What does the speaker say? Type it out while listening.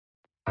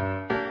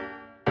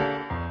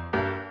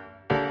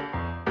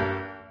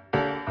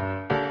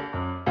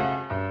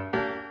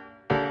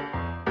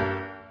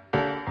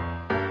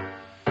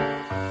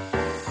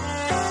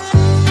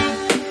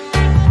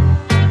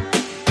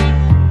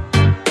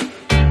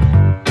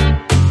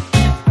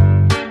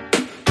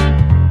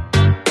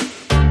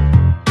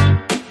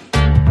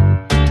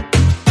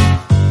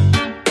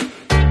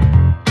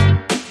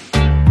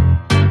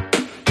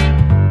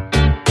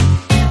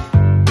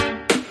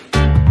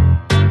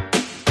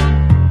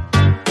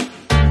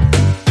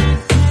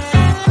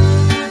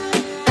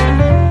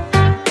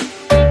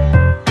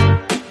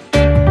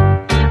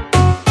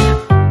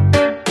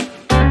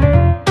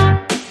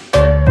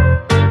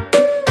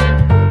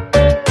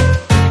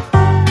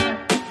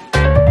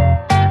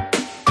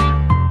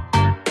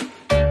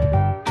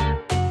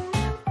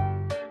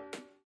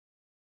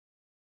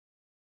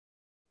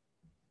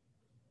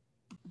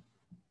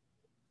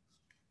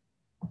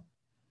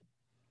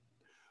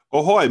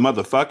Ahoy,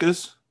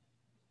 motherfuckers.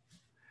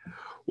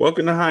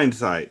 Welcome to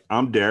Hindsight.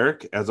 I'm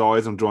Derek. As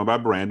always, I'm joined by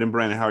Brandon.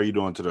 Brandon, how are you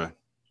doing today?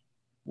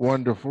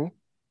 Wonderful.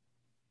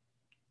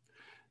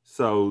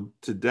 So,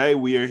 today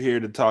we are here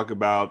to talk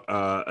about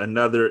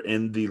another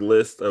in the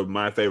list of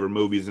my favorite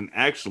movies. And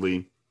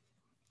actually,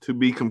 to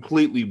be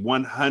completely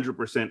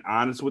 100%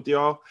 honest with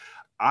y'all,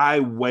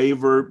 I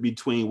waver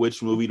between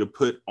which movie to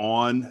put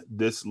on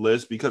this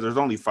list because there's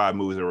only five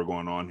movies that were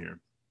going on here.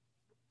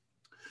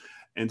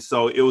 And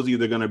so it was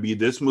either going to be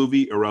this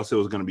movie or else it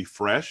was going to be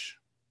Fresh.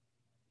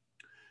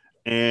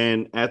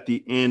 And at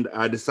the end,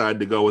 I decided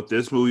to go with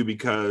this movie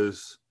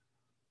because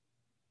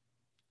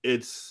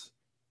it's,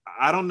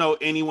 I don't know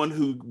anyone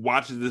who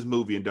watches this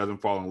movie and doesn't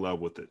fall in love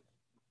with it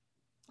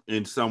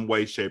in some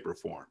way, shape, or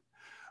form.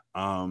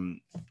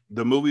 Um,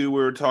 the movie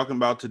we're talking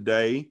about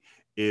today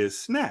is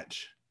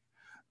Snatch.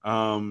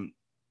 Um,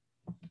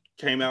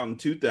 Came out in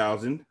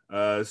 2000,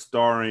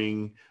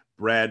 starring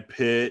Brad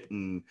Pitt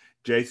and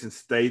Jason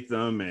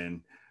Statham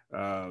and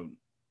uh,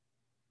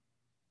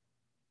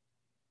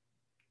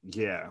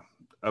 yeah,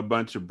 a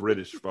bunch of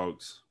British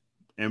folks,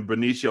 and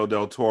Benicio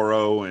del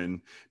Toro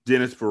and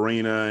Dennis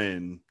Farina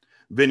and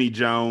Vinnie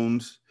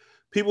Jones,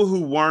 people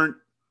who weren't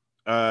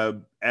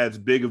as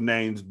big of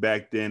names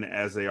back then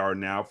as they are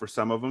now for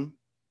some of them.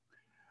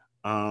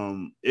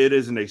 It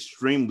is an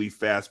extremely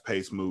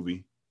fast-paced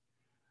movie,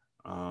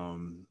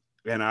 and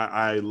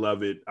I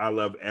love it. I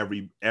love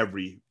every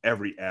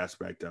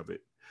aspect of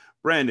it.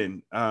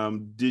 Brandon,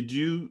 did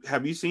you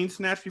have you seen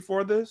Snatch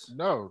before this?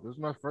 No, this is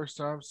my first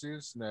time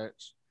seeing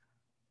Snatch.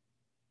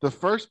 The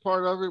first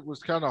part of it was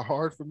kind of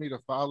hard for me to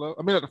follow.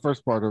 I mean, not the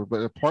first part of it, but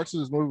the parts of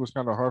this movie was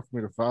kind of hard for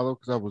me to follow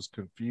because I was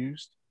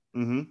confused.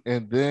 Mm-hmm.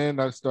 And then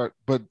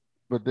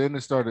but then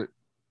it started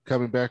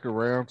coming back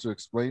around to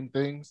explain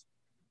things,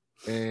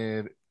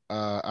 and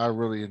I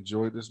really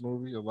enjoyed this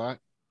movie a lot.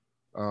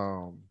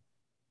 Um,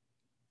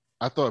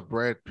 I thought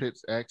Brad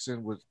Pitt's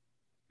accent was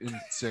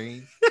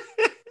insane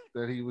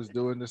that he was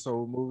doing this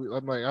whole movie.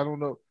 I'm like, I don't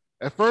know.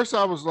 At first,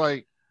 I was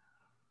like,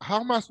 how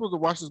am I supposed to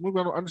watch this movie?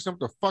 I don't understand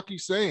what the fuck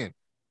he's saying.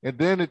 And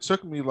then it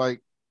took me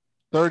like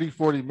 30,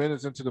 40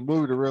 minutes into the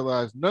movie to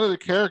realize none of the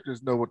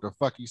characters know what the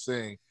fuck he's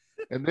saying.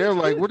 And they're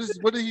like, what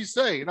did he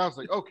say? And I was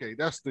like, okay,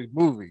 that's the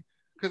movie.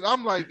 Because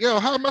I'm like, yo,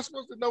 how am I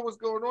supposed to know what's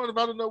going on if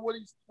I don't know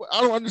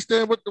I don't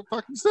understand what the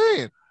fuck he's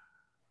saying.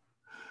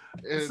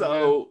 And then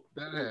So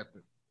that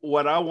happened.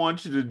 what I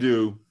want you to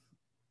do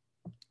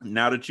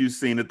now that you've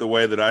seen it the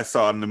way that I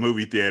saw it in the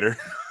movie theater,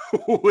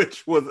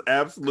 which was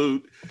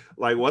absolute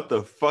like what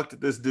the fuck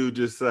did this dude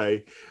just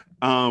say?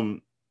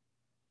 Um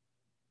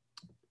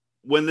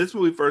when this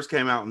movie first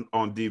came out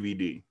on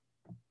DVD,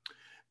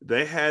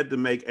 they had to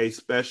make a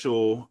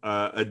special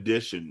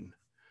edition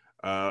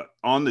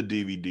on the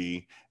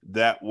DVD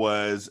that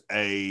was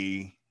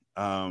a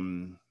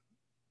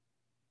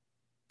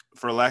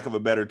for lack of a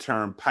better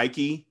term,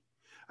 pikey.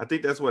 I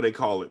think that's what they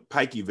call it,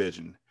 pikey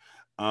vision.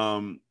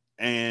 Um,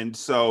 and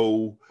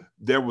so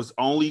there was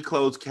only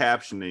closed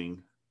captioning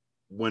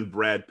when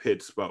Brad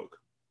Pitt spoke.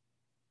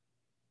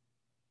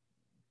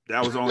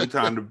 That was the only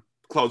time the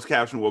closed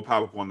caption will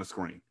pop up on the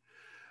screen.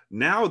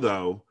 Now,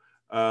 though,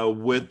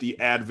 with the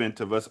advent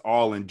of us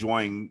all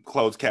enjoying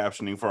closed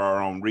captioning for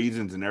our own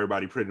reasons and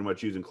everybody pretty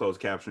much using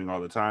closed captioning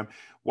all the time,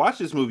 watch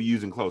this movie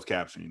using closed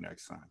captioning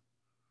next time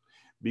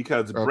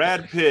because Okay.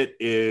 Brad Pitt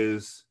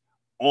is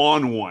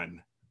on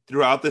one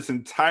throughout this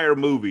entire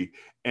movie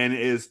and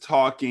is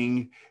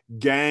talking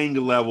gang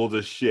levels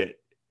of shit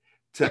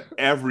to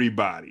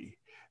everybody.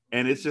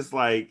 And it's just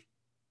like,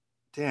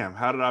 damn,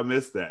 how did I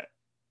miss that?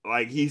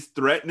 Like he's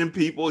threatening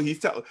people.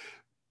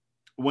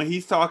 When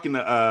he's talking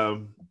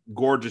to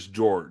Gorgeous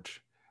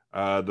George,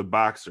 the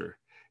boxer,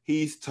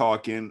 he's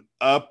talking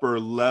upper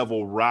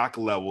level, rock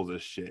levels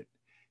of shit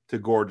to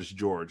Gorgeous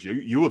George.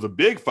 You was a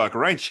big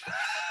fucker, ain't you?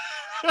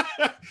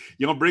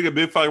 You don't bring a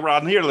big fucker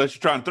around here unless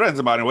you're trying to threaten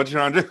somebody. What you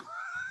trying to do?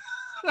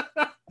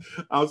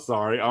 I'm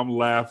sorry, I'm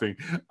laughing.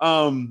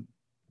 Um,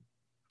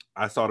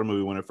 I saw the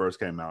movie when it first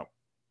came out.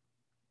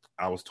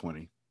 I was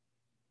 20.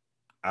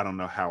 I don't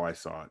know how I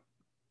saw it.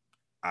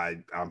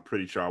 I'm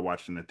pretty sure I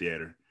watched it in the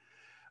theater.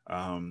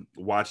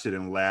 Watched it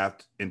and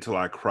laughed until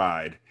I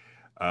cried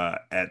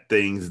at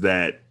things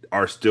that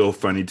are still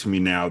funny to me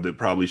now that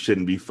probably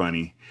shouldn't be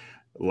funny,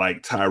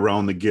 like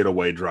Tyrone the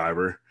getaway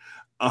driver.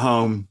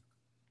 Um,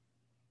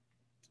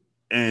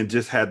 and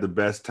just had the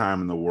best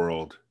time in the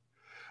world.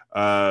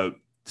 Uh,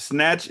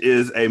 Snatch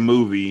is a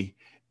movie.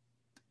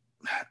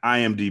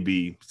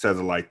 IMDb says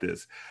it like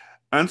this: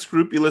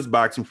 unscrupulous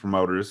boxing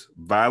promoters,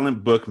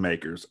 violent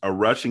bookmakers, a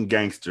Russian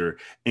gangster,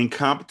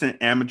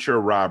 incompetent amateur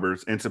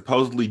robbers, and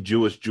supposedly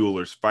Jewish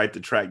jewelers fight to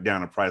track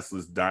down a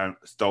priceless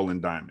stolen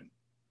diamond.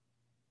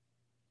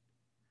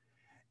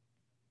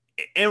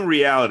 In Not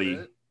reality,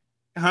 bad.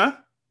 huh?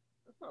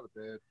 That's not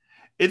bad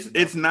It's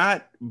synopsis.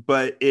 not,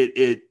 but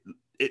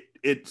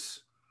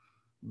it's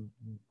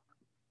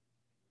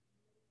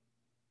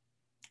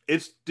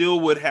it still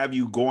would have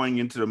you going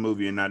into the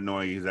movie and not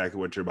knowing exactly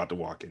what you're about to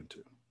walk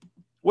into,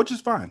 which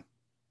is fine.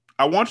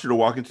 I want you to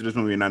walk into this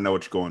movie and not know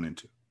what you're going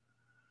into.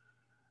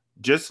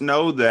 just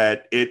know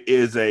that it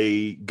is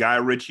a Guy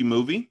Ritchie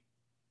movie.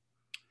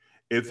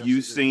 If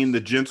you've seen The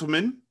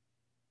Gentleman,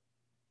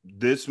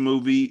 this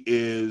movie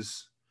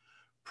is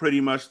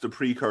pretty much the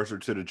precursor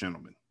to The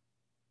Gentleman.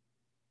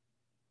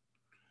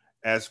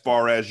 As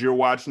far as you're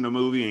watching the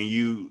movie and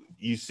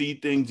you see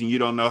things and you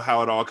don't know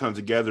how it all comes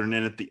together, and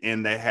then at the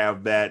end they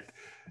have that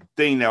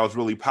thing that was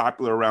really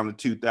popular around the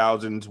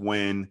 2000s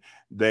when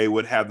they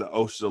would have the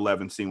Ocean's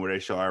 11 scene where they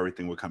show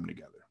everything would come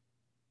together.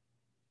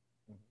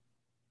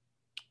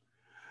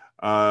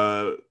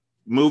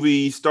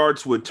 Movie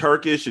starts with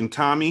Turkish and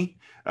Tommy,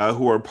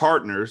 who are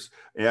partners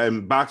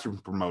and boxing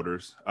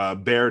promoters,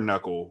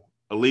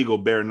 illegal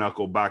bare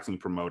knuckle boxing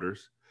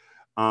promoters.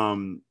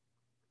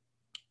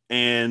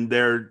 And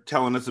they're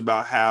telling us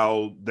about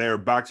how they're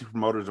boxing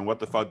promoters and what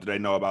the fuck do they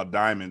know about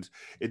diamonds.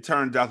 It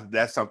turns out that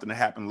that's something that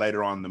happened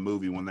later on in the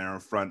movie when they're in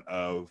front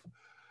of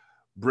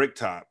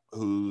Bricktop,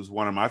 who's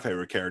one of my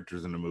favorite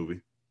characters in the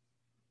movie.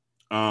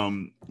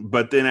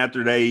 But then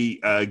after they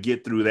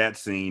get through that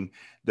scene,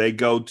 they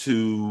go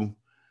to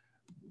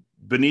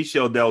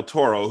Benicio del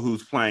Toro,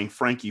 who's playing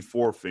Frankie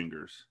Four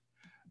Fingers.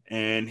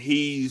 And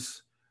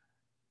he's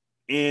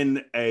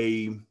trying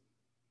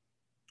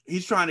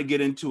to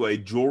get into a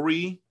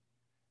jewelry.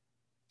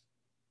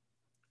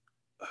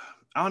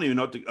 I don't even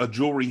know a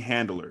jewelry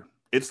handler.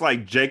 It's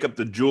like Jacob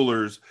the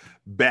Jeweler's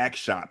back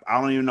shop. I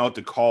don't even know what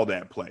to call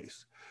that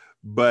place.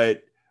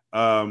 But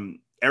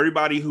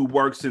everybody who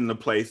works in the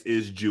place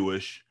is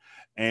Jewish.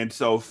 And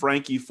so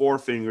Frankie Four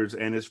Fingers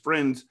and his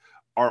friends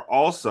are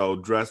also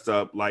dressed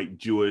up like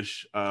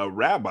Jewish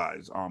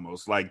rabbis,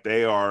 almost like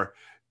they are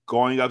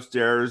going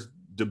upstairs,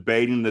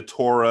 debating the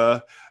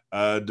Torah,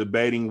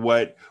 debating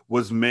what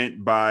was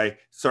meant by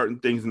certain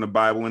things in the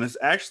Bible. And it's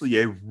actually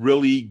a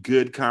really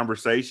good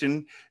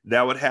conversation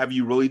that would have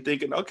you really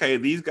thinking, okay,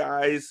 these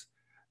guys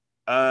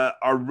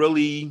are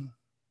really,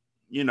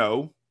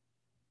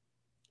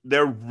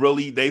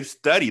 they've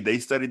studied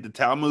the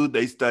Talmud,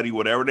 they study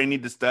whatever they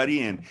need to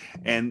study,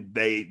 and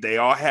they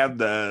all have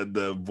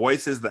the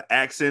voices, the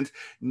accents.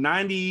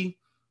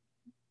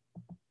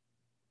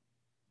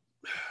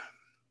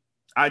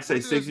 I'd say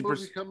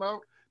 60%. Come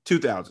out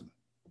 2000.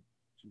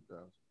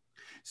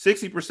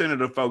 60% of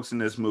the folks in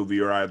this movie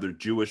are either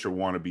Jewish or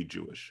want to be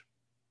Jewish.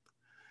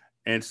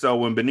 And so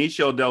when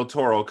Benicio del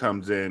Toro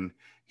comes in,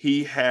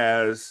 he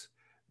has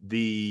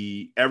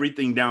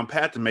everything down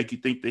pat to make you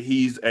think that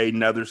he's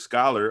another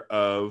scholar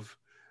of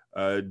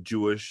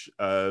Jewish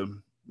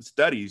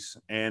studies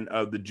and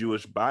of the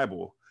Jewish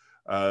Bible,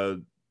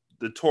 the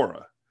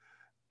Torah.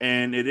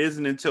 And it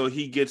isn't until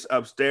he gets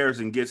upstairs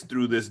and gets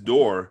through this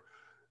door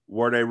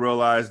where they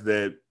realize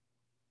that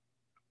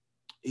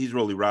he's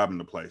really robbing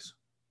the place.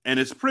 And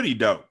it's pretty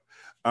dope.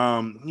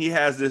 He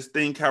has this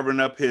thing covering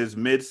up his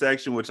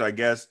midsection, which I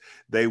guess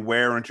they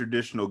wear in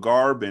traditional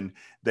garb, and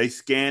they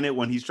scan it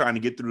when he's trying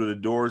to get through the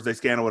doors. They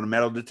scan it with a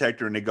metal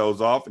detector and it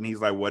goes off. And he's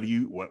like, what do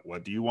you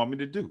want me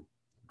to do?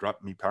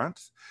 Drop me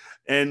pants?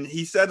 And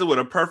he says it with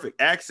a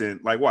perfect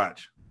accent. Like,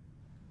 watch.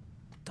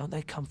 Don't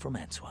they come from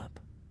Antwerp?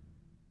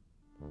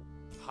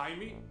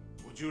 Jaime,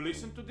 would you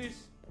listen to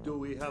this? Do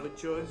we have a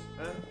choice,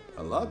 huh?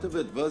 A lot of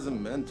it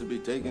wasn't meant to be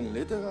taken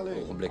literally.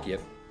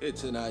 Ogenblikje.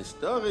 It's a nice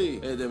story,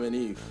 Adam and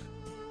Eve.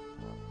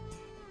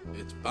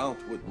 It's bound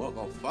with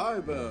moral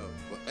fiber.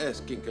 For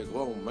asking a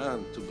grown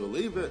man to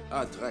believe it,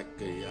 I trek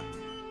je.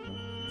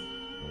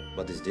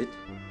 Wat is dit?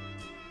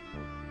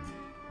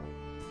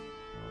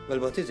 Wel,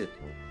 wat is het?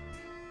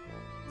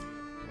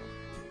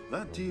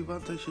 What do you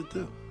want I should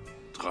do?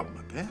 Drop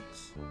my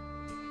pants?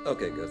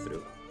 Okay, go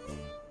through.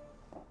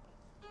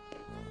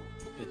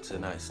 It's a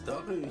nice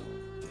story.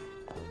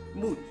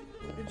 Mood.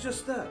 It's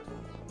just that.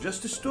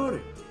 Just a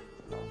story.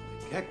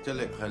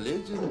 Catholic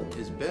religion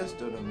is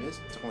based on a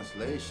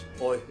mistranslation.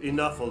 Oi,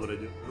 enough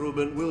already.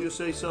 Ruben, will you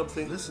say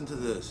something? Listen to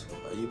this.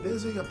 Are you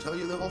busy? I'll tell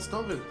you the whole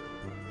story.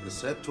 The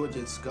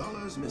Septuagint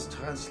scholars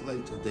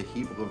mistranslated the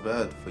Hebrew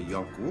word for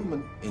young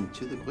woman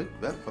into the Greek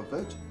word for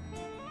virgin.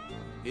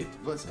 It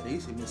was an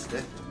easy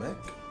mistake to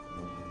make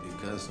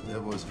because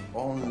there was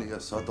only a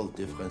subtle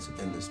difference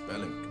in the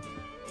spelling.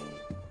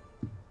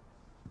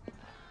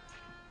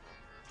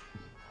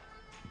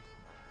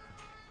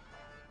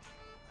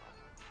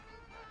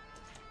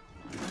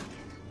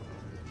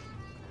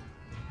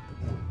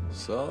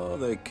 So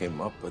they came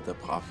up with the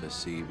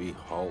prophecy,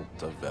 behold,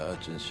 the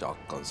virgin shall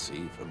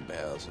conceive and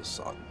bears a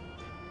son.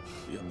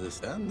 You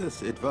understand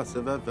this? It was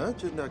the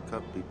virgin that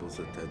caught people's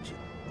attention.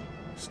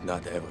 It's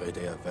not every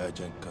day a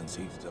virgin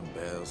conceives and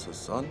bears a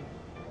son.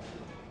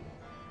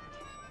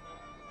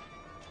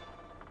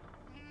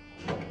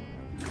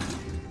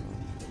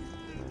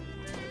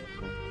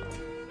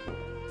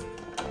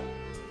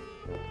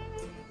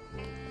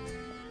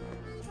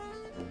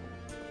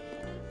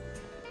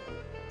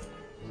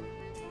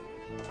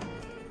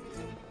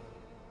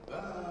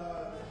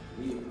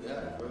 Leave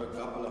that for a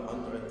couple of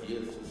 100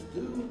 years to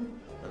stew,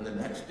 and the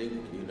next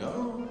thing you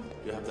know,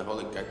 you have the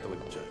Holy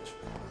Catholic Church.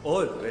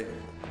 Oi, wait.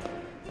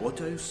 What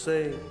are you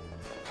saying?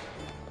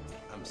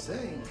 I'm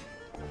saying,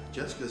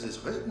 just because it's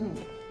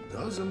written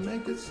doesn't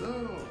make it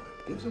so.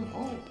 It gives them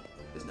hope.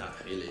 It's not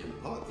really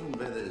important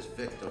whether it's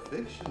fact or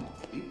fiction.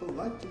 People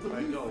like to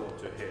believe. I don't want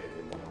to hear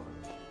anymore.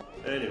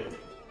 Anyway,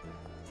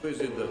 who is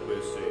it that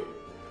we're seeing?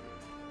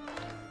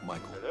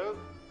 Michael. Hello?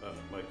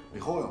 Michael.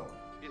 Michael.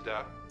 He's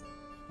there.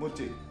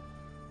 Mutti.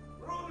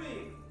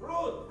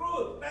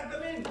 Ruth, let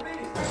them in,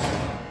 please.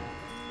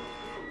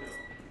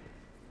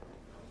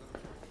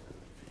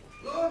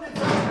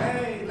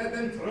 Hey, let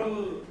them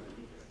through.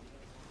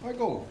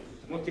 Michael.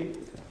 Mutti,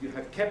 you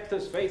have kept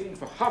us waiting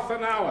for half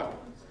an hour.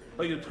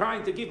 Are you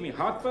trying to give me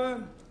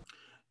heartburn?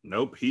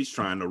 Nope, he's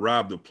trying to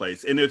rob the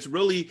place. And it's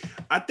really,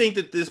 I think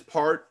that this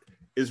part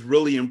is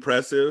really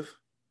impressive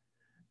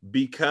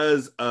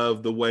because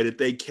of the way that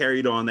they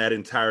carried on that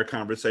entire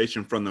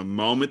conversation from the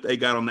moment they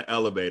got on the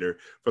elevator,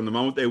 from the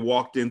moment they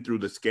walked in through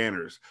the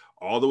scanners,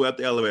 all the way up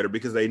the elevator,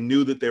 because they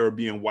knew that they were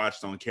being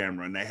watched on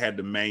camera and they had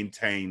to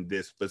maintain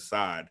this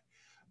facade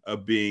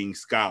of being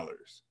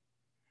scholars.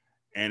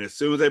 And as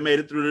soon as they made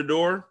it through the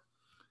door,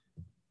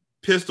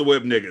 pistol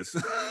whip niggas.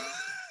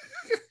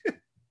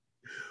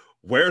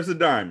 Where's the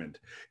diamond?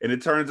 And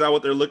it turns out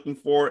what they're looking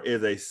for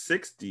is a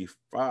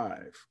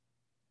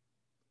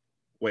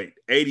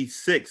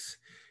 86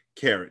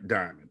 carat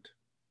diamond.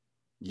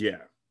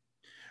 Yeah.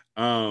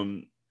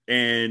 And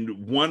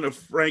one of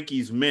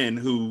Frankie's men,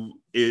 who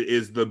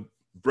is the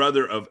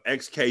brother of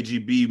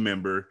ex-KGB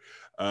member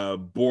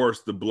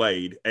Boris the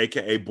Blade,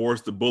 aka Boris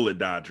the Bullet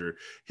Dodger.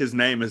 His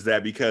name is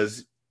that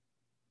because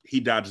he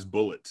dodges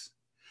bullets.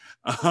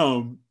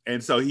 And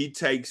so he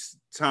takes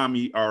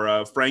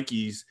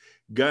Frankie's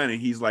gun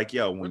and he's like,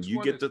 yo, when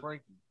you get to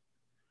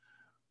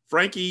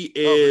Frankie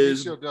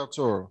is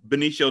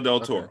Benicio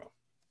del Toro. Okay.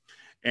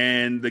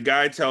 And the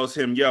guy tells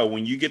him, yo,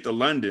 when you get to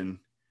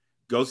London,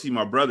 go see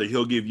my brother.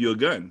 He'll give you a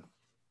gun.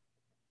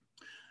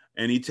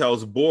 And he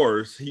tells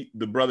Boris,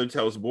 the brother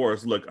tells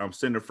Boris, look, I'm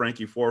sending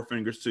Frankie 4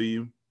 fingers to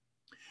you.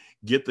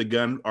 Get the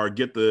gun or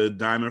get the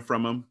diamond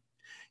from him.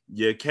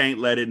 You can't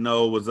let it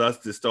know it was us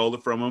that stole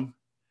it from him.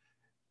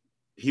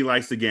 He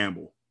likes to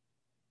gamble.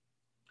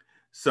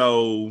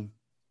 So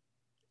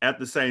at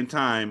the same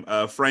time,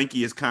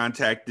 Frankie has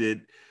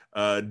contacted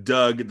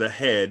Doug the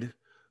Head,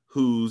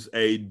 who's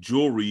a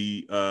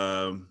jewelry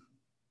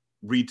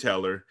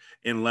retailer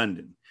in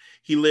London.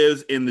 He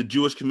lives in the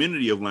Jewish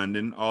community of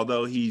London,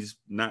 although he's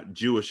not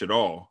Jewish at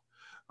all.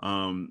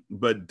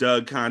 But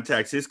Doug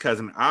contacts his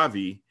cousin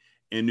Avi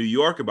in New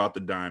York about the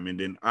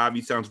diamond, and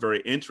Avi sounds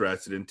very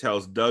interested and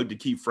tells Doug to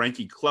keep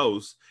Frankie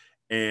close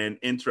and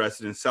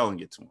interested in selling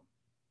it to him.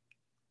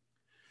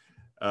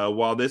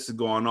 While this is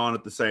going on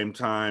at the same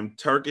time,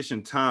 Turkish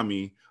and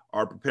Tommy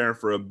are preparing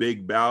for a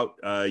big bout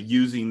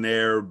using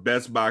their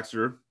best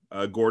boxer,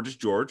 Gorgeous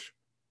George.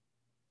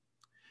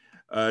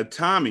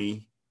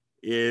 Tommy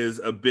is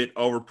a bit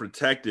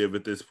overprotective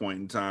at this point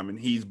in time, and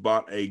he's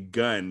bought a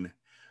gun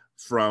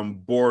from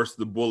Boris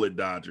the Bullet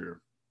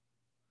Dodger.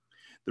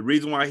 The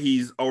reason why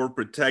he's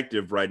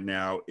overprotective right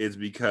now is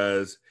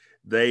because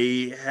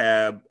they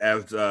have,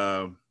 as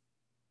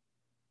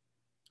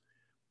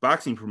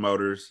boxing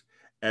promoters,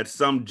 at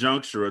some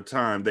juncture of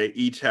time, they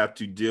each have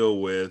to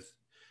deal with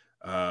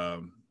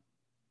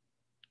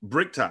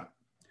Bricktop,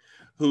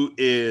 who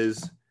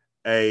is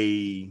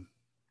a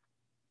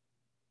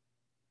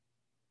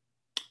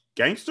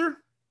gangster,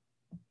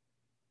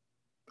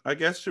 I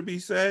guess should be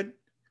said.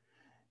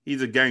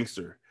 He's a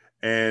gangster.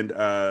 And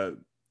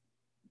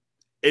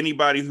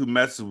anybody who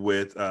messes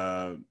with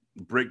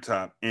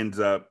Bricktop ends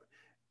up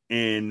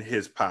in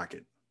his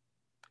pocket,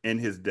 in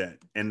his debt,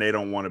 and they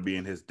don't want to be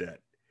in his debt.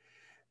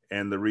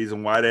 And the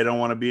reason why they don't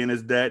want to be in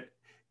his debt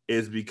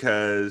is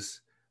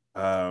because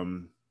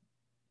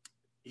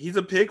he's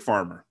a pig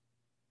farmer.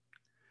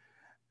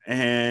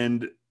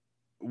 And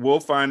we'll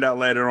find out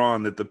later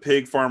on that the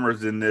pig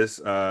farmers in this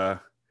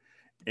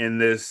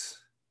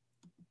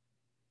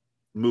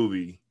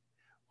movie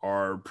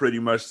are pretty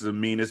much the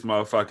meanest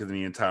motherfuckers in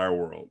the entire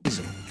world.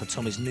 For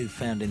Tommy's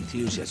newfound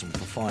enthusiasm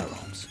for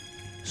firearms.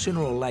 Sooner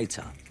or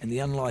later, in the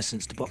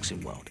unlicensed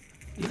boxing world,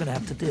 you're going to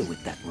have to deal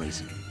with that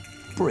reason.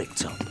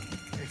 Bricktop.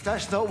 If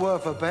that's not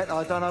worth a bet,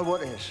 I don't know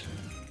what is.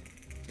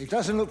 He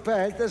doesn't look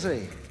bad, does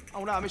he?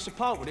 Oh no, Mr.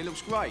 Polkwood, he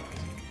looks great.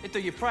 He'd do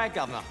you proud,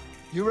 Governor.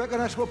 You reckon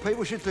that's what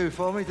people should do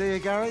for me, do you,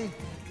 Gary?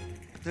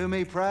 Do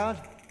me proud?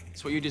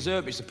 It's what you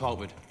deserve, Mr.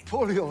 Polkwood.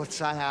 Pull your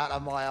tongue out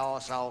of my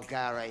arsehole,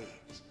 Gary.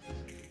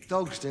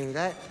 Dogs do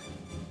that.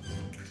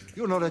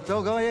 You're not a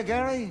dog, are you,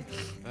 Gary?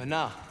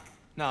 No,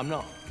 I'm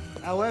not.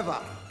 However,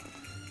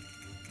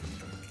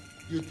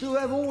 you do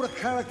have all the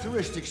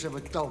characteristics of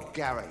a dog,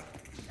 Gary.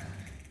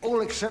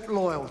 All except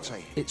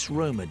loyalty. It's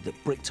rumoured that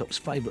Bricktop's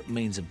favourite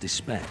means of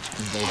dispatch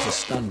involves a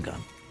stun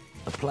gun,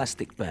 a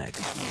plastic bag,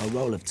 a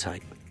roll of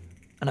tape,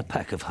 and a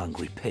pack of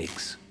hungry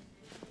pigs.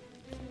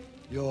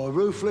 You're a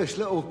ruthless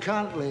little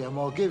cunt, Liam,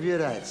 I'll give you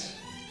that.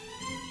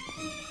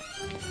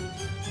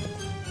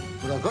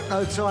 But I've got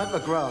no time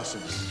for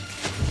grasses.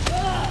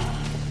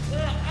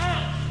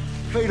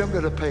 Feed them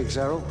to the pigs,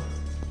 Errol.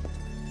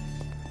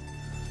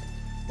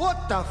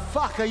 What the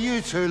fuck are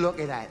you two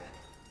looking at?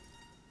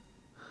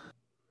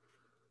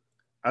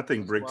 I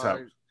think Bricktop.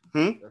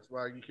 That's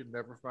why you can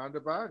never find a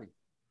body.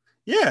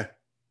 Yeah,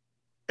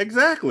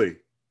 Exactly.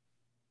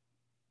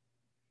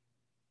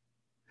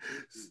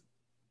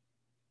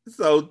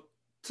 So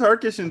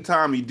Turkish and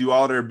Tommy do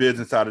all their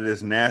business out of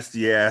this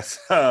nasty ass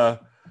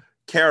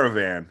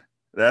caravan.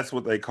 That's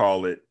what they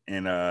call it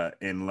in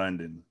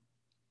London.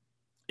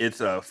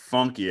 It's a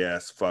funky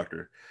ass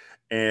fucker.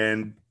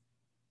 And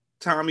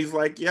Tommy's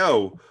like,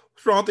 yo,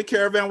 what's wrong with the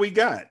caravan we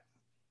got?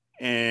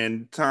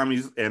 And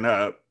Turkish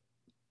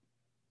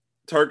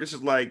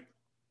is like,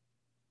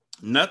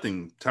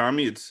 nothing,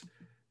 Tommy.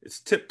 It's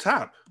tip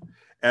top.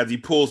 As he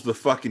pulls the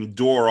fucking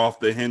door off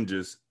the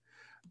hinges.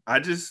 I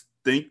just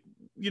think,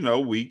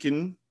 we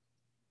can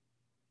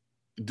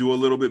do a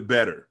little bit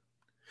better.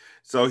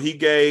 So he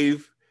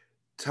gave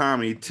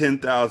Tommy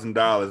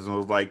 $10,000 and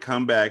was like,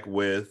 come back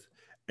with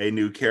a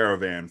new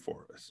caravan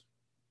for us.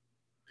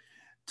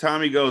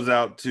 Tommy goes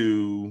out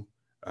to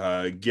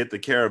get the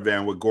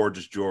caravan with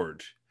Gorgeous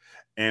George.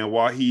 And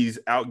while he's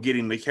out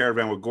getting the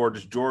caravan with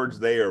Gorgeous George,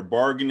 they are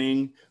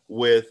bargaining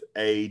with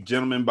a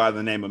gentleman by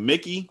the name of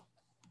Mickey,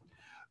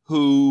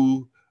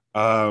 who,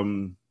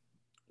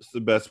 what's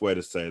the best way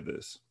to say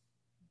this?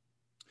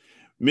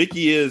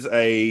 Mickey is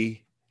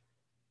a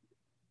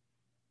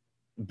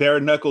bare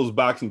knuckles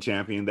boxing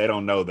champion. They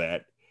don't know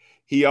that.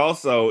 He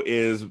also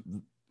is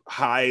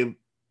high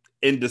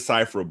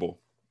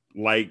indecipherable.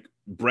 Like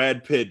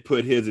Brad Pitt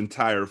put his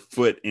entire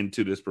foot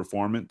into this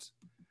performance.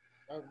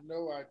 I have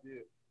no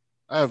idea.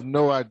 I have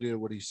no idea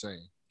what he's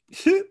saying.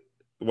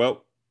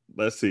 Well,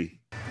 let's see.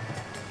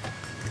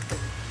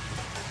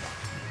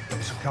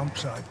 It's a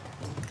campsite.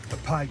 A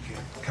piking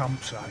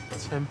campsite.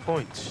 10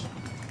 points.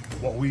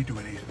 What are we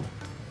doing here?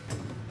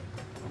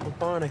 We're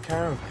buying a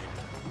caravan.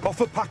 Off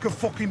a pack of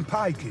fucking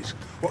pikeys.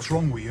 What's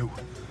wrong with you?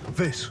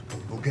 This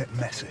will get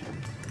messy.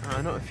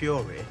 Not if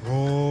you're here.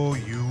 Oh,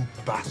 you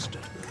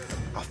bastard.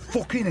 I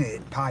fucking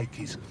hate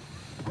pikeys.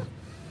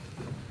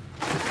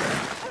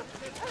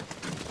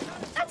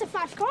 That's a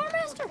fast car,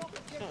 mister.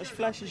 Not as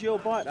flash as your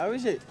bike, though,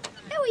 is it?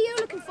 Who are you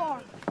looking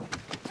for?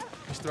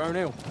 Mr.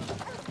 O'Neill.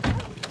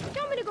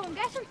 You want me to go and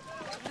get him?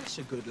 That's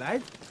a good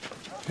lad.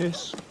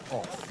 Piss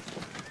off.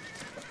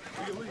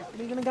 Are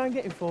you going to go and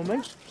get him for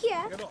me?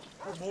 Yeah. Get up.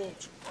 I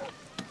won't.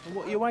 And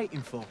what are you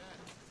waiting for?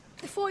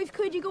 The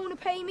 £5 you're going to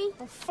pay me?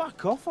 Oh,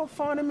 fuck off. I'll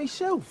find him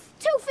myself.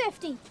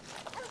 £2.50. You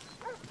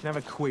can have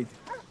a quid.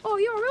 Oh,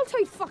 you're a real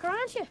tight fucker,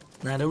 aren't you?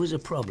 Now, there is a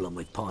problem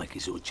with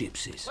pikeys or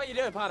gypsies. What you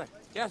doing, Potter?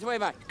 Get out the way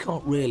back. You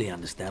can't really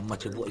understand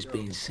much of what is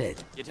being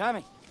said. You tell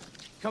me.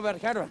 Come about the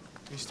caravan.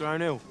 Mr.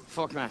 O'Neill.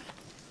 Fuck, man.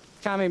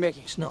 Call me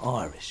Mickey. It's not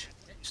Irish.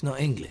 It's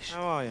not English.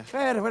 How are you?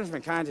 Fair, what is my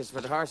contest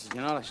for the horses,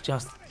 you know? It's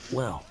just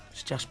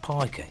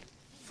pikey.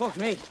 Fuck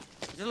me.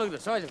 Just look at the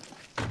size of it.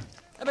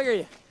 How big are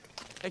you?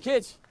 Hey,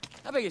 kids.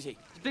 How big is he?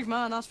 He's a big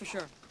man, that's for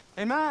sure.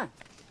 Hey, man.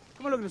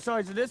 Come and look at the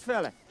size of this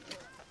fella.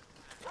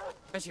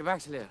 Bet your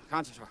back's a little.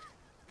 Concert work.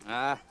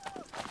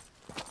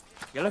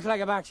 You look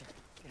like a boxer.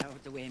 Get out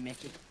of the way,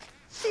 Mickey.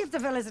 See if the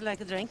fellas would like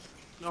a drink.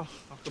 Oh,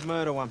 I could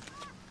murder one.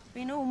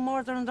 We know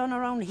murdering done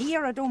around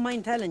here, I don't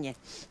mind telling you.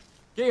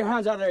 Get your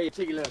hands out there, you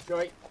cheeky little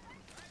shite.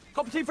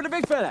 Cup of tea for the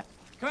big fella.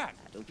 Come on.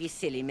 Don't be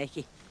silly,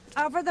 Mickey.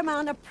 Offer the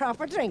man a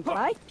proper drink,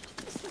 right?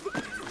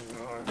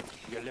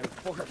 You little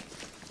fucker.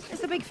 Is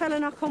the big fella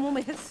not coming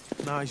with us?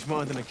 No, he's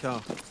minding the car.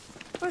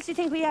 What does he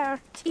think we are?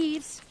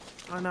 Thieves?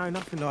 I know,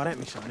 nothing like that,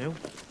 Miss O'Neill.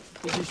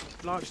 He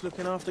just likes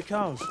looking after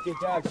cars. Get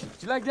dogs. Do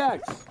you like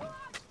dogs?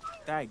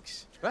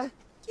 Dags. What?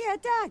 Yeah,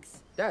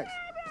 dogs. Dogs.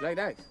 Do you like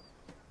dogs?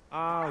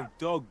 Oh,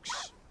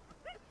 dogs.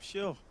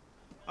 Sure.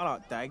 I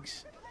like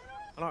dags.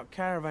 I like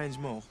caravans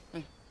more.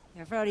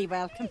 You're very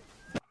welcome.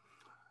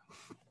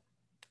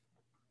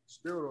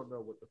 Still don't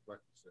know what the fuck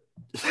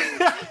you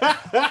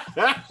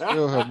said.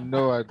 Still have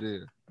no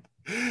idea.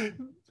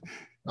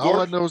 All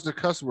I know is the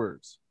cuss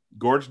words.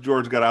 Gorgeous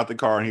George got out the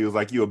car and he was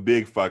like, you a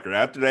big fucker.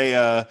 After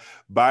they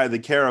buy the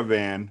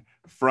caravan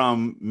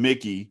from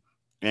Mickey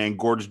and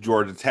Gorgeous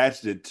George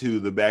attached it to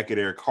the back of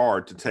their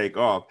car to take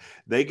off,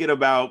 they get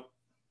about,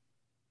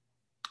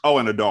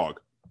 and a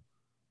dog.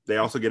 They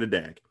also get a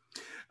dag.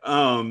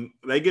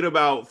 They get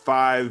about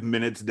 5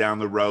 minutes down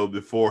the road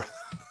before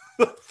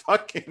the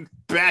fucking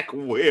back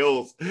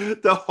wheels,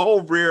 the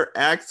whole rear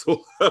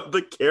axle of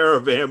the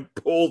caravan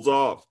pulls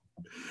off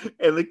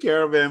and the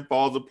caravan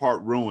falls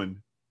apart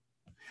ruined.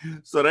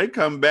 So they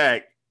come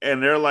back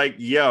and they're like,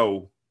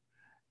 yo,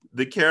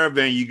 the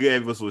caravan you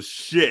gave us was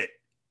shit.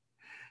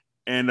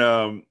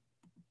 And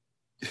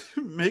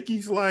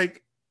Mickey's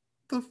like,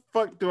 the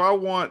fuck do I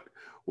want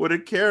with a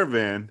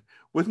caravan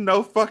with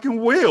no fucking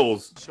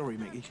wheels? Sorry,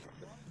 Mickey.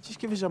 Just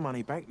give us our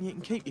money back and you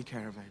can keep your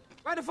caravan.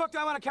 Why the fuck do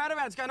I want a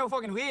caravan? It's got no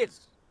fucking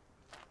wheels.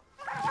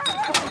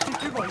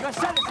 You gotta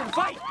sell us and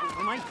fight.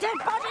 Oh, my dead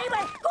body,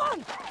 anyway. Go on,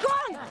 go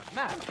on.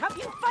 Man, Have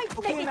you fight,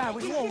 okay, Mickey? now,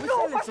 we're You selling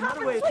know what some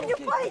other way. happens when you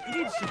Okay. fight. You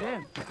need to sit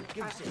down.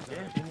 Give us a sit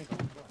down.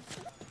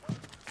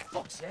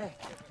 Fuck's sake.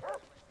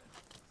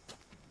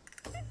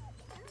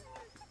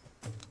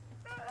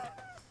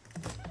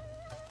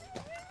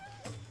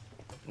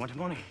 You want the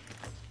money?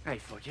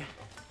 Right, fuck you.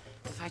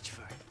 I'll fight you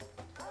for it.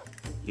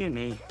 You and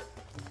me.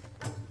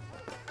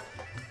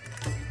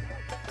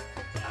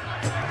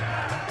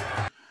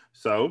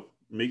 So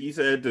Mickey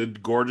said to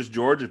Gorgeous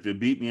George, if you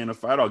beat me in a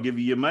fight, I'll give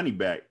you your money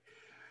back.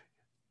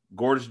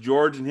 Gorgeous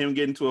George and him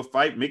get into a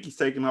fight. Mickey's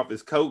taking off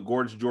his coat.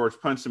 Gorgeous George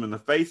punched him in the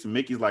face, and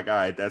Mickey's like, all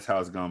right, that's how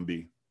it's going to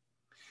be.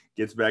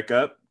 Gets back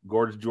up.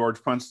 Gorgeous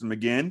George punched him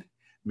again.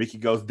 Mickey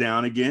goes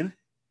down again.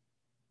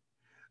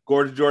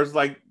 Gorgeous George's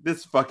like,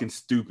 this is fucking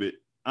stupid.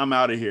 I'm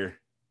out of here.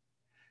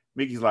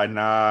 Mickey's like,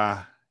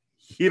 nah,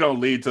 he don't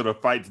leave till the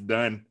fight's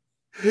done.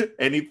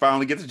 And he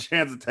finally gets a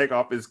chance to take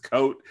off his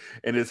coat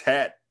and his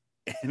hat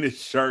and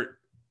his shirt.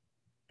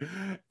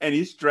 And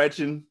he's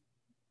stretching.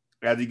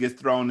 As he gets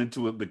thrown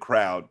into the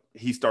crowd,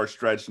 he starts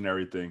stretching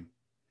everything.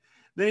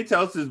 Then he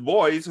tells his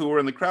boys who were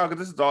in the crowd,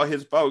 because this is all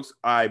his folks,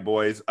 all right,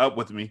 boys, up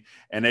with me.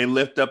 And they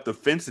lift up the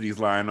fence that he's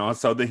lying on,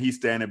 so then he's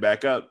standing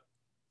back up.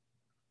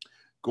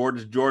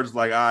 Gorgeous George's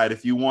like, all right,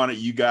 if you want it,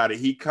 you got it.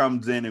 He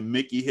comes in, and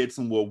Mickey hits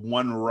him with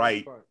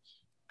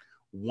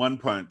one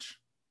punch.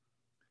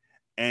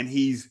 And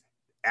he's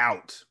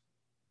out.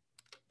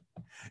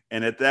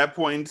 And at that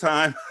point in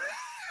time...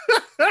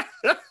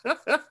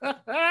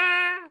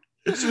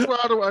 This is why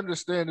I don't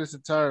understand this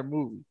entire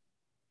movie.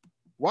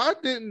 Why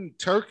didn't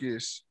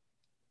Turkish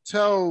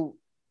tell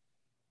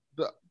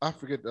I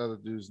forget the other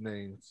dude's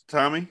names.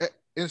 Tommy?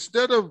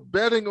 Instead of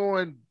betting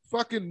on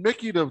fucking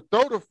Mickey to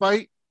throw the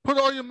fight, put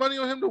all your money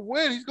on him to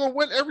win. He's going to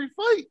win every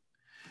fight.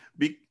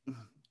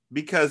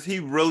 Because he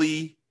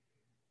really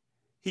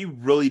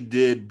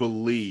did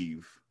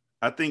believe.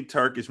 I think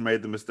Turkish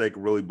made the mistake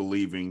of really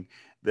believing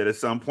that at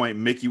some point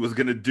Mickey was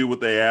going to do what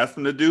they asked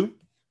him to do,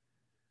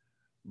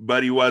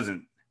 but he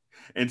wasn't.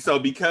 And so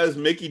because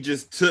Mickey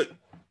just took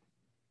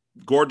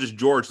Gorgeous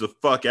George the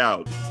fuck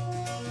out.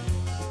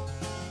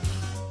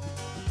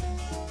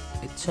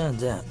 It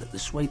turned out that the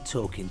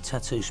sweet-talking,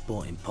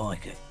 tattoo-sporting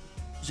piker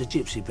was a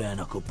gypsy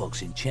bare-knuckle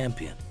boxing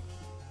champion,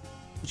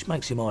 which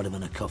makes him harder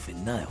than a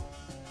coffin nail.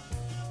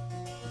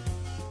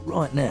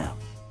 Right now,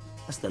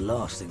 that's the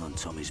last thing on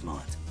Tommy's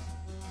mind.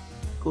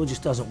 Gorgeous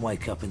doesn't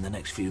wake up in the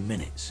next few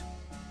minutes.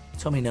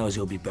 Tommy knows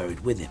he'll be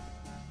buried with him.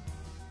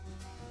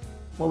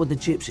 Why would the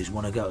gypsies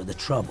want to go to the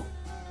trouble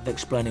of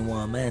explaining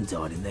why a man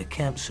died in their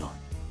campsite?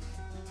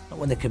 Not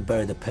when they can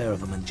bury the pair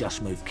of them and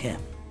just move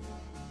camp.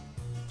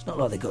 It's not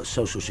like they got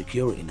social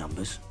security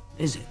numbers,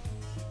 is it?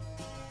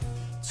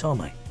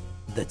 Tommy,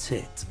 that's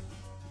it,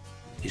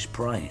 is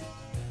praying.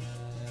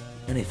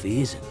 And if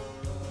he isn't,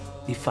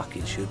 he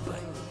fucking should be.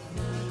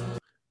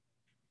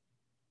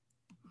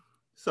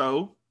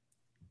 So,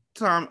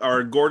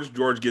 Gorgeous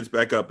George gets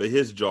back up, and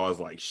his jaw is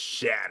like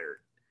shattered.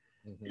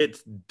 Mm-hmm.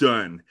 It's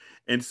done.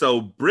 And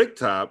so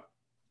Bricktop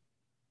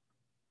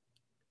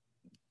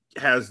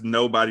has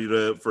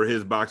nobody for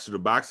his boxer to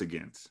box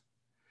against.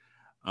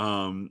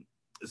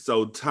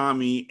 So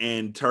Tommy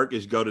and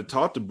Turkish go to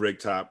talk to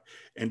Bricktop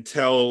and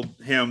tell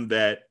him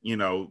that,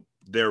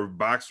 their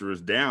boxer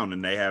is down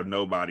and they have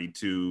nobody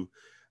to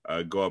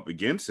go up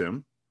against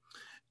him.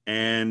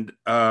 And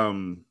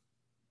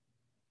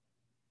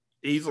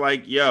he's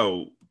like,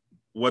 yo,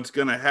 what's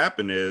going to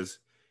happen is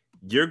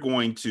you're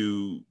going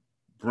to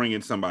bring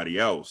in somebody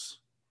else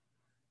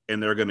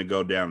and they're going to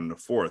go down in the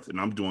fourth. And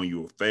I'm doing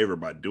you a favor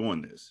by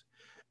doing this.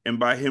 And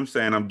by him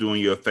saying I'm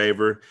doing you a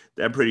favor,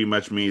 that pretty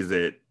much means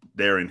that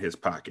they're in his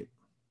pocket.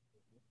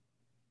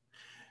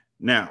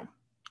 Now,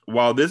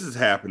 while this is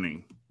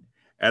happening,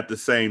 at the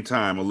same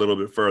time, a little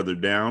bit further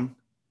down,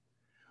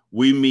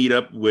 we meet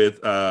up with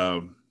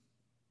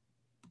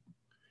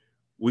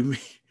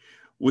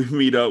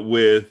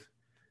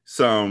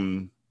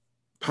some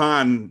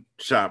pawn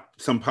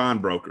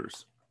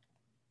brokers.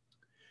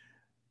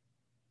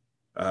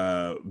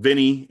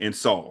 Vinny and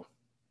Saul.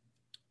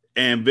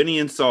 And Vinny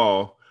and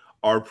Saul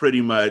are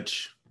pretty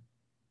much,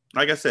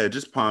 like I said,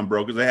 just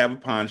pawnbrokers. They have a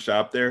pawn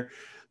shop. They're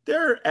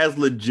as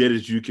legit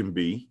as you can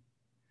be.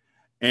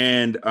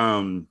 And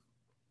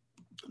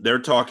they're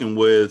talking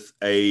with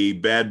a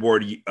bad boy,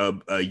 a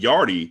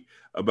Yardie,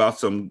 about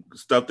some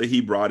stuff that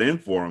he brought in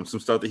for him, some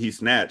stuff that he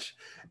snatched.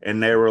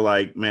 And they were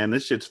like, man,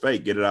 this shit's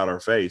fake. Get it out of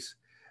our face.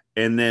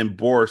 And then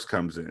Boris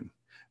comes in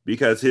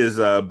because his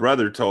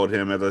brother told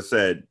him, as I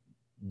said,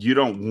 you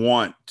don't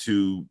want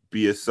to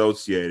be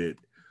associated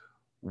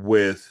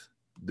with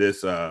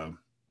this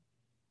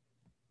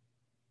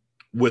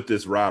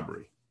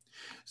robbery.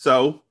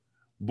 So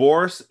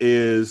Boris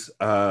is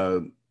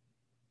offering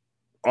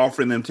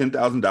them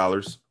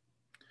 $10,000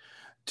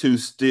 to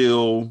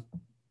steal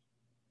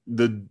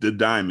the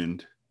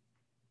diamond,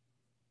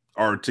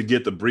 or to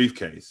get the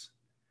briefcase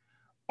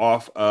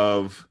off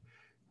of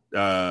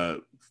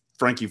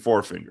Frankie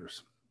Four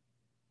Fingers.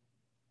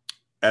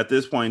 At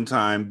this point in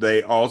time,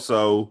 they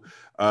also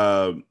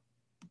the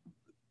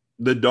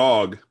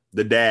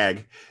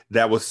dag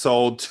that was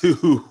sold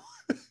to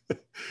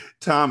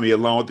Tommy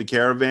along with the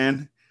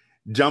caravan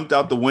jumped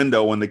out the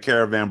window when the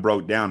caravan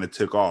broke down and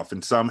took off,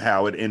 and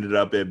somehow it ended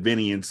up at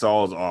Vinny and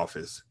Saul's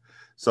office.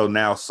 So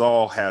now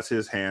Saul has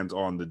his hands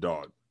on the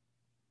dog.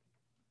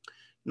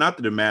 Not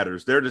that it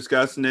matters. They're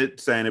discussing it,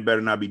 saying it better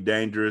not be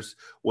dangerous,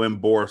 when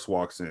Boris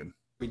walks in.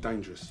 Be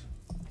dangerous.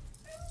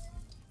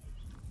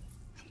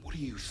 What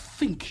do you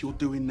think you're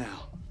doing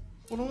now?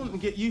 Well, I want to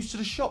get used to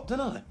the shop, don't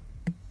I?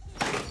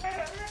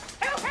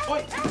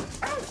 Wait,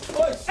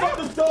 stop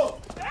the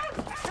dog!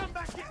 Come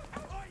back here!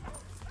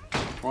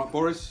 Right,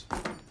 Boris.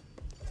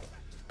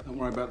 Don't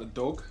worry about the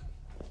dog.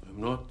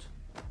 I'm not.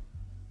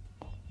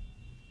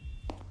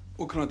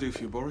 What can I do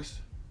for you, Boris?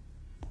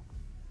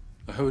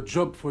 I have a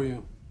job for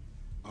you.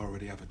 I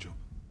already have a job.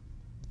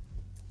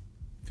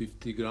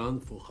 50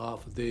 grand for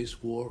half a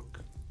day's work.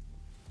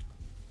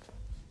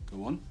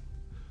 Go on.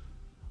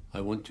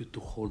 I want you to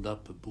hold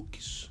up a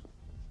bookies.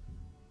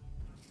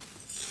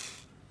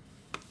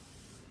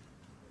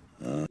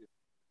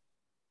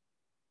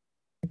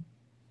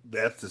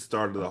 That's the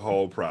start of the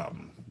whole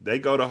problem. They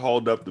go to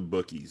hold up the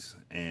bookies,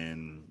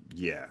 and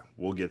yeah,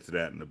 we'll get to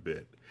that in a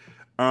bit.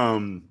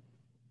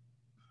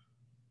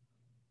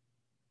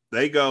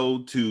 They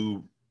go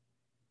to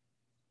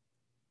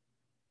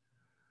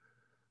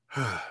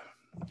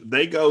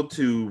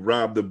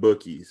rob the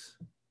bookies,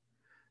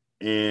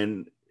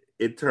 and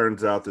it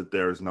turns out that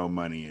there's no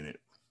money in it.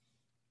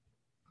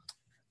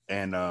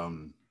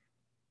 And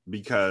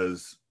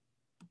because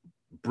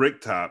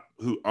Bricktop,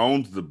 who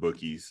owns the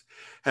bookies,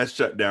 has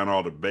shut down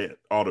all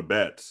the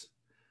bets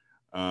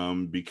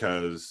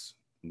because,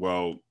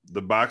 well,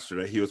 the boxer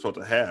that he was supposed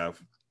to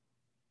have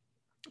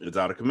is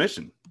out of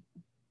commission.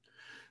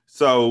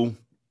 So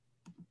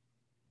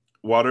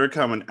while they're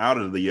coming out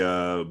of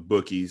the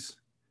bookies,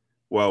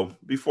 well,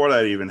 before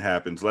that even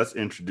happens, let's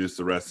introduce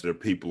the rest of the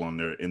people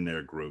in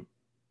their group.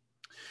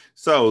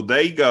 So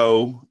they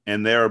go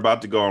and they're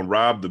about to go and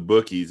rob the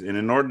bookies, and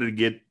in order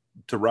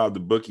to rob the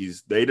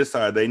bookies, they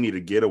decide they need a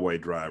getaway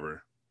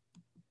driver.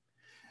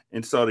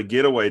 And so the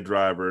getaway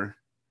driver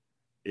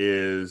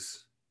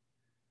is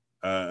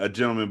a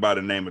gentleman by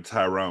the name of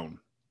Tyrone.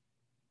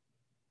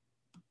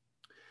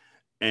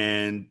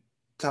 And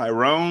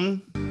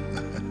Tyrone...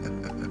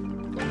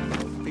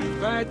 He's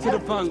bad to the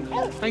bone.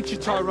 Ain't you,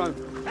 Tyrone?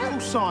 Of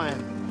course I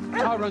am.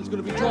 Tyrone's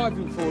going to be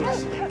driving for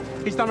us.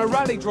 He's done a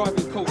rally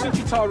driving course. Ain't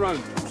you, Tyrone?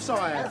 Of course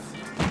I have.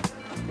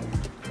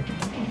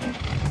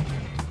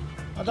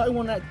 I don't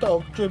want that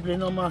dog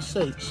dribbling on my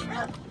seats.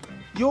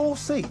 Your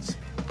seat?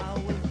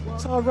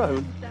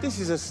 Tyrone, this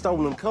is a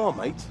stolen car,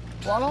 mate.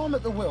 While I'm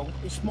at the wheel,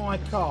 it's my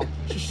car.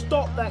 So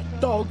stop that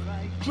dog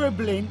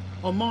dribbling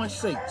on my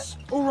seats.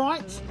 All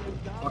right?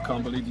 I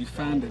can't believe you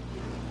found it.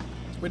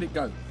 Where'd it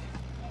go?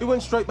 It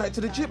went straight back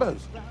to the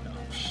Jibbos.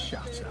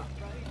 Shut up.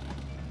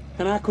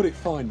 And how could it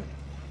find them?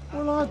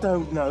 Well, I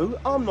don't know.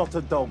 I'm not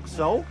a dog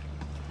soul.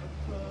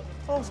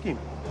 Ask him.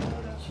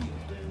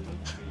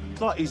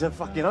 It's like he's a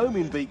fucking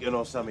homing beacon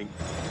or something.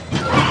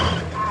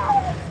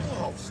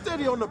 Oh,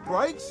 steady on the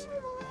brakes.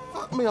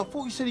 Fuck me, I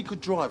thought you said he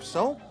could drive,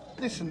 Sol.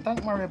 Listen,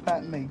 don't worry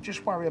about me.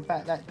 Just worry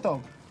about that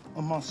dog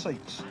on my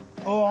seats.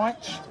 All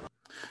right?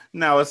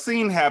 Now, a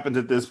scene happens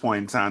at this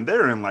point in time.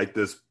 They're in like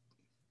this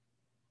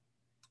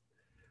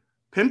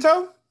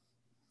Pinto?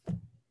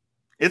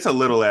 It's a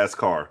little ass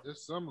car.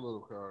 It's some little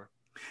car.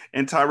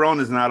 And Tyrone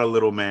is not a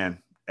little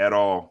man at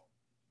all.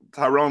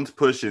 Tyrone's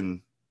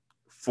pushing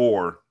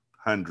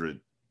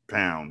 400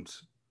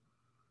 pounds.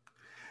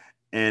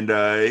 And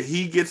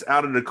he gets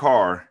out of the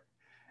car,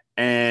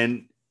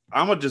 and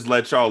I'm going to just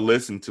let y'all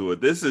listen to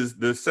it. This is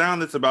the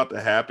sound that's about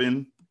to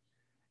happen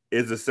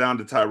is the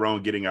sound of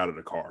Tyrone getting out of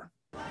the car.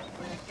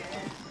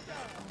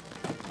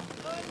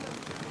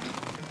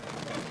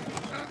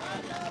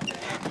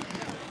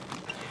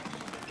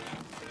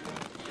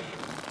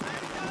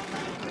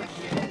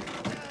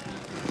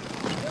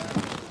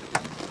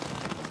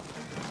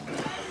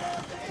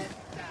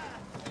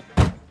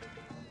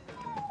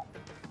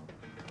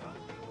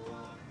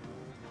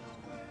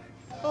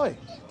 Oi.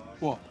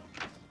 What?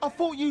 I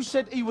thought you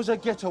said he was a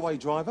getaway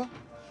driver.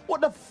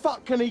 What the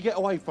fuck can he get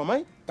away from,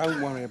 eh?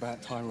 Don't worry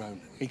about Tyrone.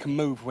 He can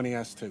move when he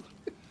has to.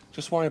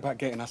 Just worry about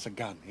getting us a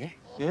gun, yeah?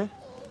 Yeah?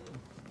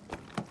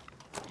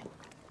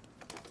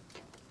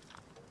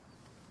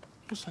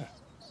 What's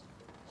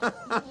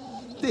that?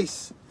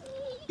 This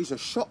is a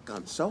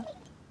shotgun, Sol.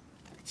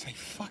 It's a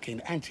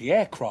fucking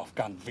anti-aircraft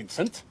gun,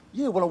 Vincent.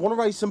 Yeah, well, I want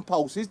to raise some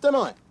pulses, don't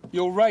I?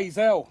 You'll raise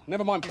hell.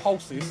 Never mind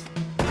pulses.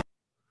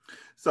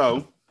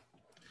 So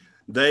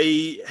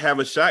they have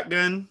a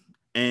shotgun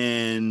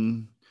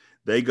and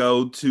they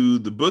go to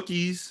the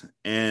bookies,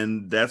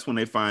 and that's when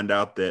they find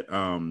out that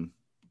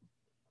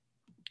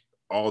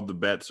all the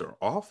bets are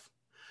off.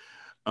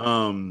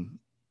 In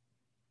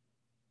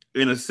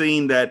a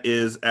scene that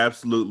is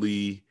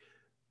absolutely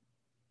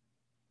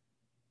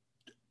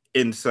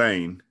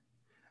insane.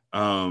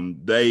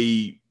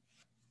 They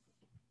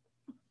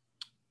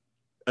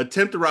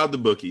attempt to rob the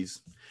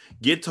bookies,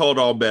 get told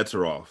all bets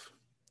are off.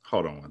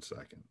 Hold on one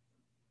second.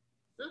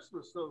 This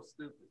was so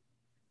stupid.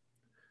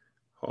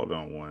 Hold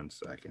on one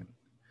second.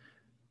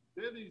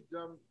 They're these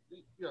dumb,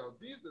 these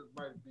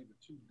might be the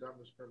two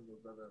dumbest criminals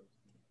I've ever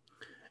seen.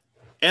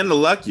 And the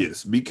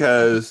luckiest,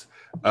 because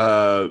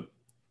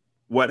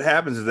what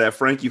happens is that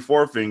Frankie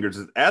Four Fingers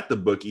is at the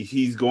bookie.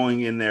 He's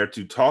going in there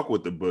to talk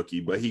with the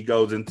bookie, but he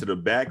goes into the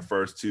back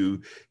first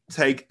to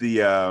take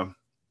the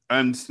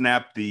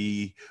unsnap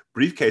the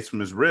briefcase from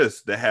his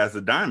wrist that has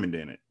a diamond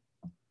in it.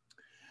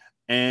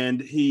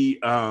 and he's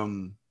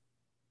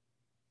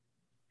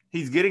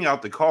getting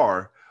out the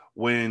car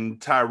when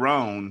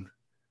Tyrone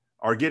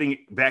are getting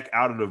back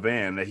out of the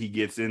van that he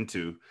gets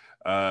into.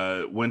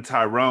 When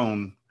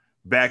Tyrone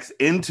backs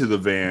into the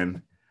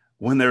van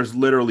when there's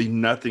literally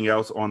nothing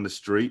else on the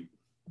street,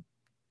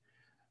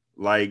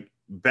 like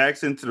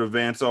backs into the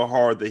van so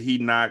hard that he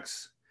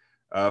knocks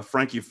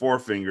Frankie Four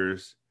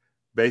Fingers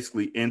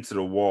basically into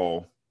the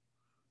wall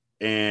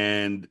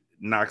and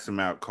knocks him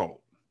out cold.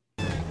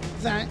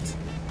 That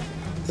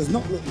does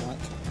not look like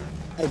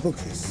a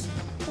bookies.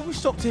 What we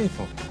stopped here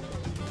for?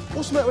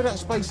 What's the matter with that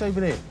space over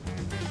there?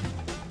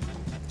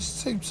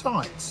 It's too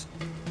tight.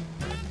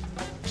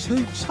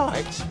 Too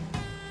tight?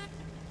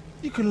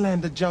 You can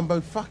land a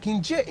jumbo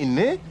fucking jet in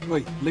there.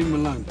 Wait, leave him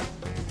alone.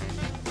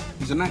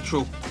 He's a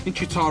natural. Ain't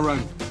you, Tyrone?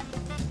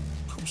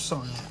 Of course I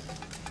am.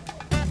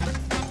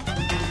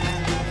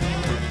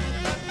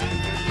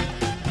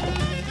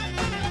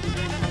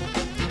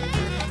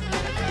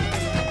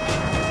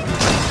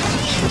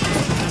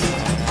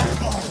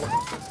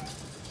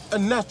 A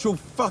natural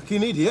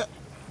fucking idiot.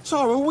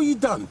 Tyrone, what you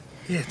done?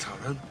 Yeah,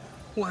 Tyrone.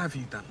 What have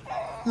you done?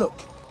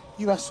 Look,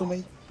 you hassle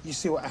me, you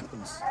see what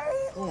happens.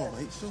 All right,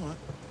 mate, it's all right.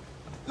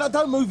 No,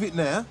 don't move it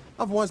now.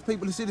 Otherwise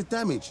people will see the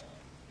damage.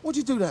 What'd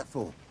you do that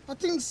for? I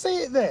didn't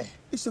see it there.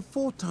 It's a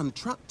 4-ton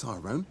truck,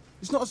 Tyrone.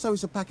 It's not as though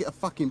it's a packet of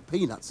fucking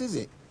peanuts, is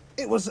it?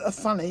 It was a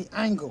funny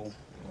angle.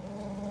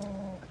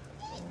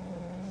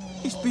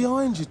 It's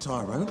behind you,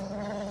 Tyrone.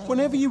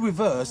 Whenever you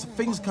reverse,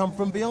 things come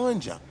from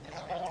behind you.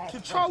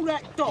 Control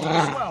that dog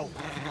as well.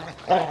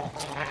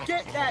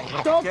 Get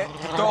that dog. Get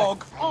the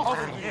dog off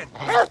here.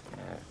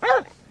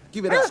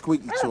 Give it that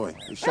squeaky toy.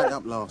 We shut it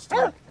up last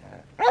time.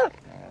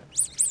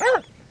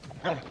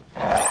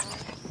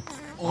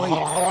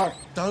 Oi,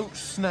 don't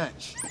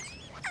snatch.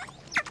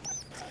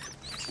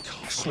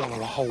 Can't swallow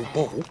a whole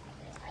ball.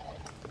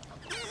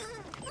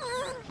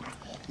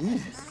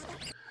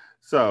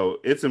 So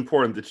it's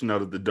important that you know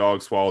that the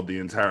dog swallowed the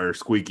entire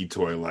squeaky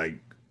toy,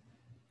 like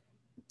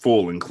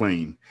full and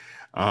clean.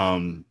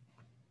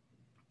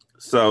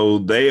 So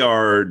they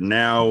are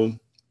now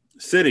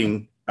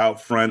sitting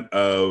out front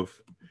of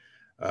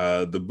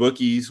the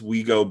bookies.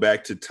 We go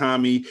back to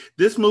Tommy.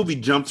 This movie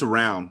jumps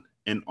around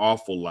an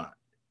awful lot.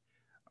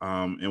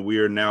 And we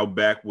are now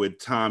back with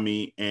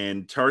Tommy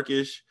and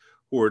Turkish,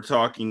 who are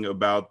talking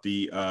about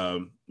the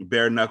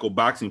bare knuckle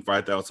boxing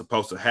fight that was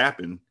supposed to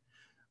happen,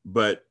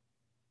 but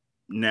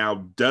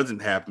now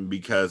doesn't happen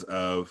because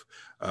of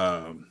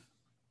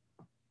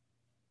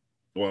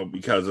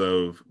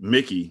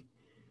Mickey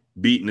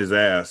beating his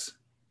ass.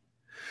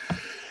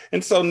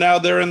 And so now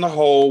they're in the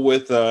hole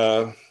with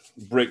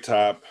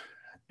Bricktop,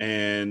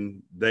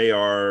 and they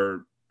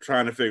are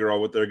trying to figure out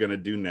what they're going to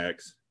do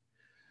next.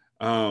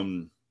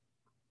 Did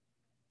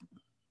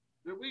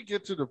we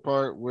get to the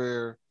part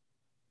where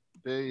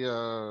they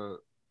never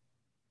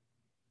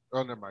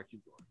mind,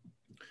 keep going.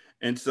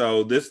 And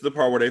so this is the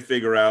part where they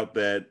figure out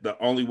that the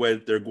only way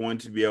that they're going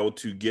to be able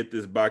to get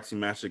this boxing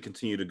match to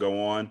continue to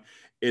go on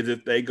is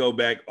if they go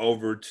back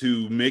over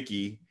to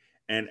Mickey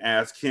and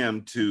ask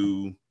him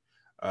to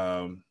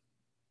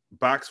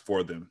box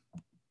for them.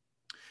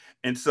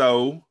 And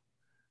so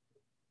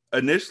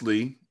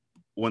initially,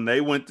 when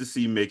they went to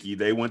see Mickey,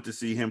 they went to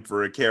see him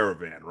for a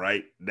caravan,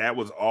 right? That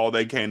was all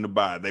they came to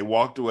buy. They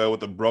walked away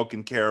with a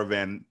broken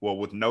caravan, well,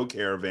 with no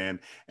caravan,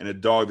 and a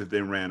dog that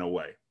then ran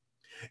away,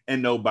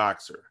 and no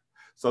boxer.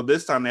 So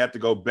this time they have to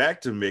go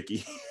back to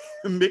Mickey.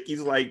 Mickey's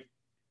like,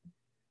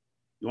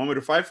 you want me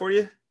to fight for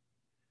you?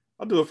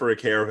 I'll do it for a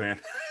caravan.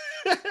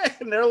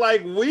 And they're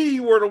like, we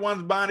were the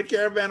ones buying a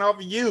caravan off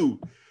of you.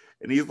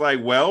 And he's like,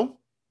 well,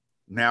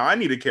 now I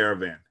need a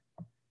caravan.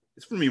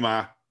 It's for me,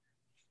 Ma.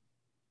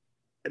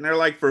 And they're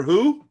like, for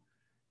who?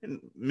 And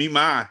me,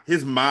 Ma.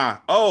 His Ma.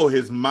 Oh,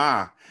 his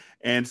Ma.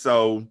 And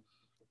so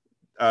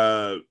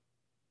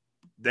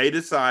they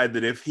decide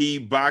that if he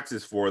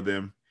boxes for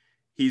them,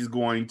 he's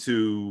going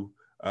to,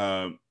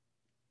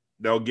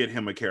 they'll get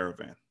him a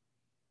caravan.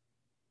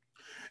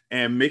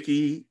 And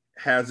Mickey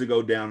has to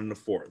go down in the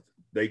fourth.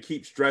 They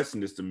keep stressing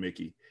this to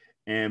Mickey.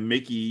 And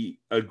Mickey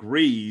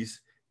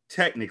agrees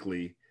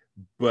technically,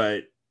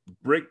 but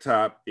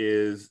Bricktop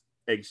is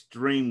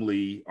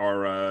extremely,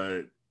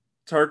 or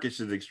Turkish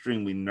is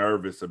extremely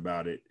nervous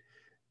about it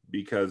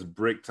because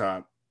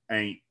Bricktop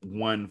ain't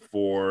one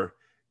for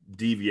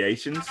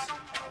deviations.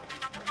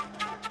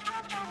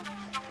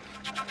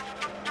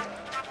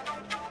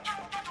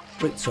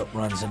 Bricktop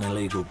runs an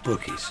illegal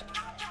bookies.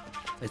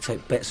 They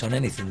take bets on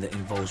anything that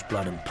involves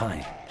blood and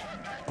pain.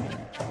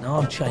 Now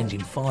I'm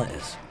changing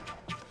fighters,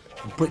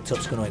 and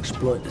Bricktop's going to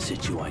exploit the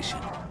situation.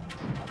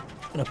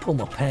 I'm going to pull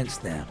my pants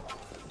down,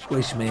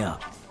 grease me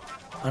up,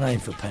 and aim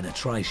for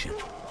penetration.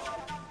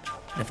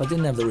 And if I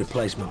didn't have the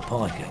replacement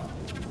piker,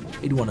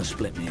 he'd want to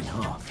split me in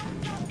half.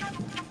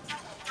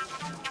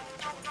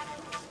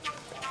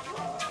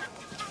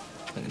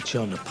 They can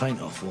charm the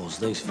paint off walls,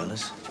 these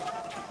fellas.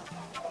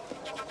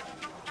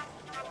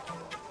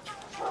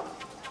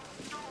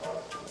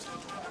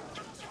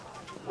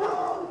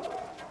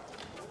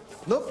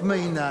 Look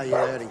me now, you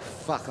dirty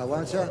fucker,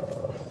 won't you?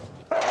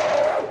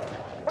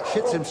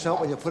 Shits himself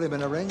when you put him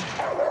in a ring.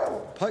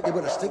 Poke him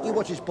with a stick, you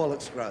watch his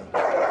bollocks grow.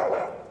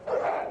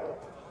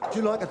 Do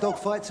you like a dog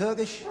fight,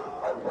 Turkish?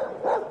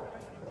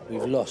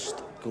 We've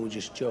lost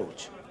Gorgeous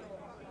George.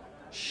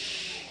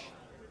 Shh.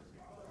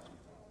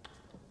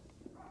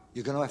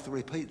 You're going to have to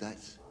repeat that.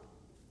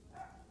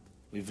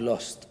 We've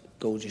lost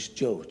Gorgeous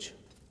George.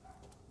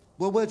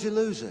 Well, where'd you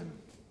lose him?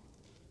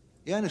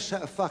 He ain't a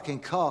set of fucking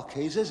car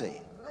keys, is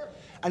he?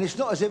 And it's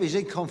not as if he's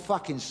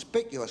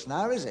inconspicuous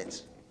now, is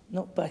it?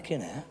 Not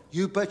backing out.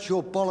 You bet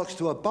your bollocks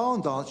to a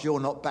barn dance you're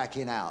not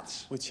backing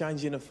out. We're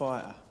changing a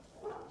fighter.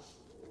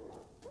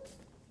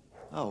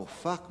 Oh,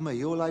 fuck me.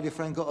 Your lady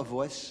friend got a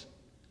voice.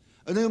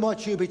 And who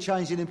might you be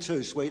changing him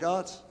to,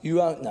 sweetheart? You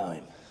won't know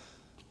him,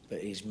 but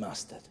he's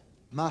Mustard.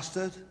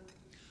 Mustard?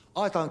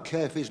 I don't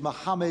care if he's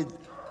Muhammad,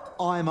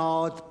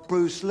 Imard,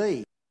 Bruce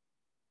Lee.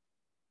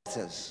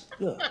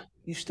 Look,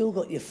 you've still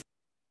got your...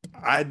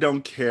 I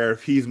don't care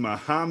if he's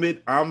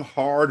Muhammad, I'm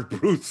hard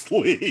Bruce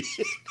Lee.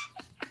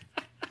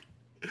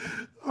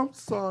 I'm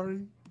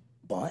sorry.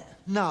 What?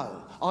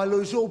 No, I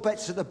lose all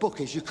bets at the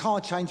bookies. You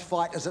can't change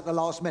fighters at the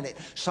last minute.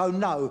 So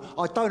no,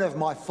 I don't have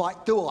my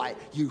fight, do I,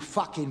 you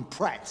fucking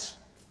prat?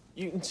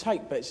 You can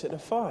take bets at the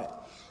fight.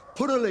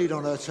 Put a lead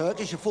on her,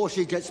 Turkish, before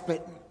she gets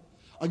bitten.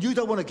 And you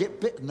don't want to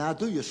get bitten now,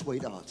 do you,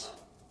 sweetheart?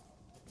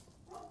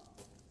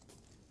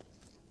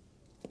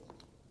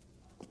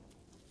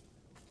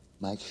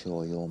 Make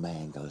sure your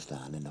man goes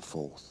down in the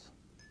fourth.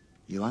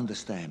 You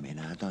understand me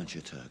now, don't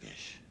you,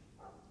 Turkish?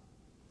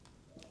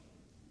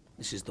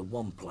 This is the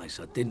one place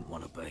I didn't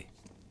want to be.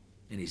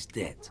 In his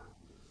debt.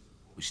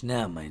 Which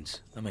now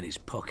means I'm in his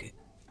pocket.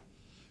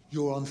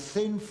 You're on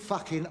thin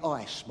fucking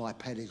ice, my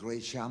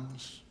pedigree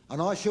chums.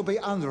 And I shall be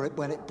under it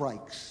when it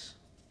breaks.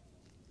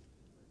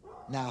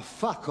 Now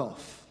fuck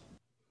off.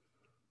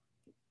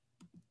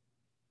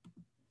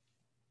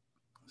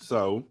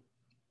 So,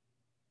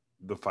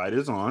 the fight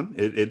is on.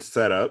 It's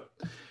set up.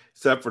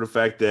 Except for the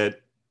fact that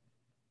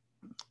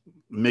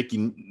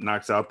Mickey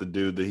knocks out the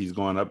dude that he's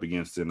going up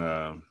against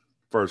in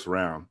first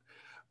round.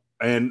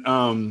 And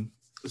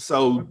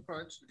so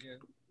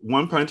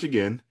one punch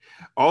again.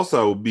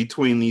 Also,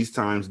 between these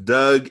times,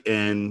 Doug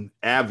and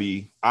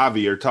Avi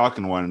are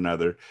talking to one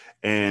another.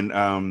 And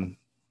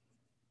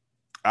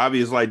Avi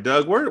is like,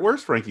 Doug,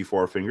 where's Frankie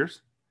Four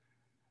Fingers?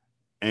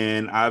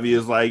 And Avi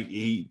is like,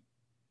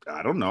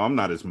 I don't know, I'm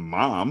not his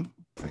mom.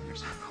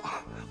 Fingers.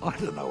 I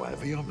don't know,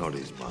 Avi, I'm not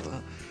his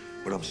mother,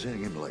 but I'm seeing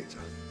him later.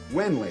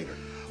 When later?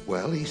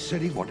 Well, he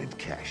said he wanted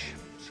cash,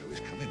 so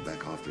he's coming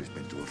back after he's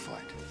been to a fight.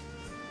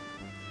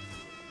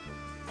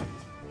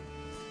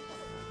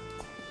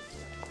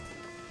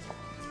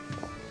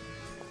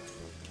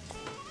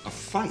 A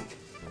fight?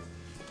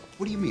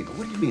 What do you mean?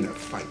 What do you mean a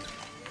fight?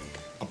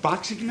 A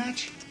boxing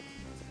match?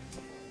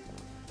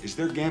 Is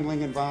there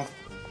gambling involved?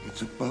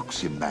 It's a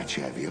boxing match,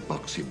 Avi, a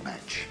boxing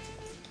match.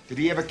 Did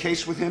he have a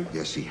case with him?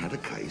 Yes, he had a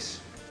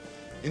case.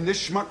 And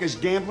this schmuck is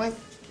gambling?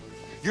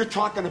 You're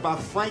talking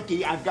about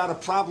Frankie. I've got a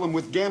problem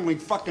with gambling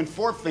fucking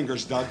Four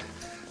Fingers, Doug.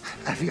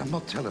 Avi, I'm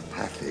not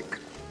telepathic.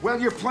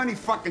 Well, you're plenty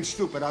fucking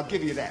stupid, I'll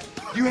give you that.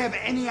 Do you have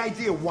any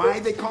idea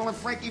why they call him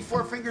Frankie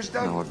Four Fingers,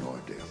 Doug? No, I have no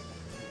idea.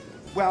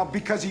 Well,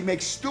 because he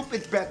makes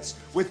stupid bets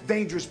with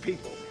dangerous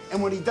people.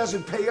 And when he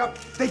doesn't pay up,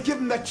 they give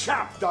him the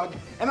chop, Doug.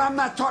 And I'm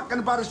not talking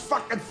about his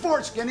fucking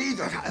foreskin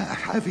either.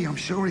 Avi, I'm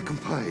sure he can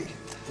pay.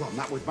 Well,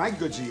 not with my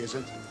goods he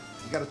isn't.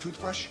 You got a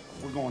toothbrush?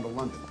 We're going to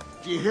London.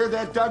 Do you hear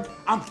that, Doug?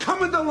 I'm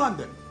coming to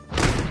London.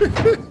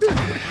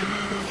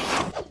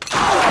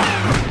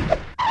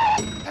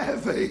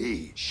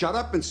 Avi! Shut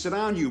up and sit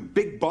down, you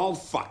big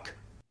bald fuck.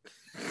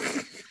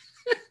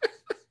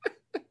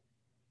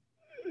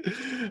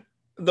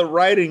 The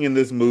writing in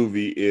this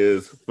movie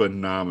is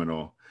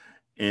phenomenal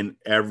in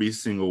every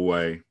single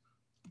way.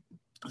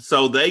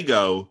 So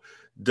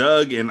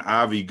Doug and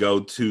Avi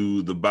go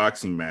to the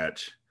boxing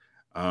match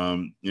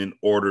in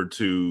order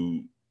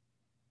to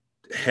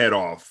head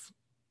off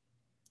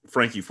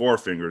Frankie Four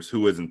Fingers,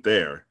 who isn't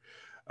there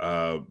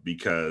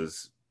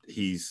because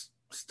he's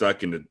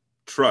stuck in the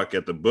truck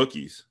at the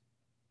bookies.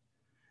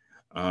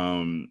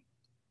 And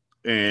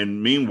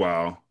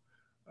meanwhile,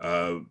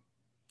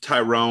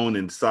 Tyrone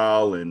and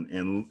Saul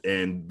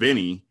and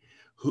Vinny,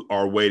 who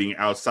are waiting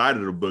outside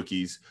of the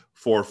bookies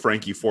for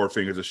Frankie Four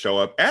Fingers to show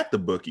up at the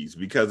bookies,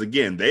 because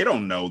again, they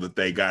don't know that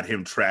they got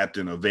him trapped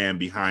in a van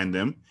behind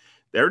them.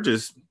 They're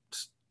just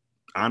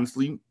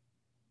honestly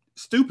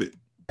stupid.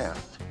 It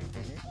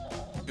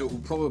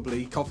will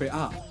probably cough it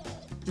up.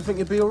 Do you think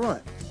it'd be all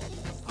right?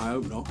 I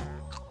hope not.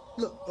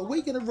 Look, are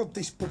we going to rob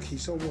this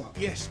bookies or what?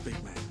 Yes,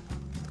 big man.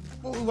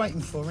 What are we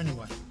waiting for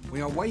anyway?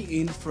 We are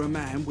waiting for a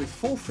man with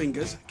 4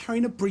 fingers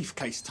carrying a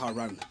briefcase,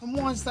 Tyrone. And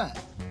why is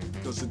that?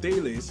 Because the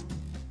deal is,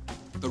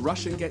 the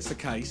Russian gets the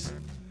case,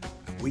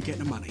 and we get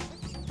the money.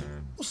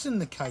 What's in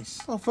the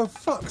case? Oh, for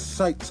fuck's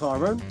sake,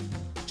 Tyrone.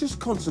 Just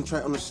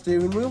concentrate on the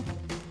steering wheel.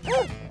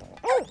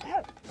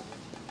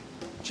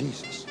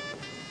 Jesus.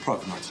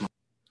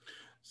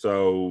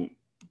 So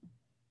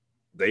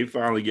they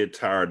finally get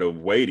tired of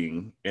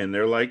waiting, and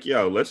they're like,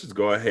 yo, let's just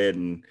go ahead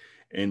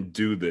and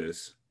do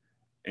this.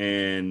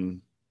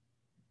 And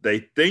they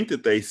think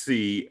that they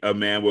see a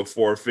man with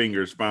 4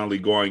 fingers finally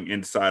going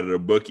inside of the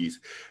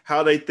bookies.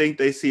 How they think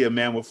they see a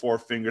man with 4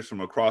 fingers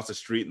from across the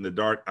street in the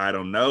dark, I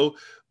don't know.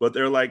 But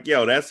they're like,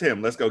 yo, that's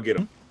him. Let's go get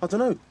him. I don't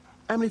know.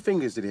 How many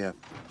fingers did he have?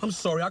 I'm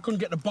sorry, I couldn't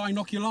get the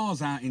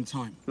binoculars out in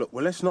time. Look,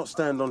 well, let's not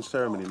stand on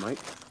ceremony, mate.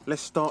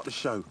 Let's start the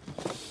show.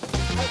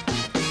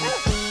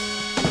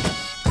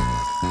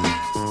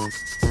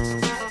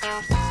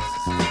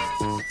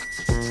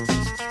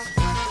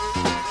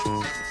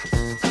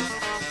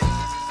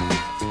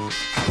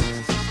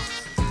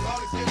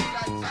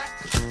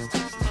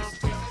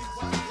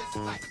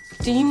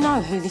 Do you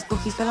know who this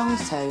bookie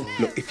belongs to?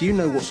 Look, if you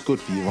know what's good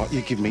for you, right,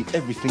 you give me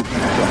everything you've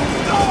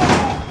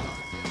got.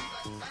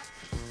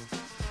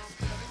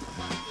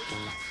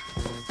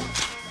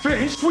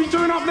 Fish, what are you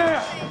doing up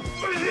there?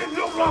 What does it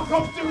look like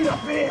I'm doing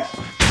up here?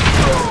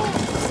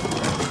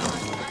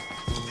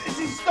 This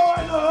is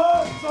starting to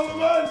hurt,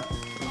 Solomon!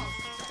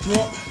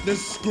 Drop the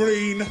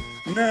screen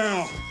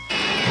now.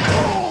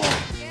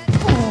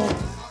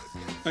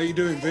 How you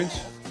doing,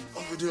 Vince?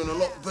 I'll be doing a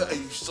lot better.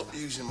 You stop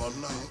using my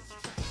name.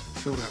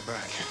 Fill that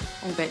back.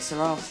 All bets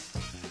are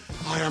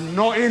off. I am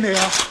not in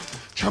here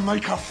to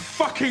make a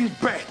fucking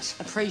bet.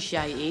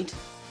 Appreciated,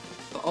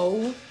 but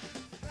all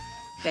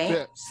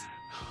bets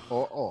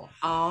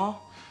are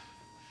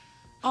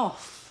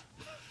off.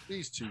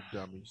 These two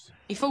dummies.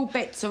 If all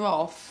bets are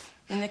off,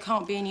 then there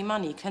can't be any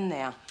money, can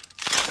there?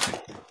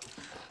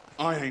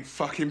 I ain't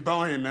fucking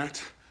buying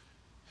that.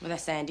 Well,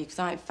 that's handy, because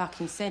I ain't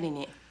fucking selling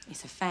it.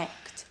 It's a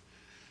fact.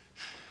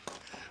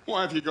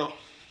 What have you got?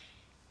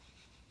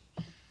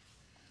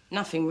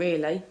 Nothing,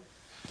 really.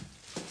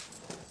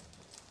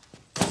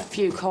 A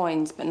few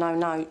coins, but no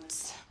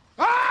notes.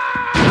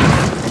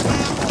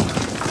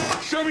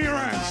 Show me your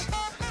hands.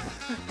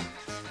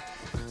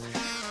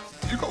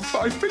 You got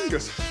 5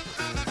 fingers.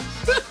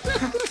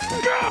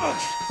 God!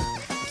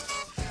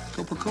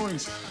 Copper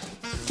coins.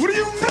 What do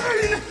you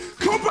mean?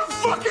 Copper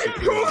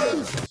fucking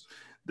coins!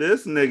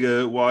 This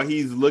nigga, while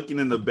he's looking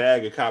in the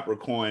bag of copper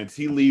coins,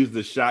 he leaves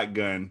the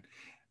shotgun.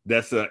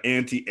 That's an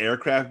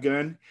anti-aircraft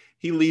gun.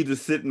 He leaves it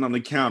sitting on the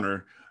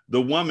counter.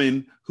 The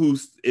woman who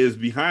is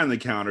behind the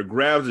counter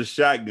grabs a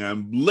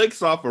shotgun,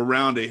 licks off a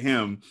round at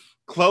him,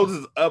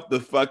 closes up the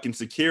fucking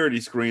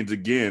security screens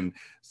again.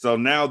 So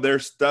now they're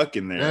stuck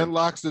in there. And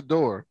locks the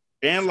door.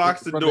 And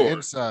locks the From door. the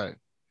inside.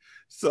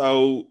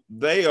 So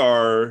they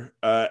are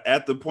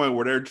at the point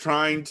where they're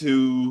trying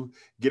to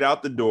get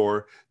out the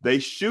door. They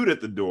shoot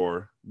at the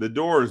door. The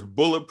door is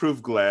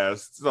bulletproof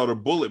glass. So the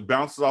bullet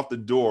bounces off the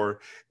door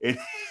and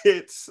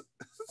hits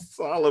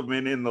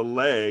Solomon in the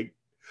leg,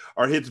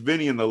 or hits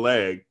Vinny in the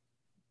leg.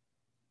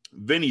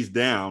 Vinny's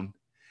down.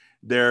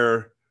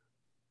 They're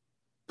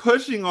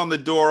pushing on the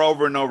door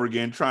over and over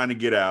again, trying to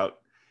get out.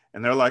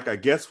 And they're like, I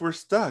guess we're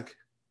stuck.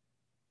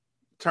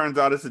 Turns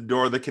out it's a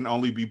door that can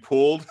only be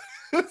pulled.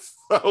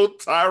 So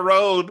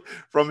Tyrone,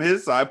 from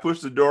his side,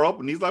 pushed the door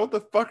open. He's like, what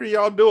the fuck are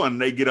y'all doing?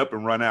 And they get up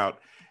and run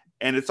out.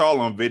 And it's all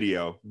on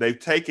video. They've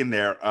taken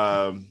their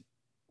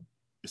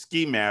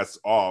ski masks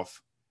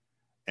off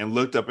and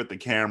looked up at the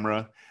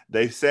camera.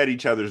 They've said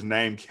each other's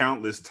name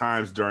countless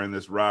times during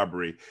this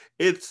robbery.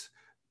 It's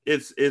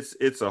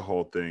a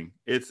whole thing.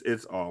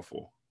 It's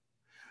awful.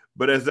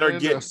 But as they're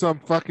getting, some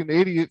fucking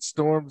idiot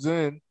storms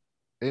in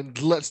and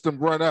lets them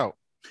run out.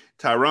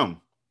 Tyrone.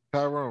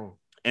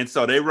 And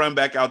so they run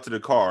back out to the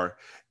car.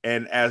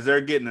 And as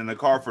they're getting in the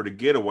car for the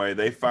getaway,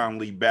 they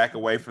finally back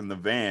away from the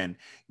van,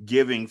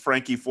 giving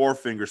Frankie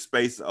Fourfinger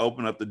space to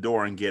open up the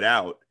door and get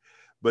out.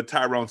 But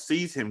Tyrone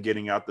sees him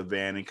getting out the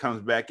van and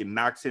comes back and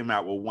knocks him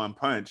out with one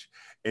punch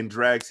and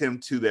drags him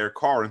to their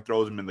car and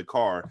throws him in the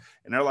car.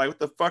 And they're like, what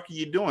the fuck are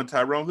you doing,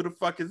 Tyrone? Who the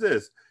fuck is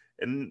this?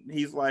 And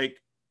he's like,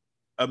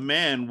 a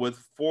man with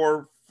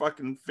 4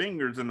 fucking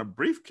fingers in a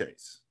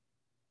briefcase.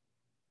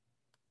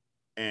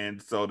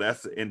 And so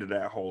that's the end of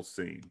that whole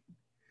scene.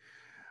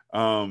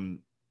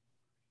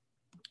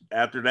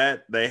 After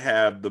that, they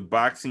have the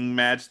boxing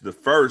match, the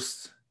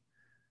first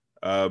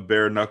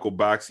bare knuckle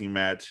boxing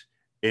match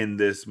in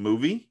this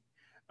movie,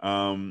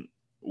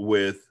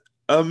 with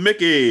a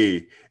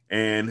Mickey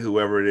and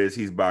whoever it is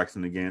he's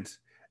boxing against.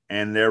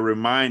 And they're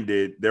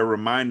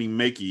reminding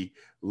Mickey,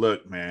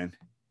 look, man,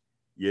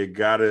 you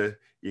gotta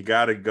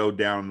go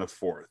down the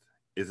 4th.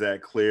 Is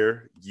that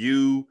clear?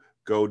 You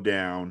go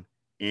down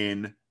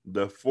in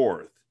the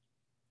 4th.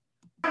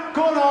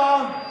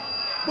 Corner,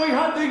 we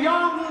have the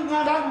young and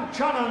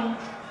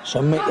unchallenged.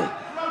 So, Mickey,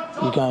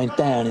 you're going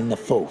down in the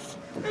 4th.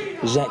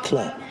 Is that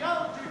clear?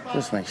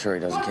 Just make sure he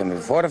doesn't kill me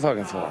before the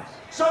fucking 4th.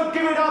 So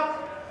give it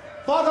up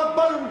for the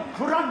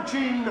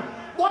bone-crunching,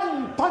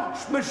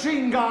 one-punch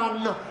machine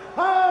gun,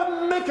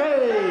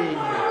 Mickey!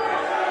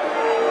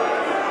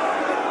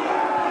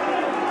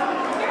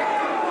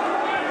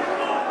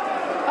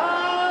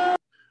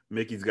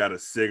 Mickey's got a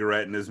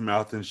cigarette in his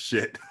mouth and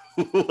shit,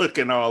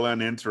 looking all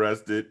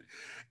uninterested,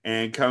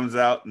 and comes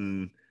out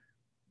and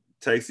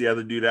takes the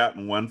other dude out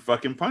in one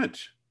fucking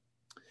punch.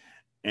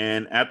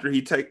 And after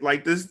he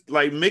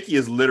Mickey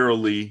is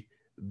literally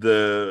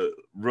the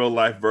real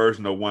life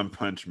version of One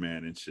Punch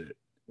Man and shit.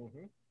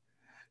 Mm-hmm.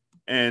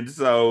 And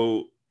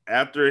so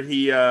after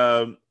he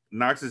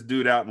knocks this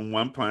dude out in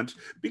one punch,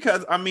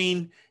 because I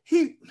mean,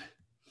 he,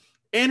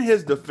 in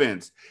his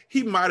defense,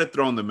 he might have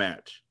thrown the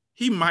match.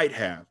 He might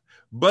have,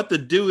 but the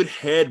dude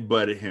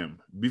headbutted him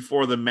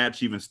before the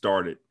match even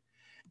started.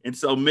 And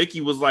so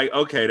Mickey was like,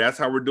 okay, that's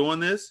how we're doing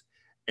this.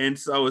 And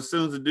so as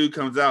soon as the dude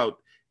comes out,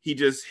 he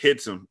just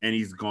hits him and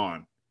he's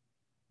gone.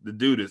 The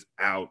dude is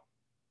out.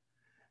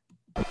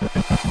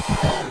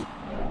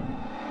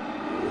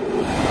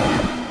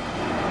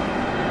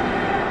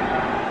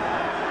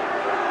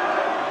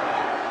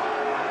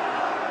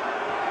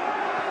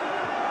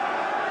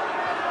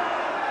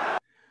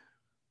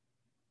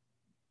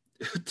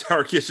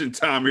 Tarkish and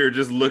Tom here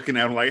just looking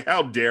at him like,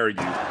 how dare you?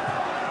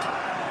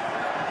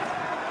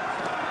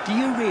 Do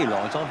you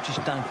realise I've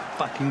just done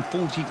fucking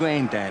 40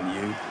 grand, damn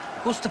you?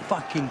 What's the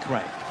fucking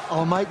crack?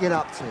 I'll make it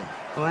up to you.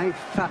 I ain't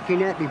fucking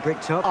happy,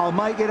 Bricktop. I'll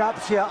make it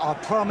up to you, I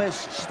promise.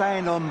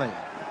 Stand on me.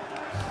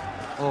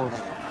 Oh,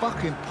 that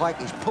fucking pike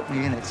has put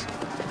me in it.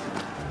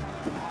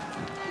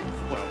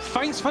 Well,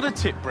 thanks for the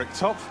tip,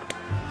 Bricktop.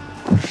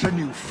 Listen,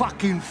 you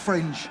fucking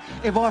fringe.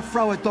 If I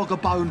throw a dog a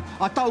bone,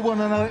 I don't want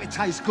to know if it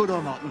tastes good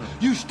or not.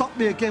 You stop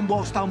me again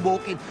whilst I'm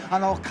walking,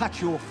 and I'll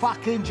cut your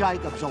fucking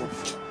Jacobs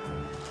off.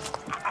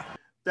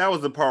 That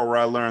was the part where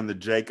I learned that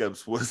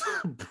Jacobs was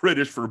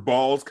British for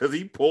balls, because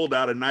he pulled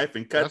out a knife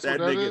and cut that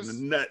nigga in the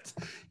nuts.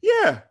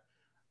 Yeah.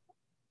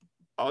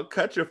 I'll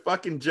cut your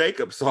fucking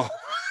Jacobs off.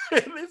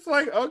 And it's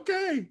like,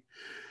 okay.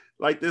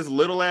 Like this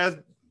little ass,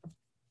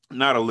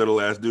 not a little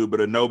ass dude,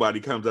 but a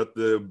nobody comes up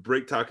the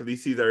break talk because he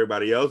sees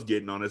everybody else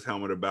getting on his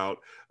helmet about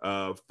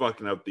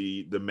fucking up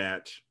the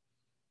match.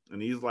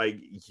 And he's like,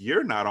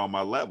 you're not on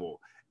my level.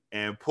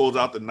 And pulls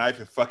out the knife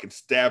and fucking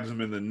stabs him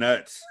in the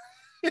nuts.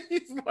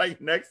 He's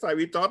like, next time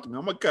he talks to me,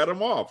 I'm gonna cut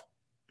him off.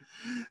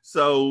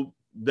 So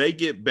they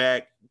get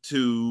back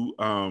to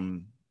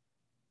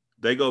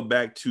they go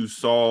back to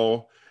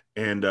Saul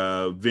and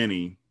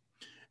Vinny,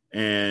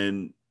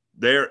 and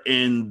they're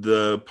in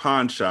the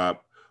pawn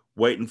shop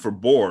waiting for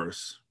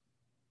Boris.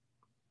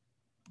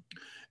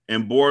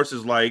 And Boris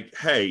is like,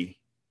 hey,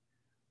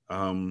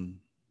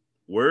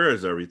 where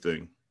is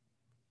everything?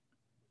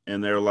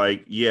 And they're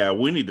like, yeah,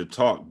 we need to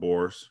talk,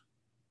 Boris.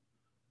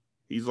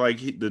 He's like,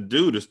 the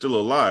dude is still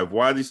alive.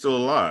 Why is he still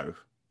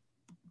alive?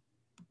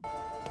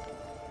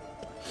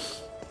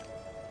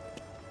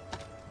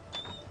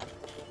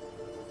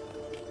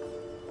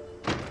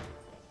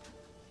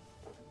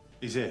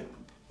 He's here.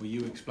 Will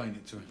you explain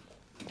it to him?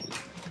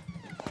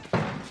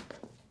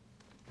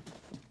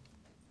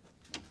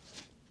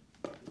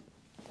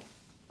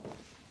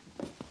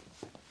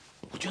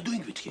 What you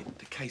doing with him?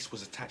 The case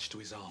was attached to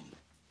his arm.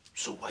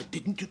 So why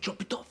didn't you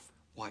chop it off?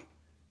 Why?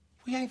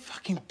 We ain't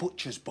fucking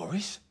butchers,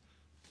 Boris.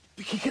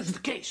 He has the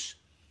case.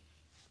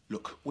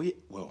 Look,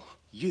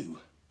 you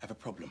have a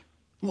problem.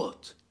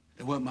 What?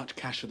 There weren't much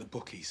cash at the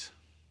bookies.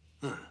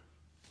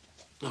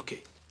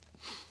 Okay.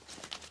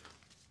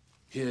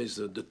 Here is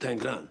the 10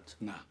 grand.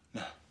 No.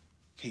 No,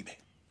 keep it.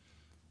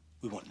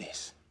 We want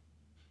this.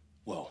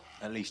 Well,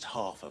 at least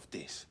half of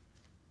this.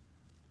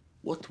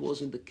 What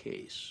was in the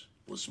case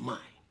was mine.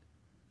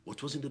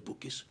 What was in the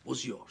bookies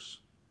was yours.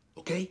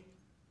 Okay?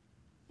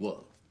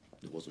 Well,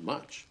 there wasn't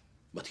much.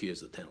 But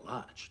here's the 10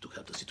 large to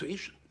help the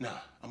situation. No,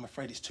 I'm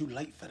afraid it's too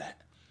late for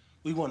that.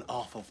 We want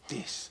half of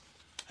this.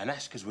 And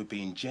that's because we're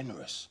being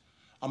generous.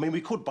 I mean,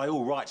 we could by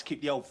all rights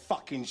keep the old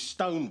fucking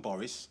stone,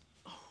 Boris.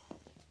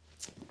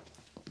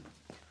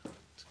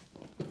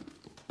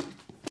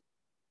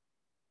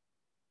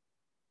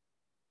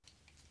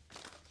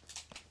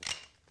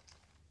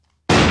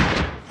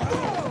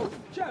 Oh,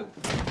 Joe!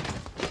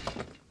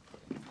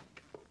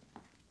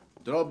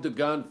 Drop the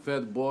gun,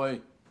 fat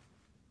boy.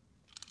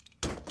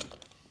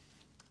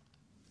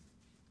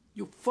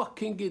 You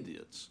fucking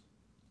idiots.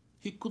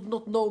 He could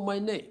not know my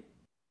name.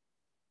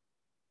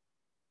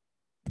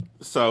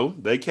 So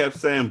they kept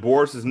saying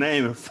Boris's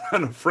name in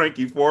front of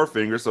Frankie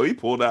Fourfinger, so he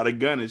pulled out a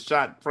gun and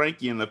shot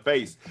Frankie in the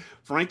face.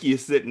 Frankie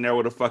is sitting there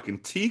with a fucking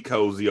tea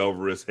cozy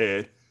over his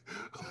head.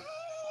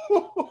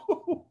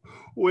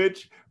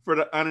 Which, for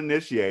the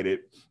uninitiated,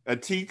 a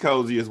tea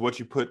cozy is what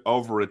you put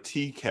over a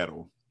tea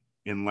kettle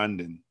in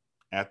London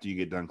after you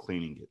get done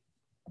cleaning it.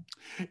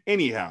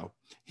 Anyhow,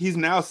 he's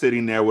now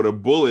sitting there with a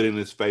bullet in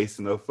his face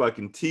and a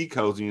fucking tea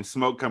cozy and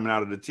smoke coming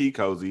out of the tea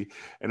cozy.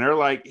 And they're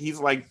like, he's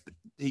like,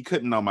 he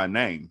couldn't know my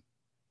name.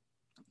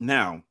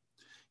 Now,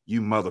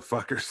 you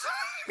motherfuckers.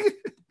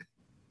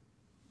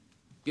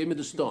 Give me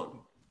the stone.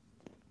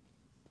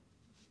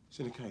 It's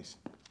in the case.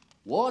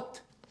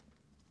 What?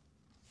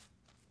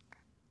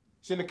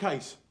 It's in the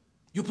case.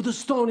 You put the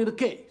stone in the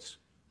case?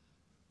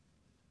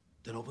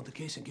 Then open the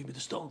case and give me the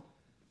stone.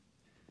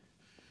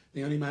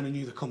 The only man who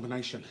knew the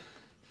combination.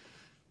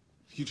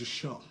 You just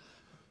shot.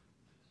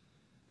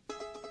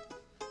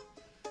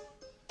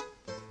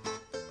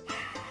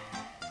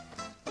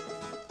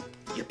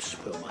 Yips,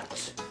 well,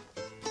 what?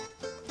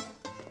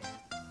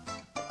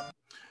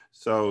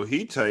 So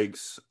he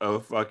takes a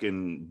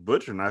fucking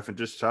butcher knife and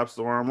just chops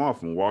the arm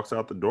off and walks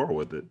out the door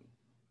with it.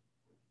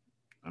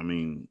 I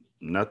mean,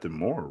 nothing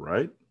more,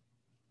 right?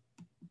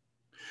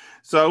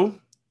 So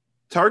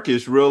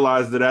Turkish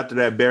realized that after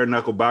that bare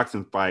knuckle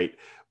boxing fight,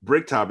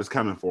 Bricktop is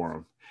coming for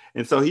him.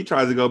 And so he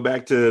tries to go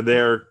back to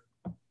their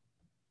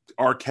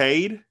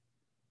arcade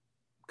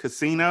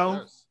casino.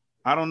 Yes.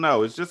 I don't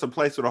know. It's just a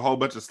place with a whole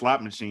bunch of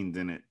slot machines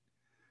in it.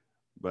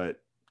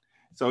 But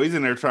so he's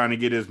in there trying to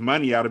get his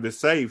money out of his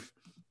safe.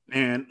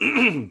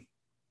 And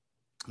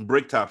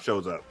Bricktop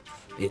shows up.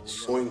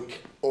 It's oink,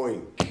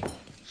 oink.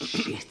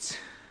 Shit.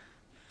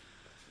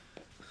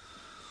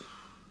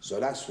 So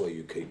that's where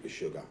you keep the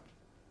sugar.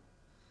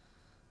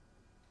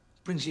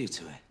 Brings you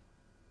to it.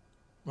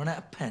 Run out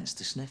of pence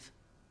to sniff?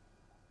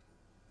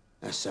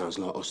 That sounds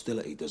like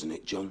hostility, doesn't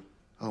it, John?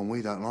 Oh, and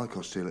we don't like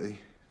hostility,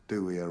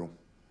 do we, Errol?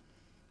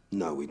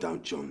 No, we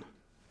don't, John.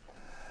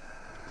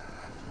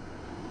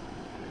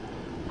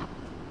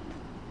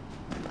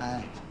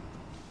 Aye.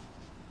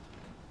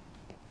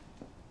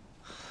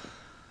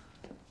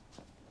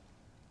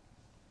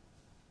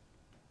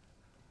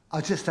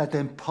 I just had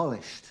them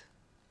polished.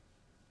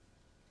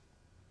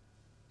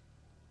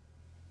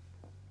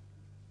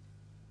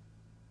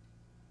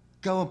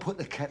 Go and put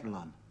the kettle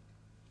on.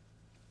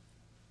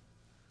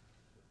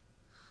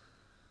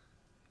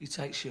 You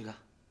take sugar?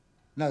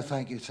 No,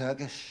 thank you,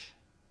 Turkish.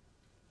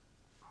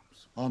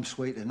 I'm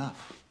sweet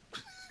enough.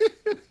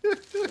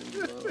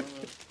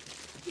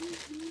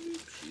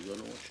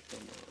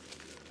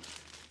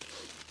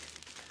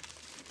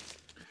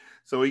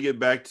 So we get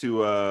back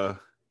to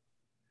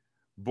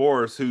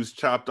Boris, who's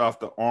chopped off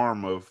the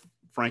arm of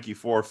Frankie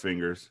Four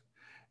Fingers.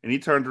 And he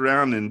turns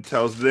around and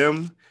tells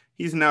them,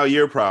 he's now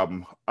your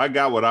problem. I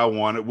got what I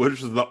wanted,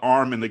 which was the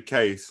arm in the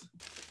case.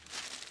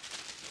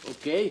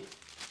 Okay.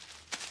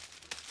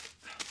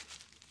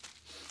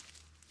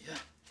 Yeah.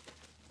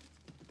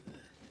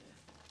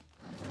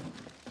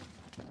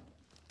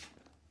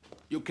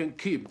 You can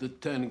keep the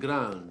 10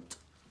 grand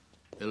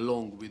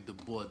along with the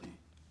body.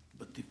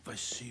 But if I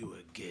see you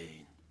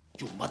again,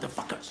 you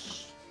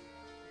motherfuckers.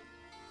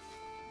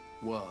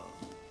 Well,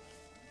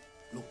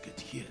 look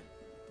at here.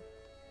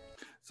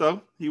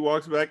 So he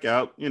walks back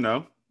out, you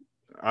know.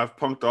 I've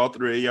punked all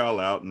three of y'all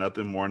out.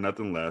 Nothing more,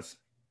 nothing less.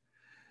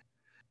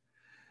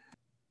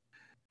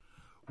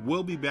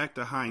 We'll be back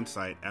to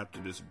Hindsight after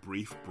this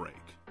brief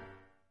break.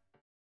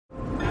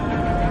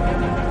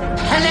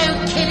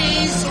 Hello,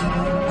 kiddies.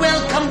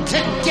 Welcome to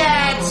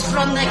Dads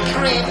from the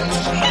Crypt.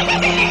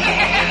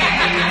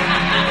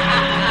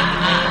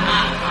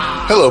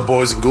 Hello,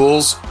 boys and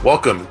ghouls.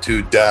 Welcome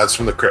to Dads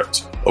from the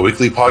Crypt, a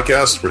weekly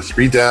podcast where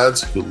three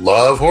dads who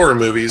love horror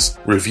movies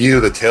review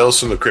the Tales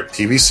from the Crypt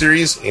TV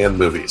series and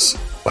movies.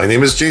 My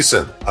name is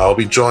Jason. I'll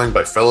be joined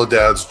by fellow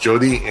dads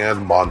Jody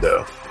and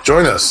Mondo.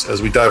 Join us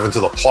as we dive into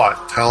the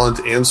plot, talent,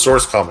 and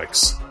source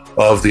comics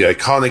of the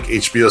iconic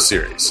HBO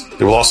series.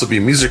 There will also be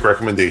music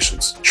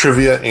recommendations,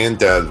 trivia, and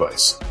dad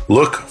advice.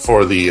 Look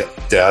for the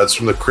Dads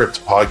from the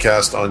Crypt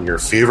podcast on your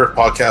favorite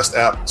podcast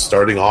app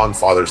starting on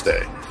Father's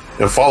Day.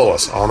 And follow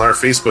us on our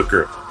Facebook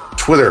group,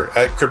 Twitter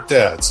at Crypt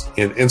Dads,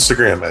 and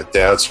Instagram at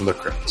Dads from the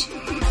Crypt.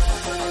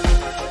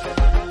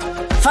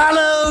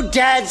 Follow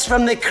Dads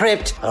from the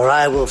Crypt, or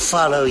I will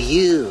follow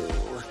you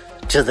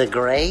to the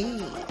grave.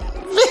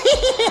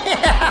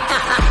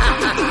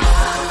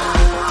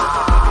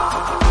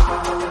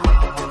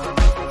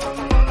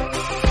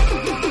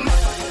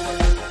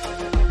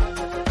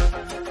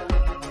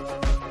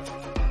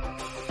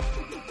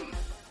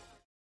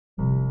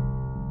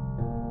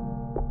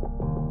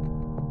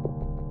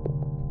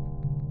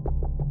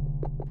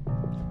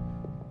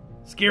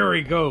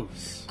 Scary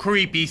ghosts.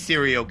 Creepy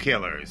serial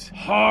killers.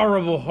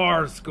 Horrible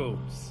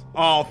horoscopes.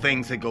 All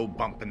things that go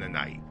bump in the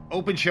night.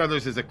 Open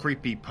Shutters is a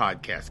creepy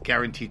podcast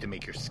guaranteed to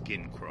make your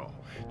skin crawl.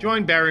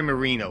 Join Barry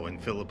Marino and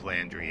Philip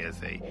Landry as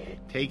they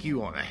take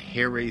you on a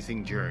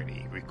hair-raising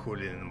journey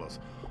recorded in the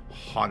most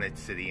haunted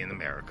city in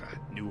America,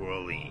 New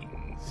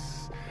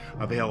Orleans.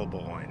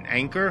 Available on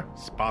Anchor,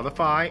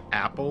 Spotify,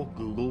 Apple,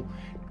 Google,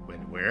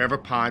 and wherever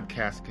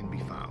podcasts can be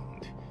found.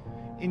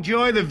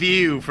 Enjoy the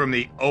view from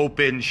the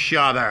open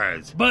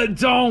shutters. But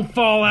don't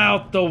fall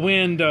out the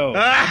window.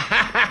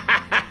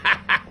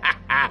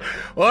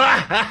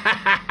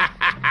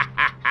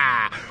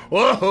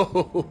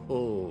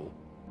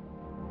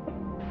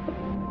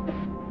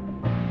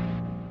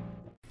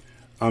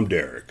 I'm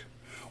Derek,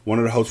 one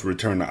of the hosts of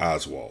Return to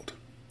Oswald.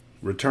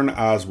 Return to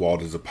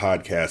Oswald is a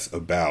podcast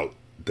about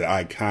the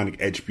iconic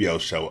HBO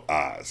show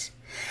Oz.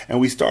 And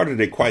we started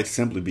it quite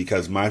simply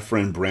because my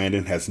friend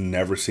Brandon has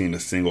never seen a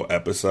single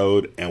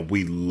episode, and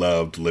we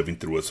loved living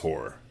through its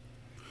horror.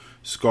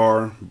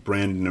 Scar,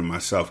 Brandon, and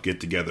myself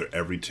get together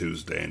every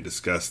Tuesday and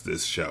discuss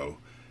this show,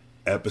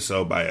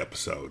 episode by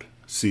episode,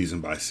 season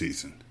by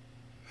season.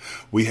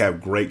 We have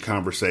great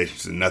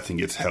conversations and nothing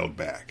gets held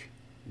back.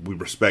 We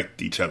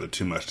respect each other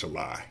too much to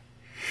lie.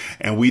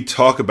 And we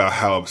talk about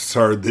how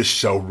absurd this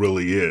show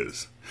really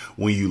is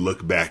when you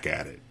look back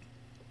at it.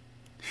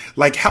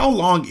 Like, how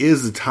long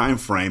is the time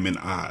frame in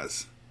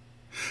Oz?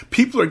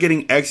 People are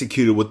getting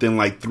executed within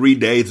like 3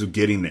 days of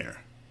getting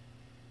there.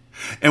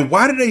 And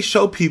why do they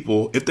show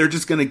people if they're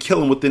just going to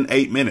kill them within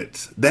 8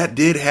 minutes? That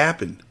did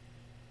happen.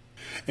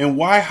 And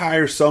why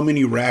hire so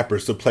many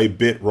rappers to play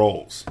bit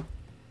roles?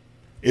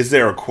 Is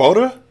there a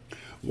quota?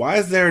 Why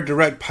is there a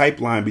direct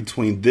pipeline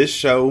between this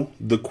show,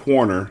 The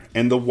Corner,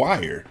 and The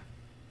Wire?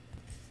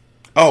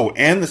 Oh,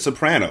 and The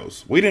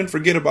Sopranos. We didn't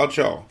forget about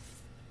y'all.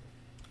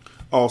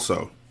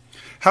 Also,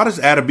 how does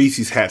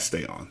Adebisi's hat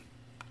stay on?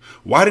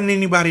 Why didn't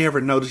anybody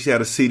ever notice he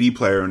had a CD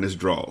player in his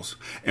drawers?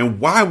 And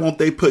why won't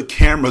they put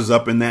cameras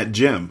up in that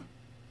gym?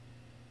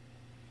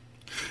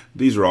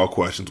 These are all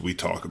questions we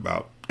talk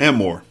about, and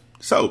more.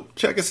 So,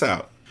 check us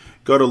out.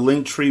 Go to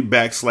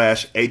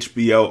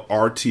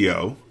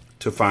linktree.com/HBO-RTO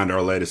to find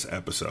our latest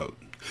episode.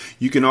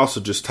 You can also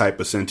just type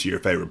us into your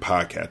favorite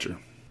podcatcher.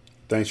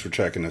 Thanks for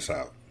checking us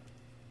out.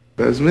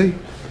 That's me.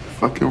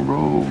 Fucking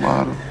role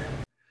model.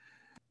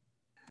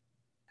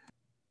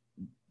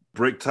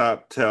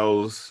 Bricktop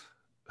tells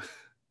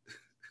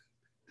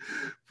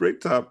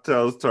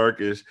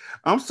Turkish,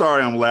 I'm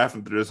sorry I'm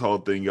laughing through this whole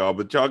thing, y'all,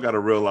 but y'all got to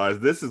realize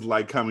this is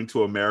like Coming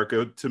to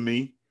America to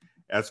me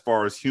as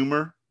far as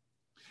humor.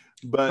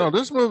 But no,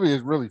 this movie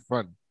is really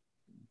fun.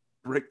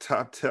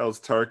 Bricktop tells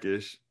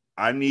Turkish,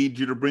 I need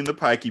you to bring the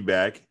pikey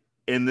back.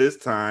 And this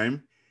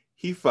time,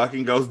 he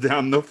fucking goes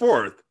down the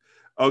fourth.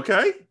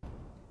 Okay?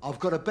 I've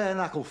got a bare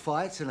knuckle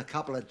fight in a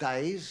couple of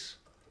days.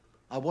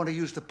 I want to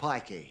use the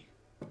pikey.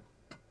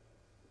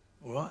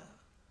 All right.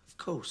 Of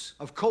course.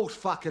 Of course,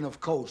 fucking of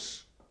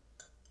course.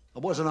 I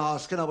wasn't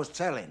asking, I was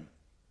telling.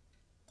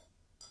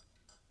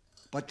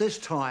 But this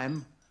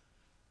time,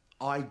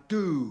 I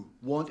do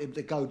want him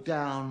to go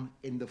down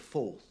in the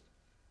fourth.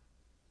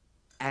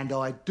 And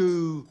I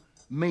do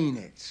mean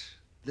it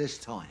this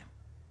time.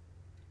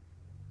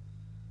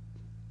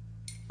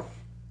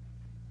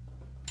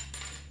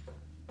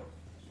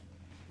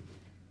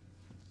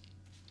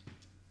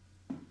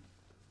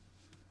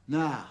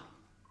 Now,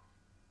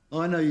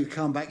 I know you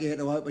come back here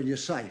to open your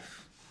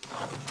safe.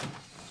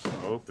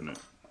 Open it.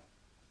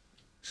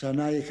 So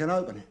now you can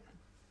open it.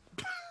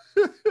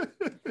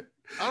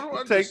 I don't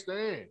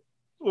understand.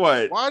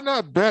 What? Why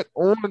not bet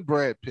on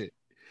Brad Pitt?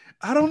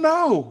 I don't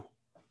know.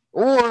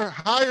 Or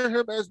hire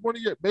him as one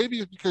of your... Maybe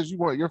it's because you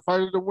want your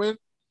fighter to win.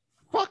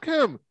 Fuck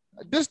him.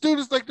 This dude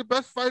is like the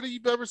best fighter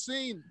you've ever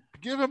seen.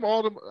 Give him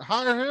all the...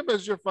 Hire him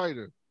as your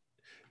fighter.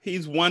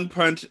 He's one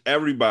punch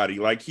everybody.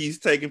 Like, he's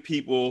taking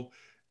people...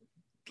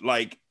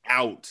 like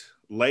out,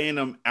 laying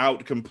them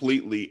out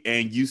completely,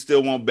 and you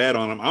still won't bet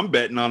on him. I'm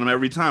betting on him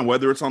every time,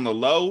 whether it's on the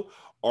low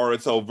or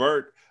it's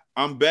overt.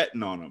 I'm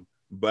betting on him.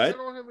 But bet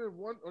on him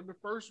on the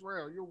first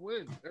round, you'll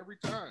win every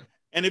time.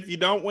 And if you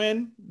don't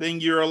win, then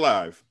you're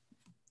alive.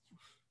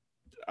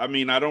 I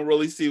mean, I don't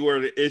really see where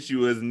the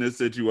issue is in this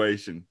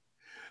situation.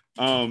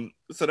 So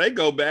they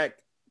go back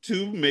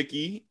to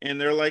Mickey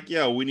and they're like,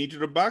 "Yo, we need you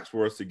to box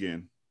for us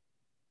again."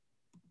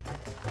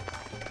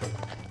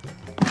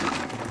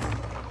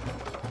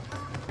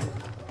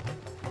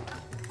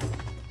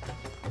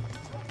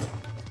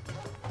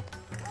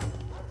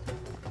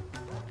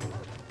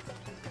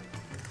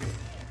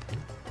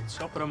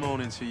 Top of the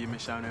morning to you,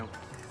 Miss O'Neill.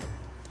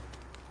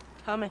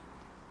 Tommy.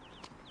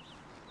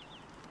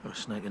 You're a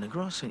snake in the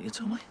grass, ain't you,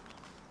 Tommy? Where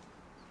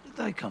did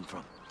they come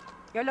from?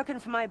 You're looking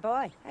for my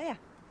boy, are you? Do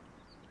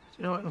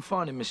you know where I can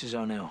find him, Mrs.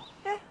 O'Neill?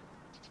 Yeah.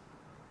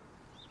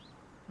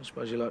 I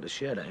suppose you'd like to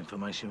share that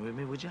information with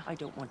me, would you? I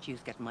don't want you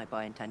getting my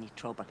boy into any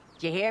trouble.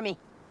 Do you hear me?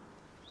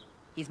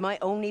 He's my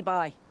only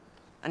boy,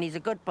 and he's a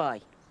good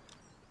boy.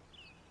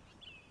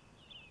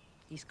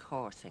 He's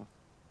coursing.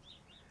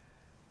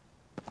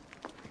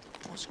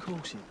 What's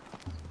coursing?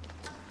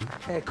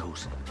 Hair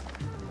coursing.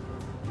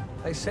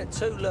 They set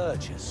two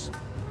lurchers,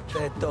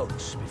 they're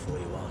dogs, before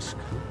you ask,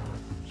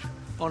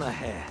 on a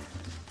hare.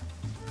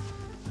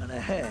 And a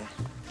hare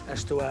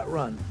has to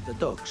outrun the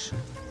dogs.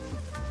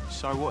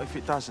 So what if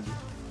it doesn't?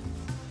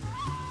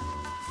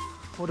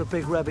 Well, the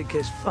big rabbit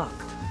gets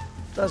fucked,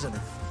 doesn't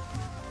it?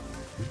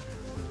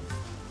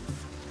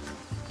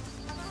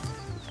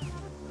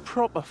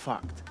 Proper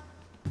fucked.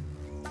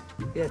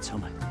 Yeah,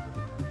 Tommy.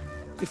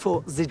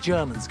 Before the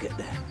Germans get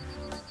there.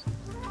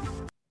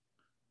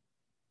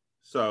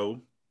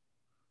 So,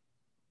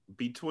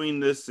 between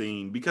this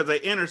scene, because they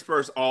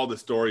intersperse all the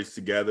stories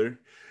together,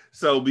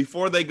 so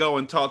before they go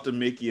and talk to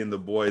Mickey and the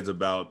boys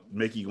about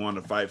Mickey going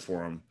to fight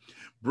for him,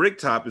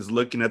 Bricktop is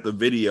looking at the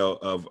video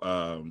of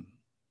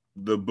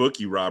the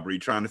bookie robbery,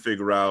 trying to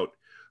figure out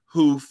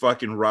who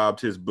fucking robbed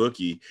his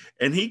bookie,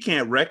 and he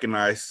can't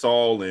recognize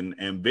Saul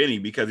and Benny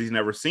because he's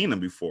never seen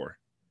them before.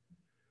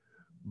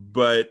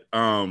 But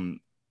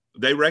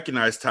they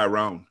recognize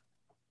Tyrone.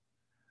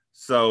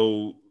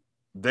 So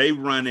they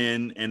run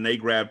in and they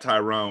grab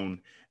Tyrone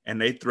and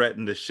they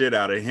threaten the shit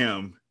out of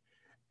him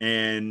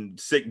and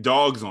sick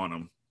dogs on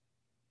him.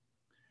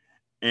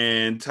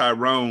 And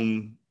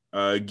Tyrone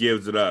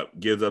gives up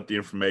the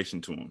information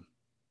to him.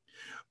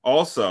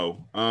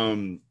 Also,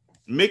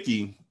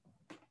 Mickey,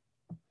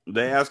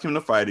 they ask him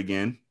to fight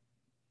again.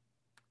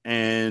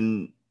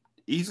 And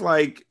he's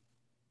like,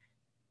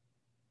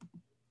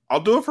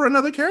 I'll do it for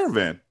another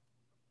caravan.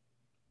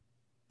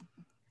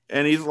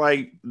 And he's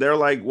like, they're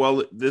like,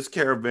 well, this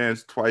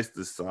caravan's twice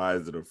the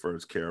size of the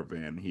first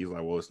caravan. He's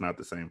like, well, it's not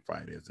the same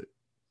fight, is it?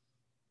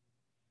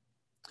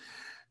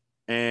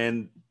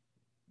 And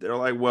they're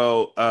like,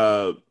 well,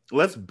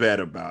 let's bet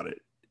about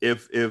it.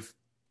 If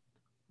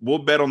we'll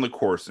bet on the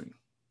coursing.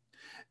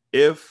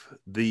 If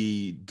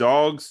the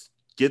dogs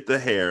get the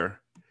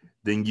hare,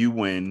 then you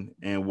win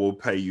and we'll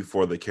pay you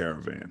for the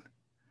caravan.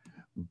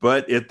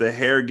 But if the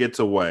hare gets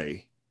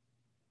away,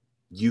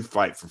 you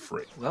fight for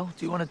free. Well,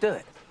 do you want to do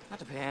it? That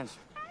depends.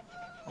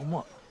 On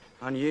what?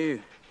 On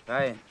you,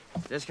 buying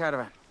this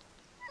caravan.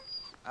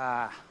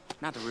 Not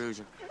the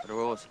Rouger, but the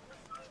Rose.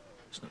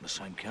 It's not the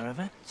same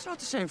caravan. It's not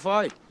the same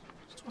fight.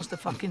 What's the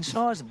fucking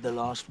size of the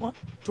last one?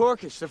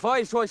 Turkish, the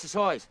five's twice the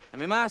size.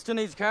 And my master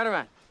needs a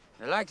caravan.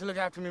 I like to look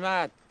after me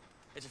man.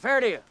 It's a fair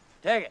deal.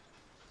 Take it.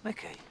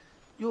 Mickey,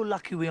 you're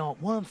lucky we aren't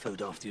worm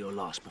food after your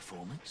last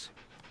performance.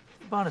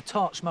 Buying a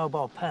Tart's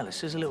Mobile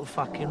Palace is a little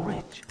fucking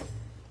rich.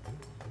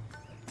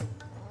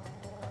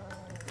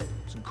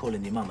 Wasn't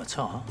calling your mum a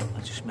tart,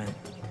 I just meant...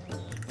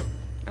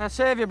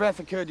 Save your breath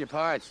and cool your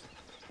parts.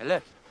 Hey,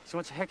 look, she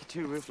wants a heck of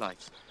 2 roof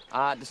lights.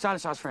 The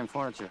stylish house frame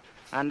furniture.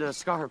 And the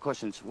Scotter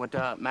cushions with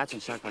matching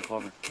circle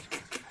cover.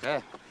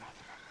 Yeah.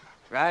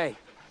 Right.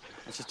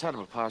 It's a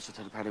terrible parcel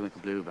to the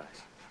Periwinkle Blue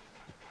bags.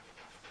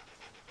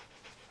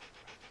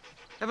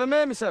 Have I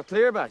made myself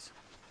clear, bags?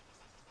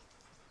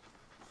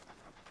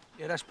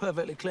 Yeah, that's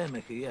perfectly clear,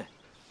 Mickey, yeah.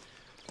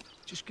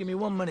 Just give me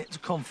 1 minute to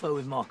confer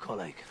with my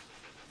colleague.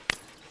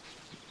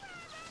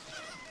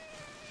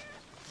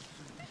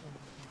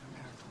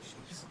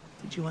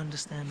 Did you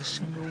understand a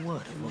single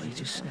word of what he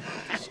just said?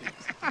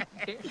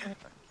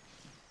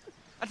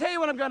 I'll tell you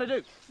what I'm gonna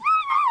do.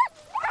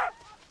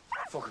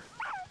 Fucker.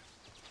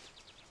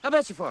 I'll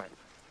bet you for it.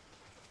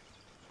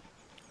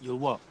 You'll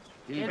what?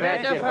 You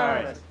bet you for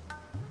it.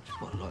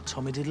 What, like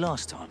Tommy did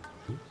last time?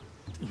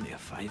 Do me a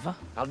favour.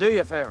 I'll do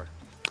you a favour.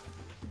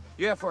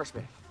 You have first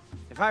bet.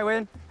 If I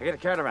win, I get a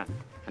caravan.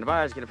 And the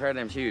buyers get a pair of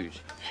them shoes.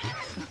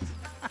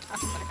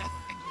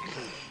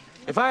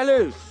 If I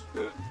lose...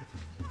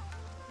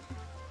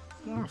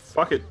 Oh,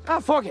 fuck it. Oh,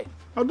 fuck it.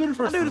 I'll do the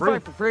first I'll do the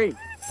fight for free.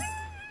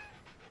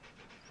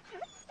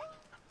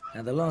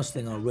 Now, the last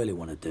thing I really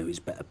want to do is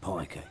bet a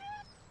pikey.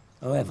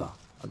 However,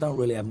 I don't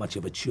really have much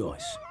of a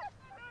choice.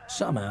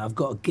 Somehow, I've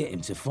got to get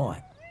him to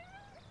fight.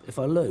 If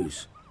I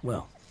lose,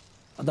 well,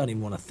 I don't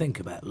even want to think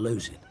about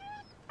losing.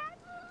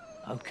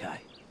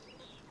 Okay.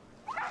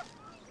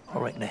 I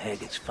reckon the hare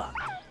gets fucked.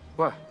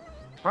 What?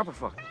 Proper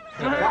fuck.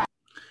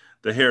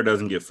 The hare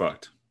doesn't get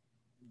fucked.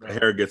 The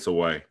hare gets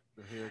away.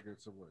 The hare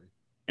gets away.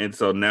 And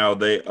so now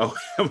they owe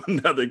him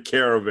another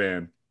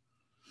caravan.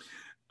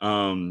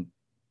 And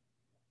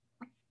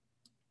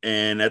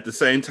at the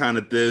same time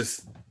that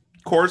this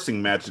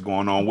coursing match is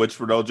going on, which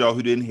for those y'all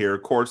who didn't hear,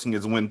 coursing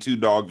is when 2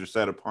 dogs are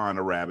set upon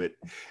a rabbit.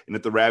 And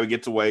if the rabbit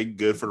gets away,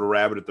 good for the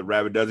rabbit. If the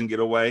rabbit doesn't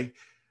get away,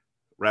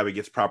 rabbit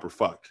gets proper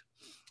fucked.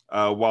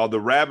 While the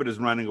rabbit is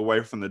running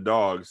away from the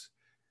dogs,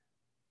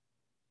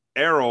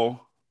 Errol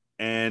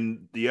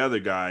and the other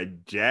guy,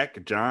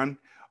 John,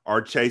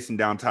 are chasing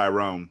down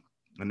Tyrone.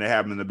 And they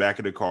have him in the back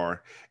of the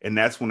car. And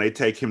that's when they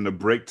take him to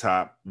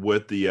Bricktop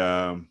with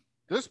the...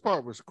 this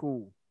part was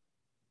cool.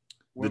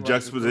 The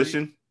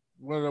juxtaposition?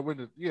 When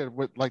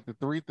like the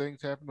 3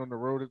 things happened on the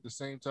road at the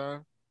same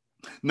time?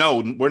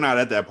 No, we're not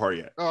at that part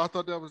yet. Oh, I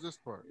thought that was this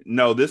part.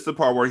 No, this is the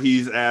part where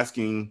he's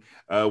asking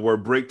where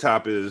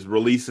Bricktop is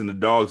releasing the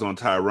dogs on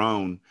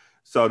Tyrone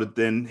so that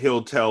then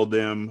he'll tell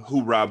them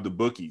who robbed the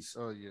bookies.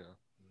 Oh, yeah.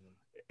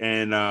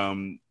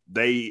 And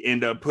they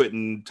end up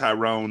putting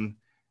Tyrone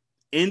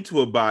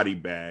into a body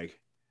bag.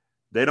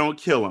 They don't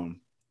kill him.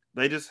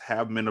 They just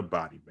have him in a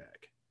body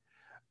bag.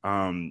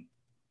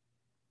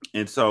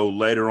 And so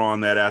later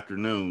on that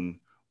afternoon,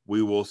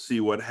 we will see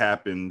what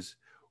happens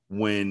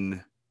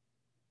when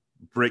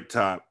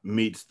Bricktop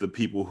meets the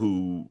people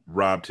who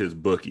robbed his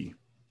bookie.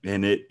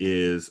 And it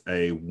is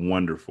a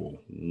wonderful,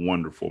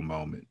 wonderful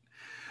moment.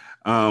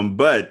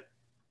 But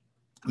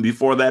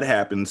before that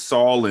happens,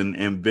 Saul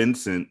and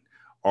Vincent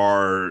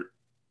are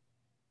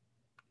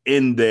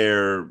in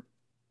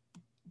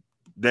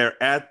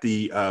they're at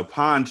the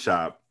pawn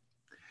shop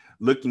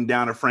looking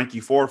down at Frankie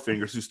Four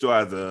Fingers, who still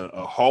has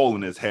a hole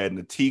in his head and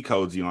a tea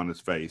cozy on his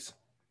face.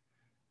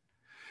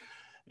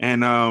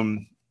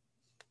 And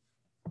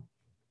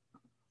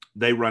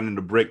they run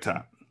into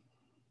Bricktop.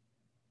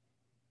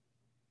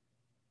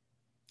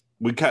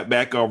 We cut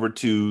back over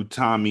to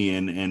Tommy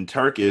and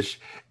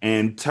Turkish,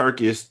 and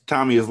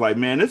Tommy is like,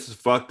 man, this is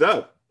fucked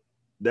up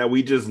that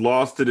we just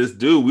lost to this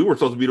dude. We were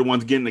supposed to be the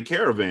ones getting the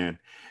caravan.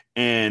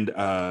 And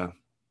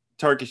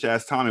Turkish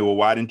asked Tommy, well,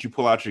 why didn't you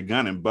pull out your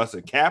gun and bust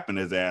a cap in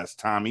his ass,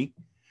 Tommy?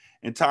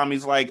 And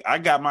Tommy's like, I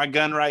got my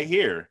gun right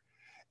here.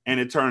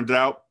 And it turns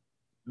out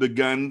the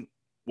gun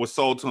was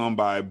sold to him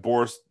by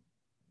Boris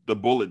the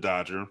Bullet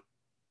Dodger,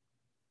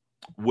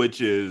 which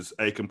is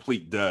a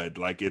complete dud.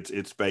 Like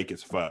it's fake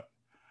as fuck.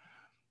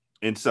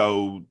 And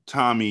so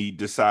Tommy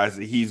decides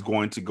that he's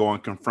going to go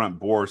and confront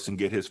Boris and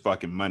get his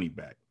fucking money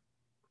back.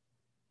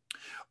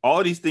 All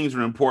of these things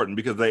are important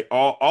because they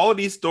all of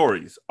these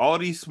stories, all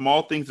of these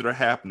small things that are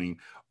happening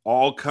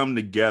all come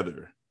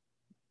together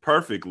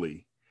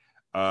perfectly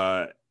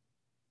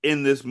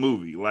in this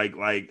movie.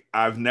 Like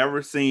I've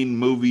never seen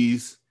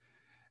movies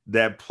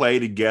that play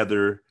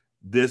together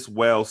this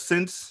well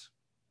since,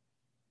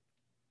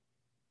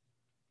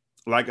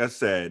 like I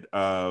said,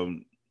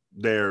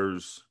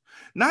 there's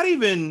not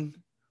even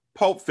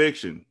Pulp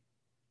Fiction.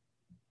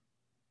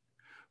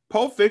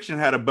 Pulp Fiction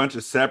had a bunch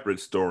of separate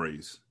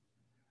stories,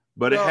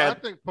 but I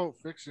think Pulp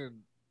Fiction,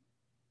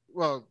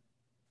 well,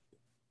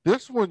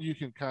 this one you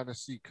can kind of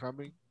see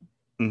coming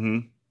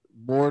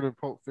more than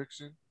Pulp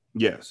Fiction.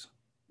 Yes.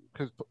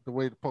 Because the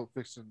way the Pulp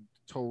Fiction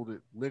told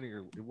it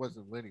linear, it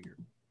wasn't linear.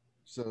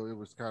 So it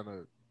was kind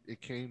of,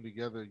 it came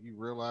together. You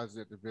realize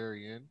it at the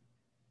very end.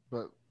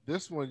 But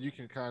this one you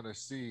can kind of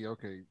see,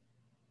 okay,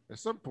 at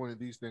some point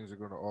these things are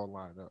going to all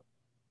line up.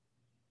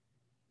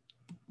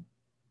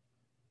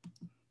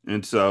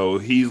 And so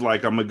he's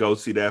like, I'm going to go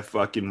see that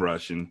fucking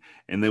Russian.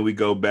 And then we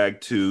go back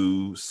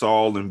to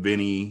Saul and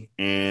Vinny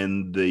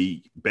and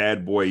the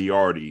bad boy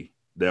Yardy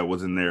that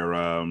was in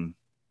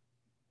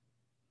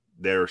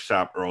their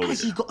shop earlier.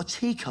 Has he got a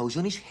tea hose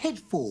on his head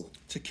for?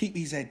 To keep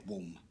his head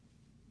warm.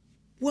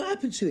 What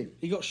happened to him?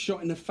 He got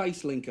shot in the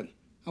face, Lincoln.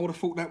 I would have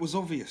thought that was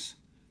obvious.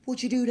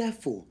 What'd you do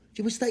that for?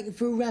 You mistaken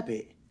for a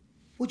rabbit?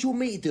 What do you want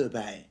me to do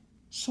about it?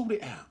 Sort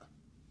it out.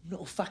 I'm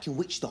not a fucking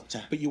witch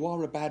doctor. But you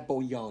are a bad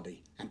boy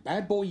Yardie. And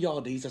bad boy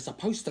Yardies are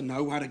supposed to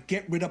know how to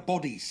get rid of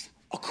bodies.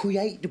 I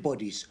create the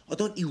bodies. I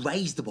don't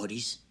erase the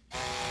bodies.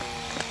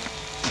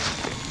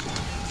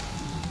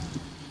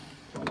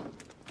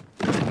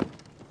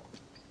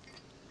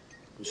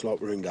 Looks like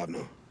we're in,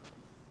 Governor.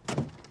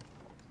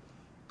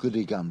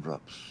 Goody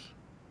gumdrops.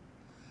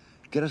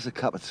 Get us a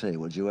cup of tea,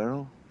 would you,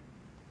 Errol?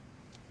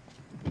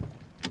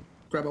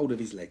 Grab hold of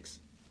his legs.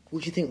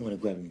 What do you think I want to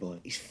grab him by?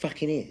 His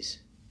fucking ears.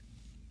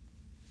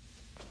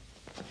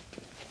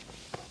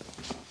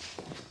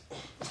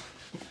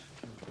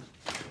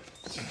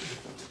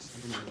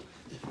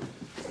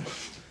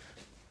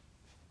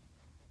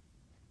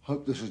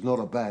 Hope this is not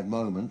a bad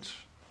moment.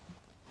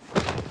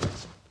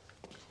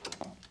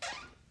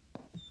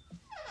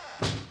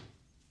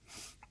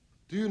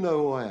 Do you know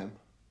who I am?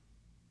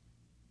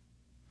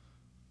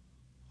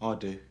 I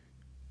do.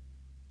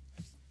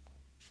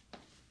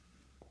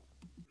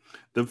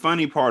 The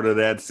funny part of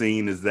that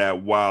scene is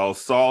that while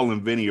Saul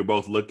and Vinny are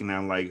both looking at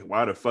him like,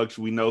 why the fuck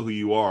should we know who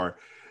you are?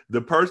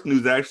 The person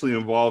who's actually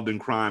involved in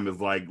crime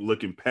is like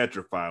looking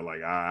petrified,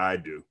 like I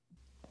do.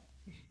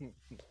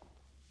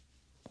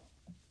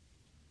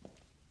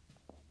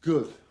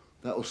 Good.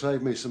 That will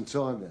save me some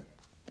time then.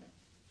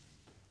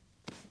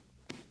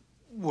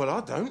 Well,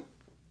 I don't.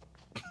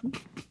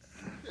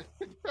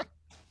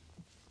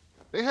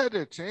 They had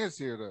their chance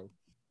here, though.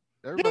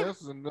 Everybody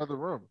else is in another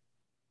room.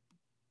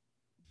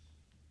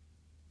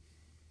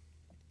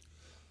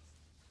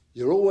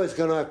 You're always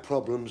going to have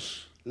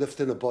problems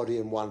lifting a body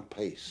in one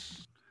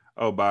piece.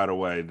 Oh, by the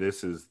way,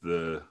 this is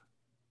the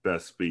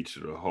best speech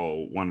of the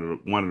whole,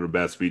 one of the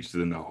best speeches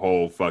in the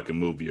whole fucking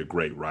movie of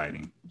great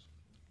writing.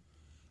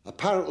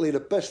 Apparently, the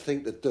best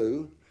thing to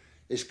do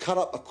is cut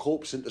up a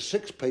corpse into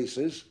 6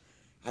 pieces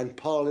and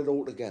pile it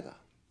all together.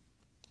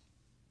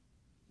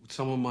 Would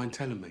someone mind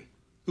telling me?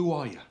 Who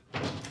are you?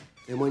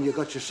 And when you've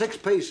got your 6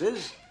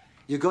 pieces,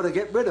 you've got to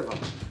get rid of them.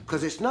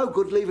 Because it's no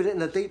good leaving it in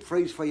the deep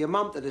freeze for your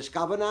mum to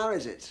discover now,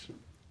 is it?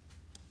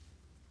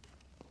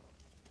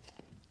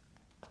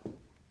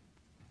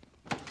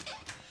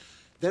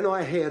 Then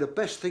I hear the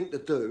best thing to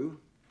do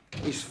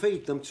is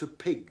feed them to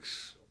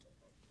pigs.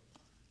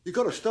 You've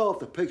got to starve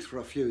the pigs for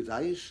a few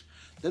days,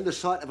 then the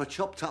sight of a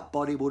chopped up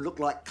body will look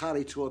like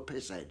curry to a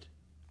pisshead.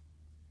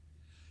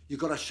 You've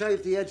got to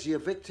shave the heads of your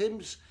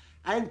victims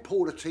and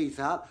pull the teeth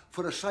out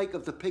for the sake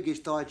of the piggish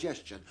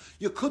digestion.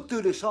 You could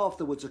do this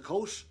afterwards, of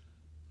course,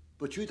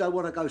 but you don't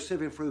want to go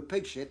sieving through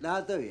pig shit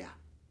now, do you?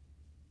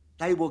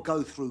 They will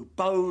go through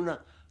bone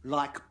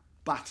like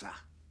butter.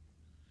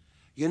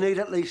 You need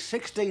at least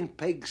 16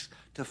 pigs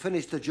to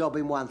finish the job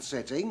in one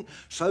sitting,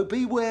 so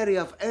be wary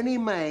of any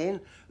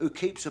man who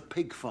keeps a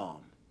pig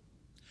farm.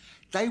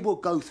 They will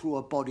go through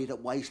a body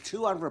that weighs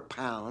 200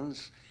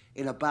 pounds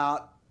in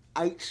about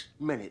 8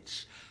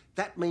 minutes.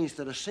 That means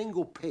that a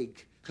single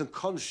pig can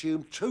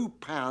consume 2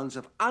 pounds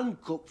of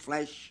uncooked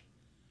flesh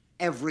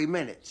every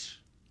minute.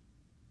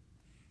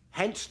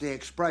 Hence the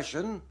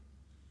expression,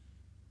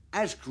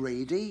 as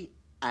greedy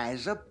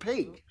as a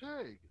pig.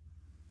 Okay.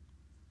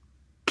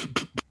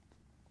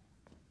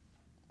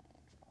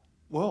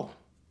 Well,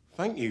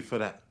 thank you for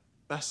that.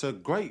 That's a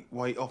great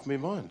weight off my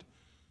mind.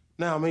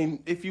 Now, I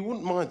mean, if you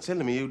wouldn't mind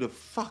telling me who the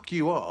fuck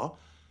you are,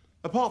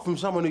 apart from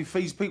someone who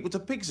feeds people to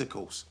pigs, of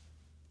course.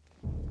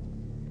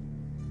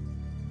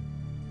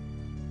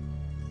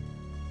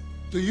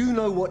 Do you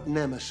know what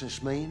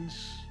nemesis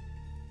means?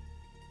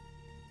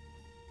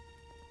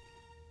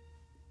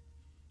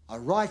 A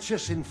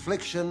righteous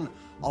infliction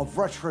of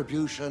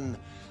retribution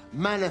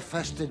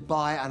manifested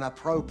by an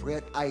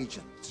appropriate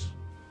agent.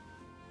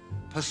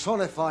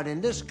 Personified in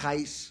this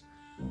case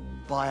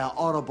by a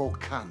horrible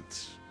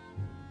cunt.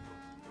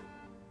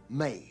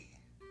 Me.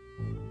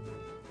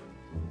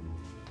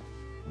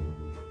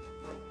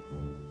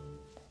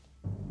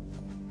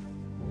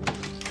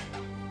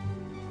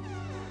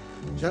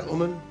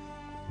 Gentlemen.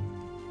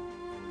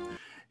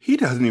 He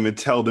doesn't even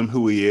tell them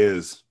who he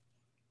is.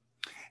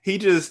 He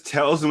just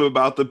tells them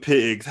about the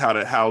pigs, how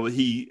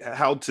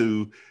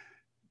to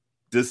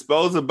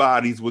dispose of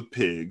bodies with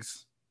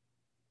pigs,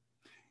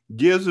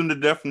 gives them the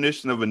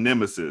definition of a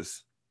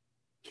nemesis,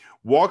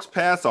 walks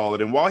past all of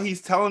them. While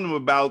he's telling them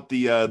about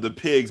the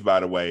pigs,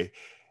 by the way,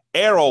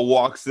 Errol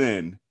walks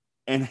in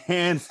and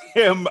hands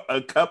him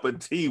a cup of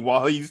tea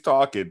while he's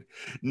talking.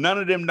 None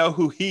of them know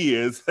who he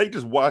is. They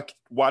just watch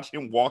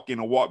him walk in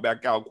and walk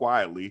back out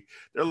quietly.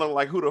 They're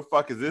like, who the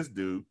fuck is this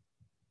dude?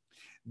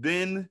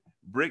 Then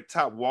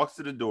Bricktop walks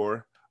to the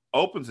door,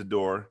 opens the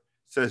door,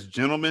 says,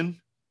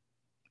 gentlemen,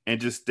 and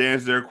just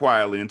stands there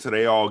quietly until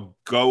they all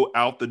go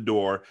out the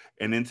door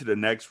and into the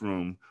next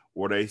room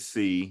where they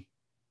see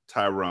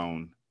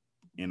Tyrone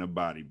in a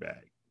body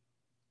bag.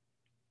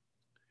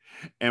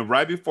 And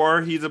right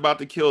before he's about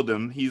to kill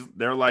them,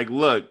 they're like,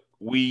 look,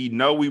 we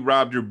know we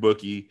robbed your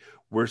bookie.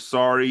 We're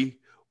sorry.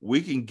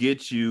 We can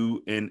get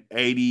you an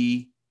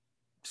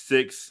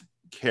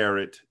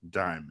 86-carat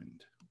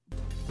diamond.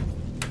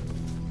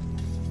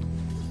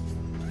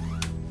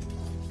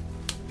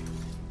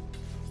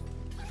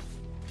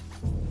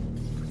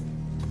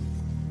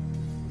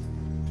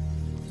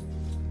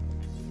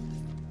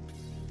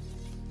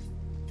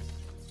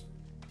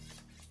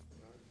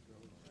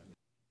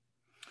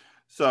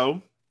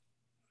 So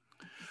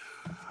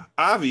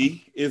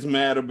Avi is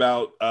mad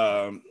about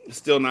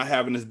still not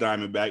having his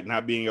diamond back,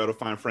 not being able to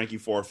find Frankie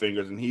Four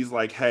Fingers. And he's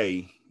like,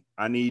 hey,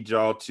 I need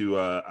y'all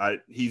to,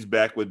 he's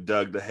back with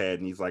Doug the Head.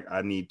 And he's like,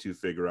 I need to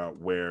figure out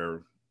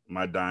where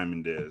my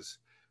diamond is.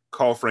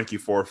 Call Frankie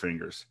Four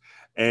Fingers.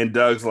 And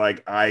Doug's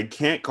like, I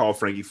can't call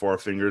Frankie Four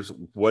Fingers.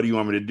 What do you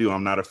want me to do?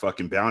 I'm not a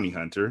fucking bounty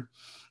hunter.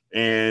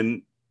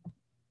 And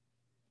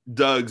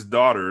Doug's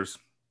daughters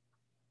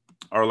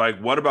are like,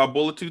 what about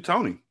Bullet Tooth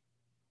Tony?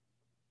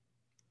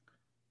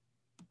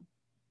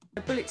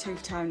 Bullet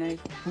Tooth Tony.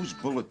 Who's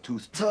Bullet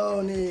Tooth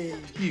Tony?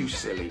 You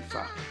silly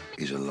fuck.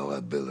 He's a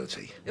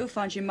liability. He'll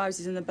find you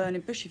Moses in the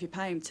burning bush if you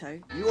pay him to.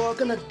 You are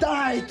gonna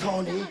die,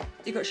 Tony.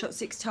 He got shot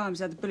 6 times,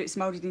 had the bullets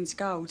moulded into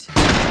gold.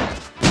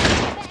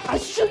 I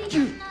shoot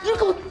you. You're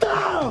gonna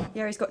die.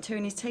 Yeah, he's got 2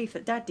 in his teeth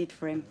that Dad did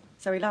for him,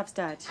 so he loves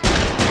Dad.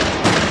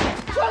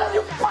 Why don't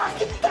you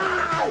fucking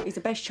die? He's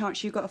the best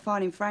chance you've got of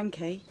finding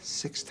Frankie.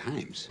 6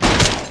 times.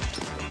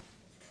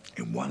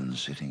 In one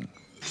sitting.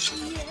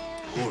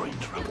 You're in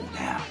trouble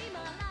now.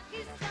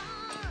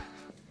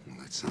 Well,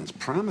 that sounds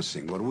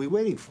promising. What are we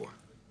waiting for?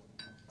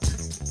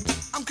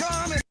 I'm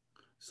coming.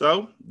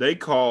 So they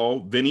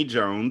call Vinnie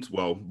Jones,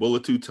 well,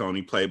 Bullet Tooth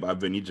Tony, played by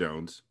Vinnie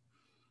Jones.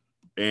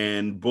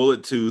 And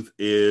Bullet Tooth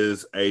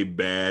is a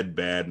bad,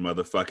 bad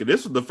motherfucker.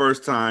 This was the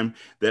first time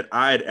that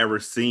I had ever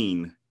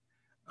seen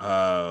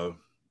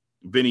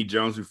Vinnie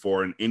Jones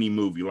before in any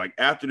movie. Like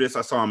after this,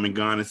 I saw him in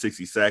Gone in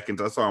 60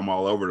 Seconds. I saw him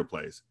all over the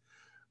place.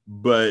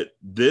 But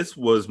this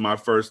was my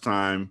first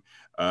time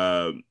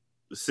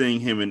seeing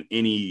him in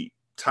any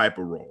type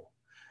of role.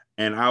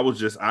 And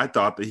I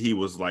thought that he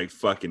was like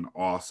fucking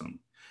awesome.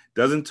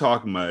 Doesn't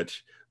talk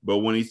much, but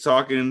when he's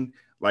talking,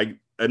 like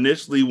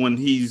initially when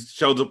he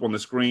shows up on the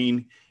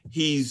screen,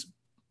 he's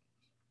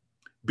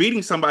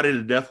beating somebody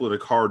to death with a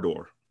car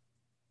door.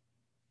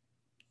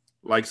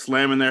 Like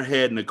slamming their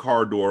head in the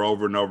car door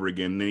over and over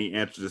again. And then he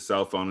answers the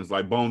cell phone. He's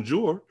like,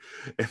 bonjour.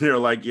 And they're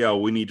like, yo,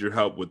 we need your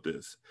help with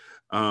this.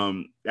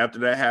 After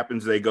that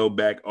happens, they go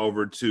back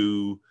over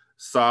to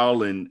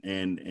Saul and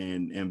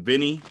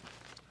Vinny,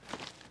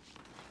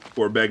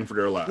 who are begging for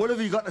their lives. What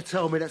have you got to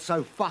tell me that's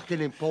so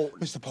fucking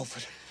important? Mr.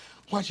 Bolford,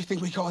 why do you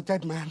think we got a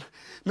dead man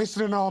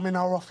missing an arm in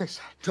our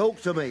office? Talk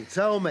to me.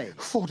 Tell me.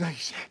 4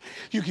 days.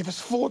 You give us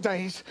 4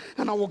 days,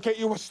 and I will get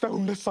you a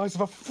stone the size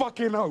of a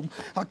fucking home.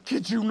 I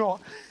kid you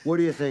not. What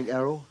do you think,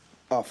 Errol?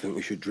 I think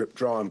we should drip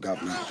dry him,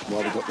 Governor,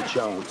 while we got the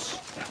chance.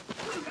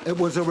 It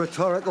was a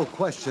rhetorical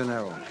question,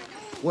 Errol.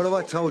 What have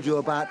I told you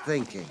about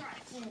thinking?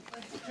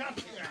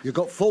 You've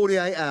got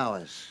 48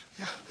 hours.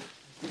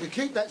 You can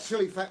keep that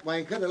silly fat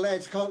wanker, the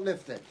lads can't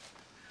lift it.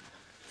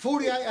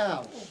 48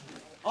 hours.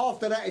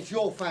 After that, it's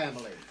your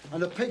family.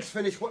 And the pigs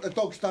finish what the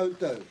dogs don't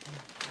do.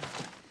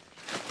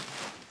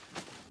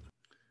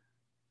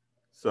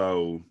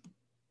 So,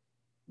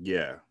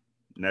 yeah.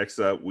 Next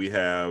up, we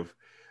have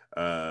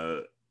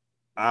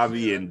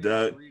Avi and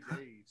Doug. 3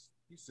 days.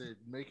 He said,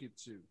 make it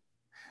 2.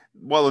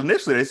 Well,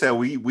 initially they said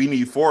we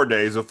need 4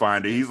 days to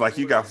find it. He's like,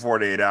 you got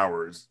 48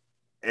 hours.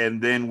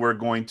 And then we're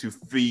going to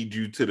feed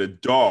you to the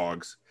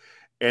dogs.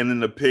 And then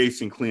the pigs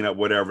can clean up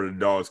whatever the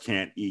dogs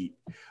can't eat.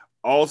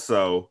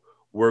 Also,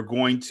 we're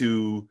going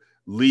to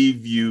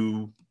leave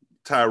you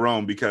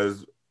Tyrone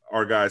because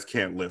our guys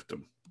can't lift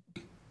him.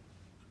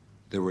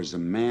 There is a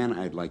man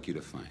I'd like you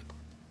to find.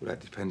 Well, that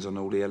depends on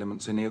all the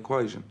elements in the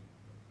equation.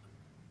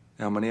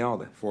 How many are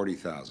there?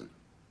 40,000.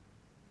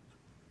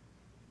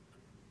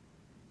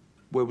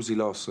 Where was he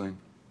last seen?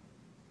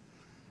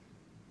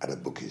 At a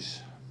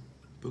bookies.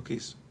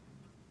 Bookies?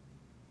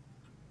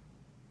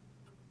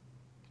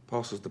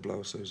 Pass us the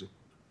blower, Susie.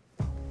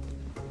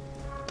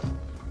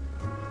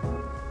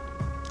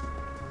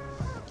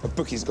 A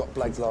bookies got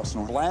blagged last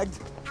night. Blagged?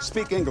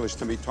 Speak English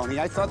to me, Tony.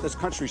 I thought this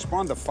country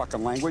spawned the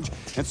fucking language,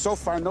 and so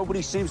far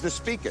nobody seems to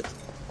speak it.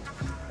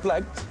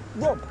 Blagged?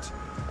 Robbed?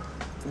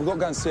 We've got to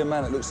go and see a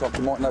man that looks like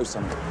he might know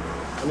something.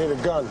 I need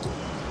a gun.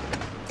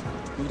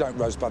 You don't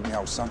rosebud me,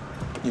 old son.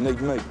 You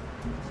need me.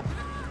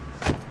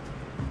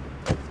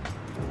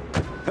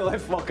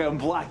 That fucking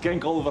black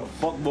ink all over the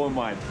fuckboy,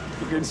 man.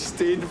 Fucking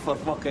stained for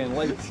fucking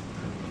life.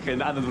 Fucking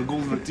added the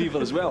golden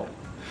retriever as well.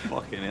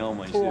 Fucking hell,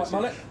 man. All right,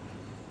 mullet.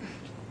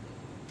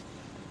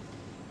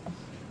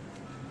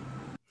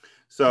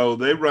 So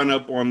they run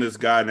up on this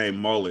guy named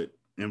Mullet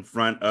in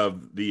front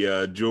of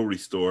the jewelry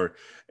store,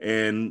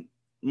 and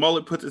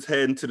Mullet puts his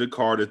head into the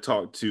car to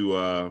talk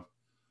to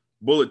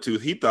Bullet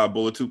Tooth. He thought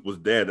Bullet Tooth was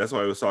dead. That's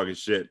why he was talking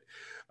shit.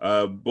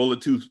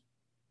 Bullet Tooth,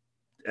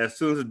 as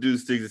soon as the dude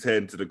sticks his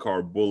head into the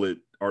car,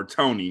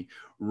 Tony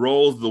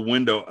rolls the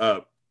window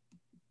up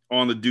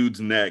on the dude's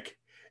neck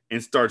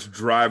and starts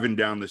driving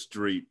down the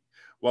street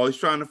while he's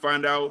trying to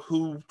find out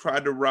who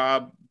tried to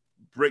rob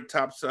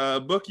Bricktop's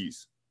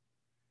bookies.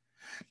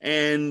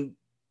 And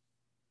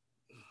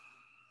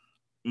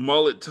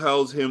Mullet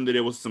tells him that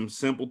it was some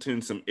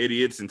simpletons, some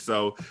idiots, and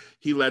so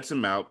he lets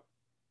him out.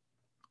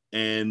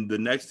 And the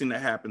next thing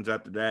that happens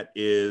after that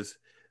is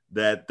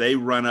that they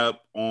run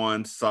up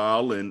on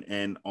Saul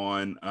and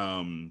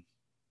on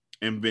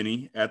and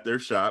Vinny at their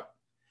shop,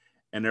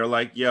 and they're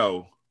like,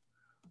 yo,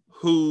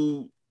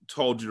 who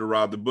told you to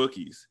rob the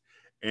bookies?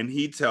 And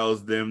he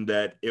tells them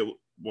that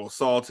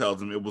Saul tells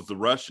him it was the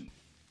Russian.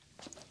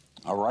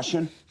 A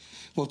Russian?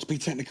 Well, to be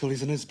technical,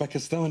 he's an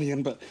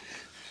Uzbekistanian, but...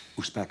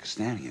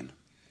 Uzbekistanian?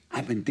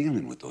 I've been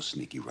dealing with those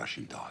sneaky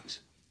Russian dogs.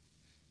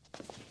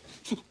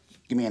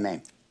 Give me a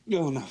name.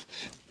 Oh, no.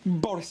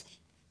 Boris.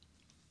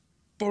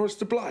 Boris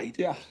the Blade?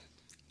 Yeah.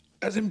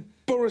 As in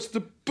Boris the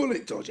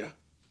Bullet Dodger?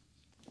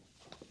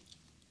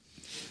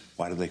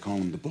 Why do they call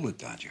him the Bullet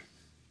Dodger?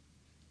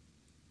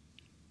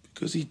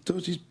 Because he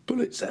dodges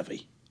bullets,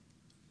 heavy.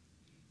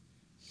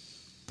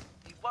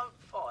 He won't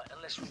fight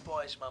unless we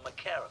buy his mum a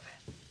caravan.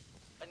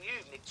 And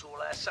you've nicked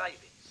all our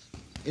savings.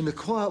 In the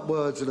quiet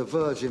words of the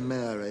Virgin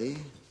Mary,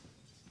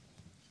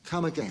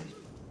 come again.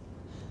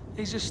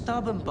 He's a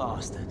stubborn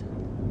bastard.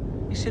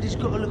 He said he's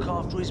got to look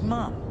after his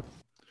mum.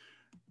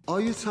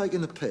 Are you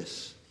taking the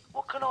piss?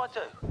 What can I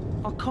do?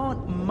 I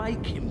can't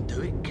make him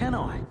do it, can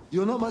I?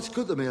 You're not much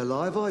good to me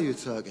alive, are you,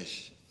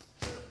 Turkish?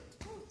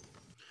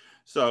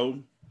 So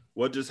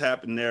what just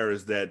happened there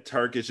is that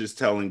Turkish is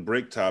telling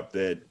Bricktop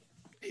that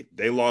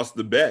they lost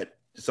the bet.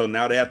 So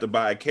now they have to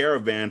buy a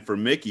caravan for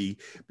Mickey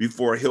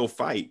before he'll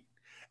fight.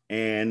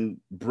 And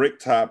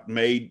Bricktop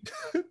made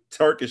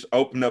Turkish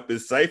open up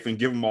his safe and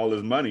give him all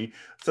his money.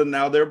 So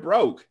now they're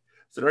broke.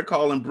 So they're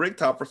calling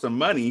Bricktop for some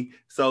money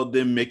so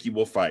then Mickey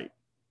will fight.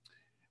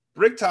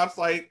 Bricktop's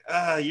like,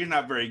 you're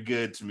not very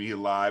good to me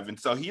alive. And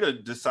so he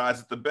decides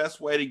that the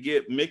best way to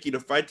get Mickey to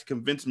fight, to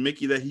convince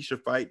Mickey that he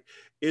should fight,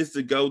 is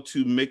to go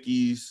to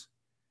Mickey's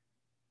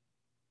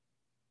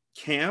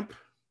camp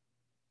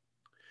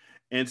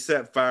and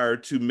set fire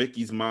to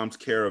Mickey's mom's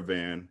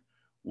caravan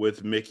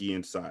with Mickey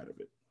inside of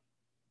it.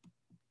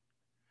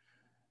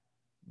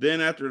 Then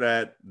after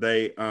that,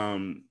 they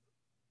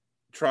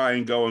try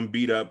and go and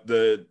beat up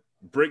the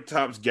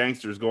Bricktop's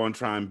gangsters, go and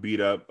try and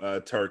beat up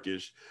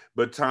Turkish,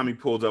 but Tommy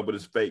pulls up with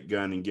his fake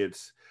gun and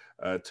gets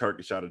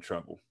Turkish out of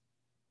trouble.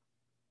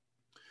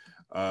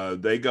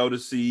 They go to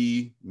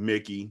see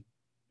Mickey,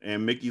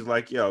 and Mickey's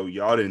like, yo,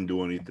 y'all didn't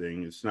do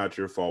anything. It's not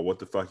your fault. What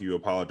the fuck are you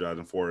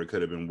apologizing for? It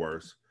could have been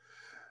worse.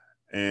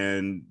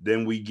 And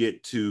then we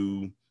get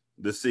to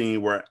the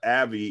scene where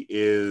Abby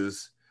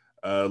is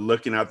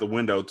looking out the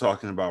window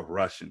talking about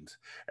Russians.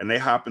 And they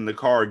hop in the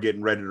car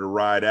getting ready to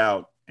ride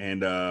out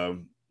and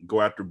go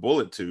after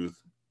Bullet Tooth,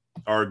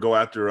 or go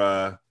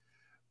after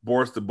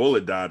Boris the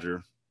Bullet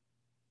Dodger.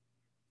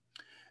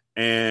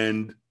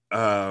 And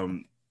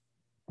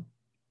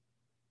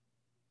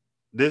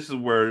this is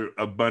where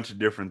a bunch of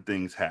different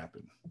things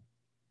happen.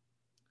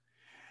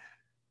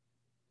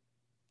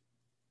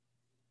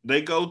 They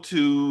go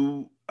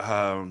to,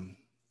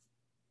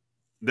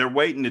 they're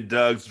waiting at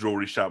Doug's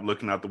jewelry shop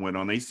looking out the window,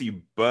 and they see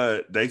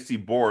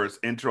Boris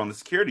enter on the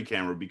security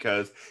camera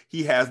because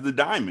he has the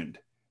diamond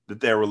that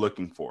they were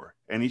looking for,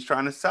 and he's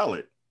trying to sell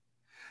it.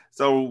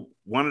 So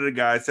one of the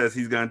guys says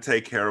he's going to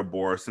take care of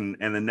Boris, and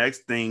the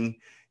next thing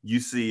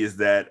you see is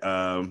that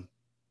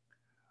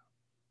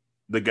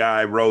the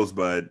guy,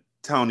 Rosebud,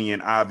 Tony,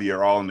 and Avi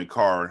are all in the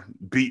car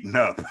beaten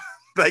up.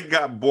 They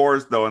got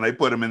Boris, though, and they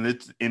put him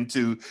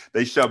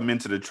they shove him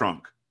into the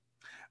trunk.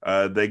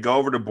 They go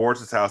over to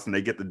Boris's house, and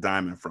they get the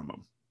diamond from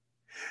him.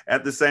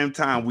 At the same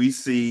time, we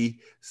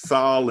see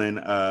Saul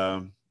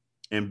and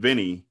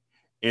Vinny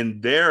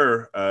in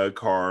their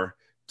car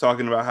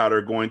talking about how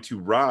they're going to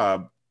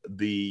rob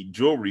the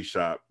jewelry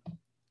shop,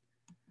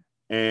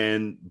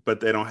 but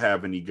they don't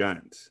have any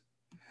guns.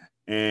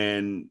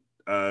 And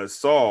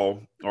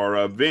Saul,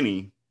 or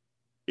Vinny,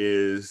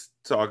 is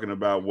talking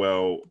about,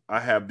 well, I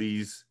have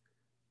these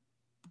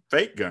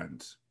fake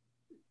guns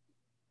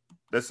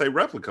that say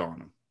replica on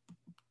them.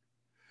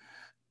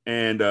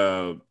 And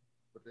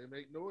but they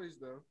make noise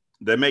though.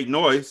 They make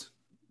noise.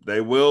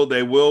 They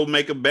will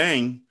make a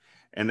bang,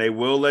 and they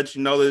will let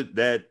you know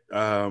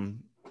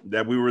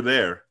that we were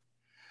there.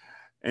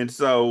 And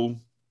so,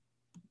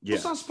 yeah.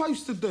 What's I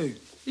supposed to do?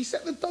 He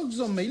set the dogs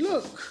on me.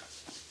 Look.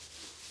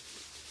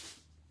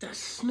 That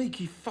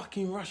sneaky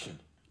fucking Russian.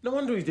 No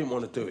wonder he didn't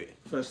want to do it.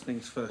 First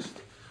things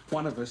first.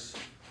 One of us,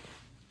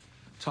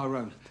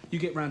 Tyrone, you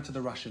get round to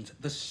the Russians.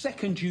 The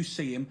second you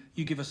see him,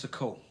 you give us a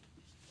call.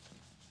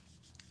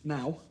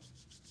 Now.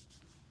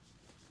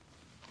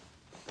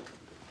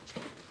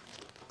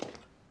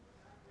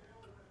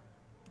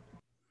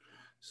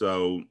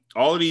 So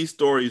all of these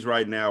stories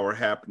right now are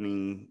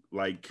happening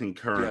like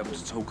concurrently.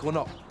 Talk or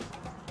not?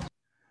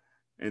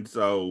 And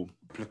so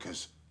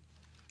Replicas.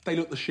 They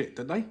look the shit,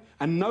 don't they?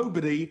 And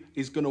nobody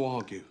is going to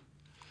argue.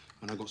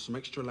 And I got some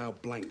extra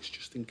loud blanks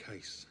just in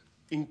case.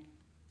 In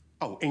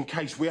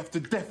case we have to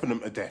deafen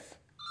them to death.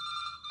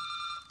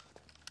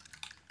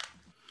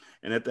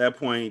 And at that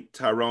point,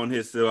 Tyrone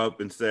hits him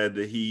up and said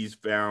that he's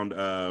found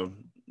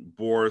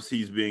Boris.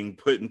 He's being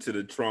put into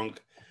the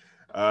trunk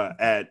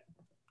at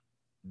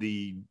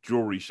the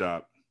jewelry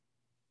shop.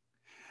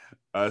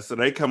 So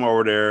they come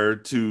over there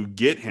to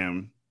get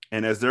him.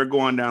 And as they're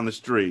going down the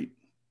street,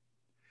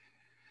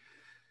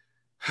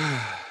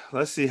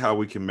 let's see how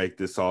we can make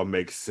this all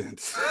make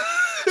sense.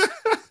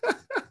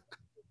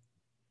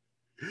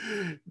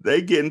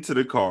 They get into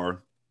the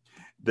car.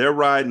 They're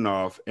riding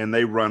off and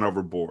they run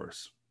over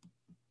Boris.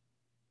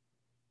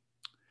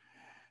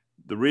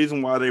 The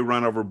reason why they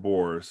run over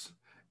Boris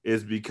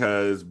is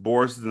because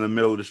Boris is in the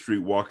middle of the street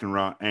walking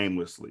around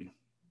aimlessly.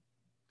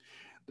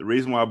 The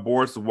reason why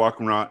Boris is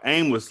walking around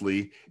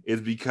aimlessly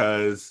is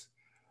because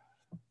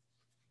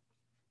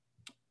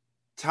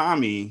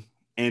Tommy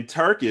and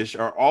Turkish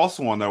are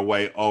also on their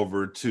way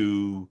over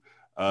to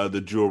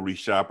the jewelry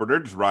shop, or they're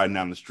just riding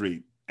down the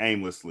street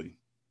aimlessly,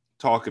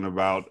 talking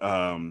about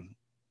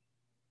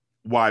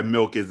why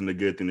milk isn't a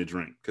good thing to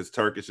drink, because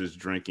Turkish is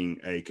drinking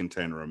a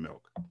container of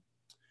milk.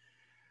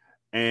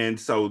 And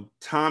so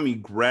Tommy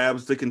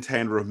grabs the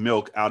container of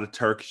milk out of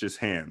Turkish's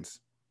hands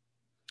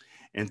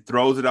and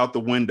throws it out the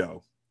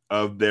window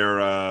of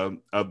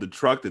the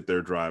truck that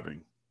they're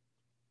driving.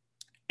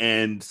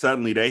 And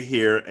suddenly they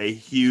hear a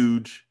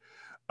huge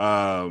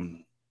a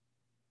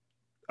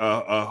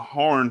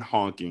horn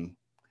honking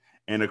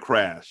and a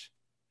crash.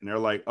 And they're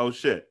like, oh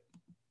shit.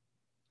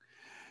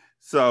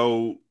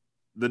 So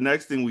the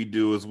next thing we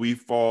do is we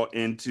fall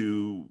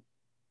into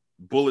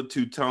Bullet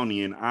 2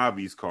 Tony and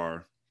Avi's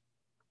car.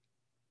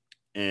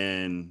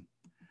 And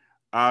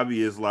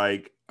Avi is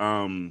like,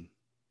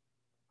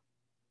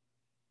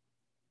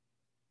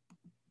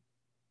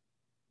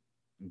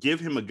 give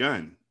him a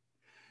gun.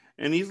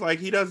 And he's like,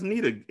 he doesn't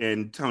need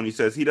and Tony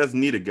says he doesn't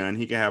need a gun.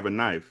 He can have a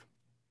knife.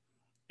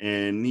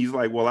 And he's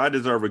like, well, I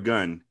deserve a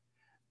gun.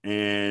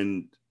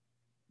 And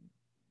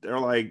they're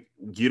like,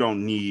 you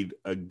don't need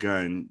a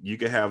gun. You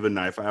can have a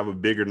knife. I have a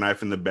bigger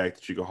knife in the back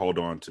that you can hold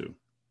on to.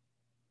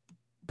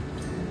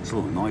 It's a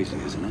little noisy,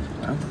 isn't it?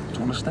 Well, do you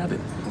want to stab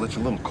him? Well, it's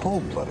a little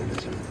cold-blooded,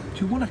 isn't it?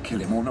 Do you want to kill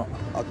him or not?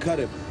 I'll cut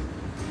him.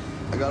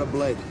 I got a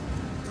blade.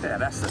 Yeah,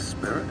 that's the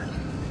spirit.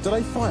 Do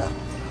they fire?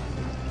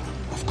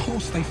 Of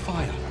course they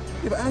fire.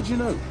 Yeah, but how do you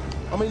know?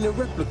 I mean, they're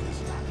replicas.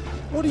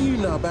 What do you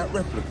know about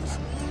replicas?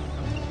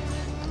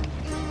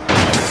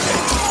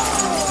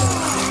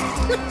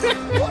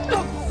 What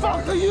the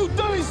fuck are you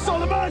doing,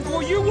 Solomon?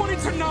 Well, you wanted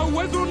to know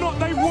whether or not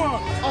they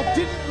worked. I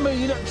didn't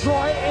mean to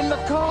dry it in the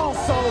car,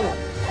 Sol.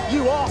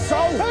 You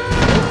arsehole!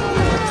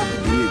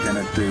 What are you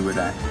going to do with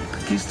that?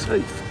 Pick his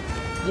teeth.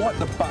 Wipe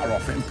the butter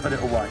off it and put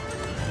it away.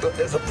 Look,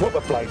 there's a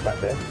proper blade back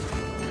there.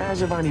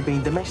 Cows have only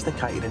been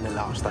domesticated in the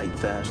last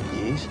 8,000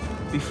 years.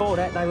 Before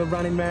that, they were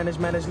running round as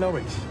mad as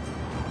lorries.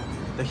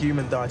 The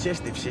human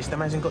digestive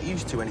system hasn't got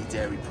used to any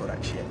dairy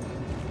products yet.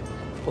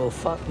 Well,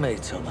 fuck me,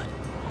 Tommy.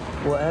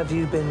 What have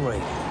you been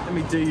reading? Let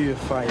me do you a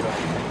favour.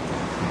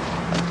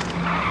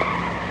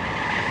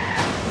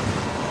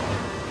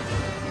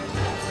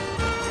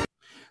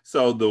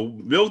 So the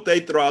milk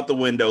they throw out the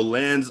window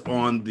lands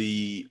on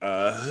the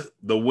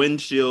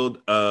windshield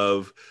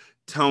of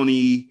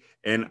Tony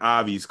and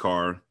Avi's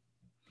car.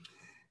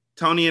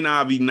 Tony and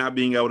Avi, not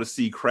being able to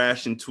see,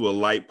 crash into a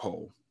light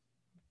pole.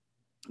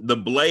 The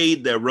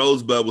blade that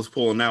Rosebud was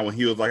pulling out when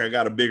he was like, I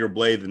got a bigger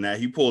blade than that,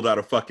 he pulled out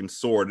a fucking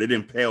sword. It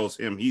impales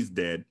him. He's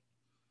dead.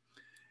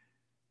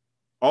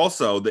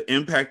 Also, the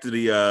impact of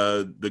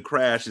the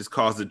crash has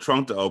caused the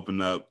trunk to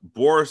open up.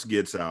 Boris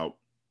gets out.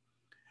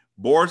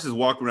 Boris is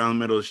walking around the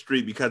middle of the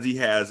street because he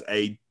has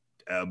a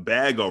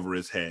bag over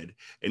his head,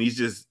 and he's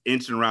just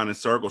inching around in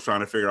circles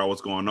trying to figure out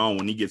what's going on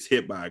when he gets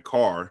hit by a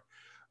car.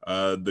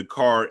 The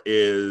car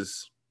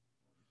is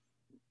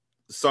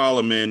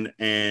Solomon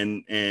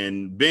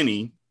and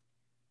Benny,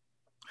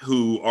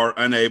 who are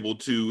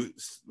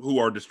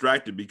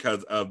distracted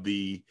because of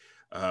the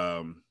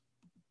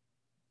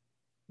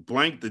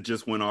blank that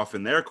just went off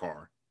in their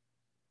car.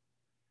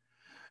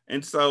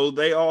 And so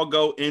they all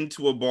go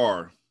into a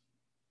bar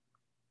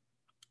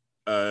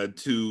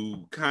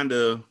to kind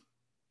of,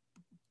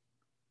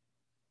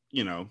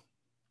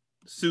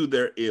 soothe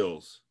their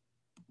ills.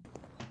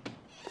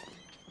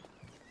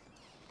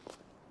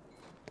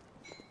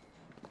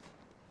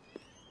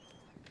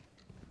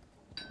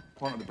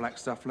 Pint of the black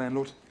stuff,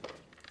 landlord.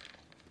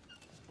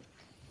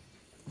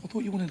 I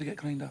thought you wanted to get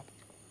cleaned up.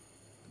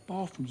 The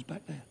bathroom's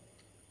back there.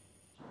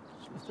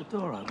 Just left the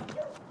door open.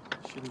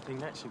 Shouldn't think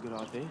that's a good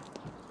idea.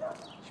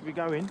 Should we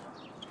go in?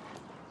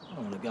 I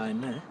don't want to go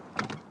in there.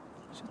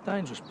 He's a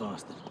dangerous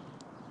bastard.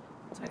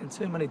 Taking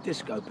too many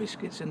disco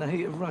biscuits in the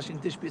heat of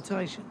Russian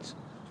disputations.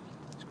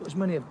 He's got as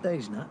many of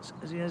these nuts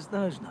as he has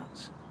those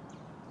nuts.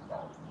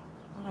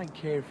 I don't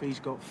care if he's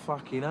got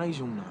fucking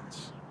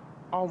hazelnuts.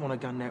 I want a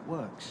gun that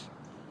works.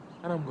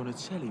 And I'm gonna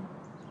tell him.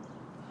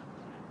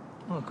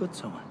 Oh, good,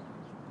 Tommy.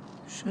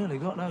 Surely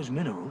got those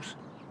minerals.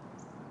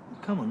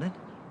 Come on, then.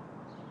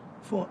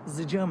 Before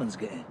the Germans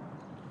get here.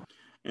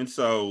 And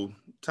so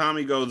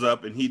Tommy goes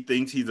up and he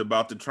thinks he's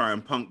about to try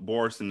and punk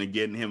Boris into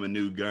getting him a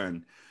new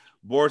gun.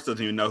 Boris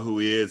doesn't even know who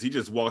he is. He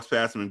just walks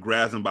past him and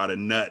grabs him by the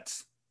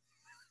nuts.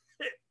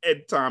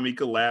 And Tommy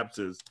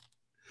collapses.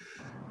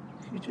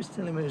 You just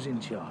tell him who's in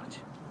charge.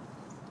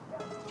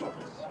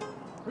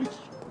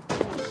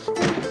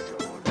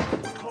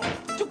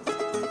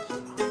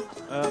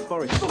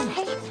 Boris.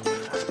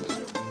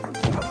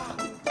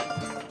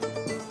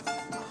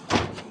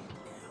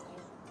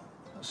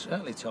 I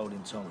certainly told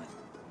him, Tommy.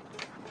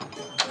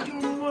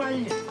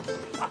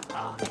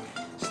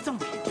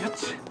 Stop,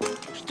 idiot.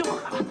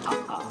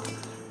 Stop.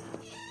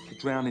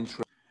 Drowning.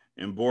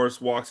 And Boris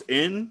walks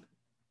in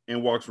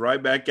and walks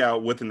right back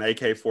out with an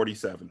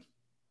AK-47.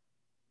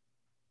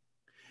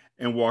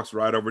 And walks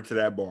right over to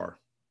that bar.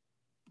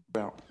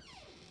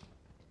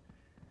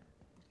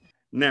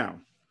 Now,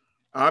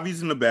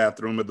 Avi's in the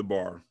bathroom at the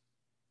bar.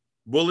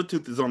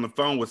 Bullettooth is on the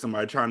phone with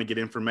somebody trying to get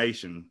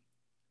information.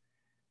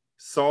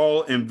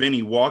 Saul and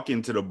Vinny walk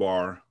into the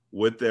bar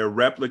with their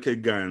replica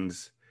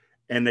guns,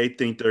 and they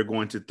think they're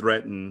going to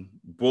threaten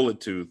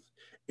Bullettooth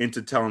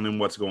into telling them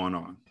what's going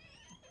on.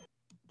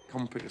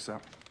 Come and pick us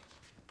up.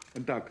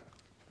 And Doug.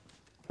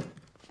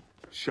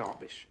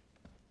 Sharpish.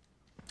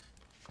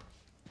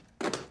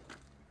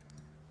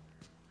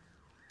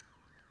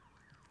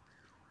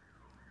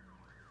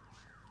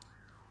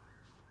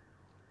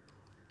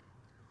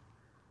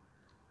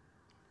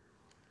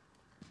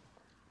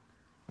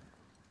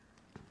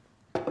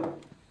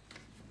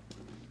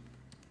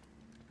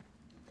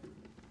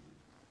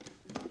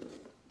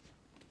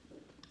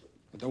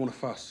 I don't want to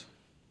fuss.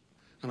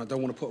 And I don't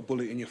want to put a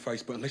bullet in your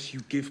face, but unless you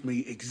give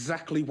me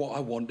exactly what I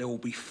want, there will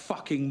be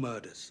fucking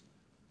murders.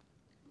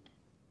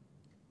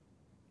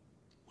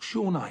 What's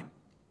your name?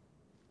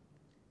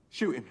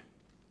 Shoot him.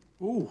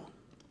 Ooh.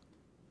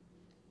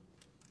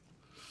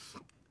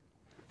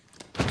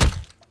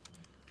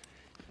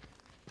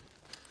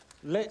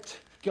 Let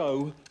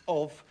go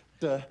of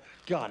the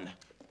gun.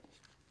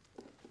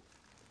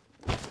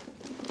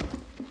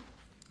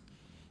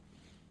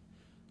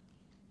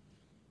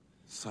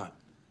 So,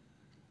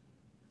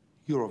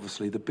 you're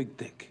obviously the big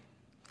dick.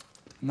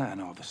 And that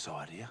on either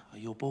side here are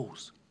your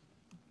balls.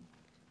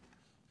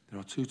 There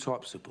are two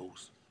types of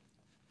balls.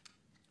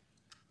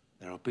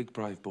 There are big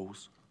brave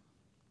balls,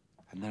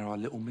 and there are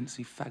little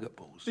mincy faggot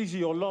balls. These are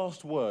your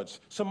last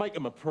words, so make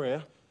them a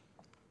prayer.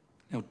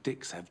 Now,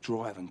 dicks have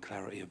drive and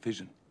clarity of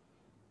vision.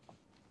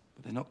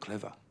 But they're not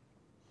clever.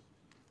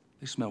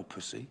 They smell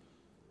pussy,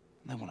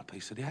 and they want a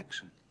piece of the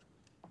action.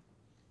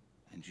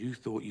 And you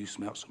thought you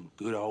smelt some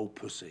good old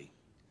pussy,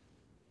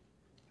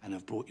 and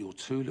have brought your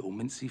two little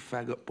mincy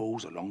faggot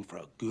balls along for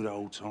a good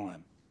old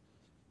time.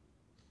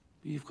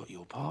 But you've got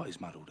your parties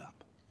muddled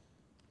up.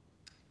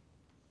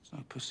 There's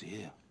no pussy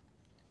here.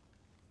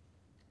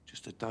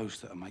 Just a dose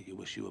that'll make you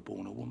wish you were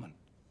born a woman.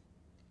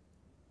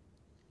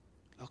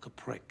 Like a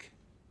prick.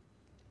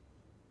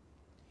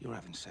 You're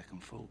having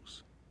second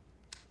thoughts.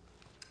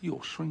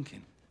 You're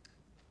shrinking.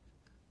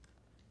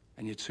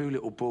 And your two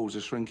little balls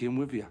are shrinking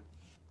with you.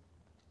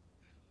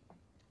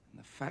 And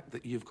the fact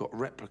that you've got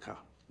replica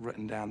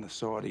written down the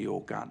side of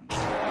your gun.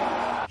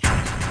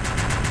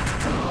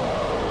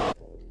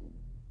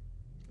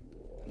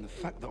 And the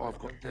fact that I've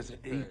got Desert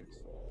Eagle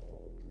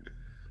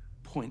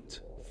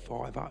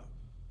 .50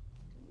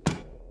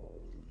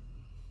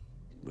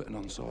 written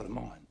on the side of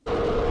mine.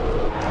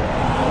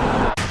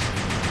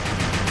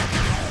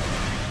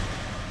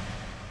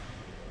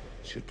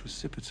 Should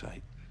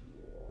precipitate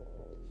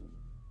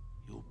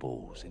your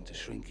balls into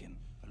shrinking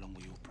along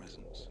with your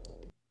presence.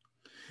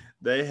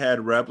 They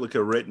had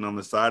replica written on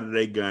the side of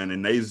their gun,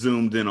 and they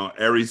zoomed in on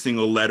every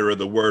single letter of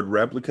the word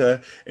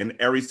replica and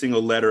every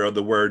single letter of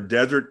the word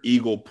Desert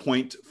Eagle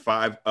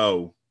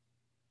 .50.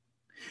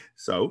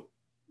 So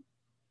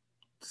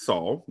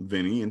Saul,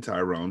 Vinny, and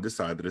Tyrone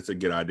decide that it's a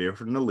good idea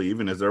for them to leave.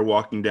 And as they're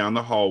walking down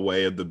the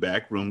hallway of the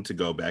back room to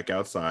go back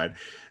outside,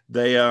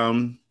 they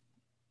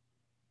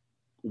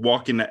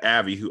walk into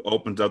Avi, who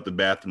opens up the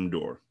bathroom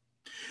door.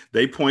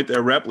 They point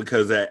their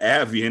replicas at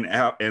Avi and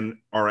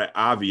are at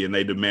Avi, and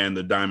they demand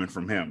the diamond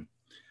from him.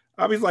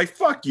 Avi's like,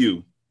 fuck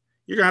you.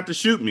 You're going to have to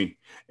shoot me.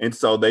 And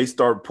so they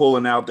start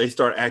pulling out. They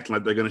start acting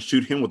like they're going to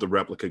shoot him with a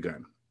replica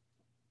gun.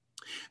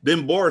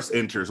 Then Boris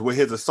enters with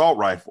his assault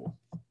rifle,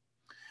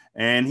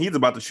 and he's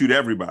about to shoot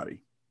everybody.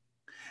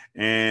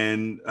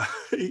 And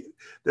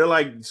they're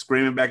like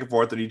screaming back and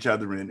forth at each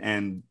other,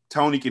 and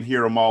Tony can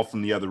hear them all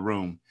from the other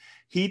room.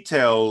 He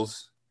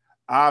tells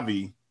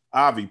Avi,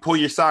 pull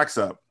your socks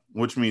up,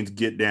 which means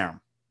get down.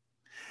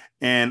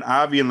 And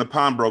Avi and the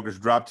pawnbrokers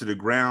drop to the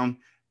ground.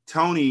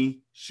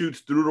 Tony shoots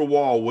through the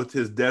wall with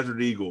his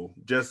Desert Eagle,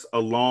 just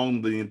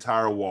along the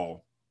entire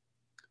wall.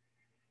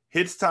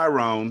 Hits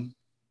Tyrone,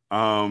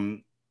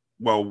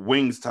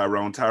 wings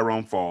Tyrone.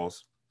 Tyrone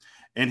falls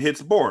and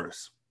hits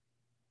Boris.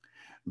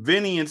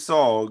 Vinny and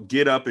Saul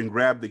get up and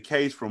grab the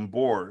case from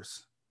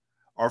Boris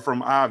or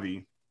from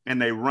Avi,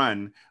 and they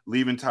run,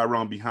 leaving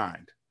Tyrone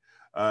behind.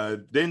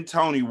 Then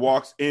Tony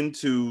walks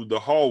into the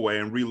hallway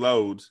and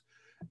reloads,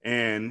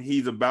 and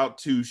he's about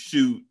to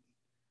shoot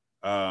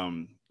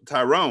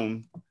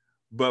Tyrone,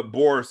 but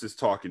Boris is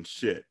talking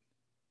shit.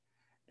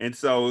 And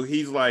so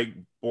he's like,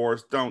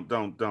 Boris, don't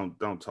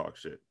talk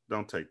shit.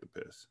 Don't take the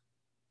piss.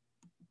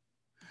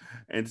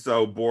 And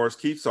so Boris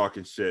keeps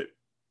talking shit.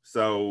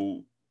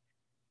 So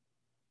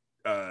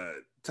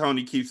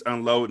Tony keeps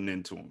unloading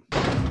into him.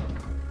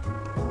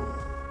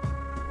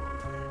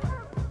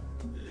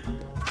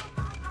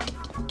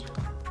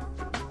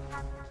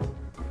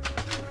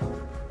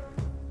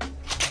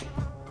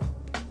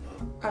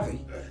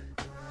 Avi,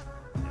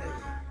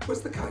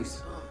 where's the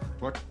case?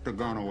 Put the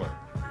gun away.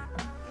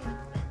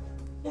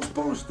 What's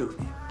Boris doing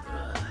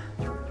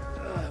here?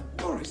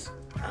 Boris,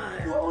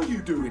 what are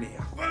you doing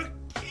here? Fuck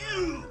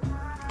you!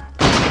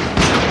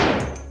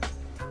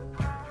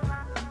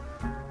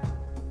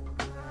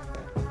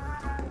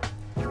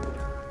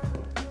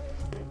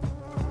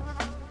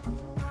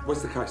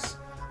 Where's the case?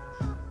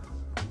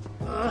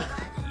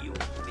 You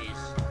piss.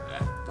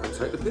 Don't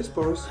take the piss,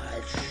 Boris.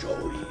 I'll show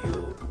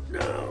you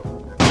now.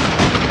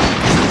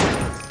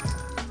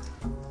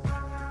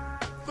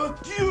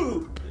 Fuck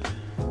you!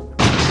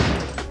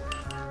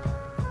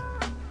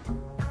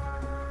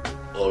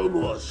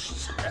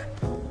 Almost.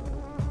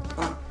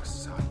 Fuck's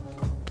sake.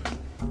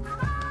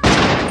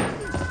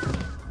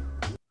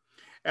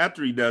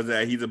 After he does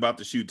that, he's about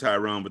to shoot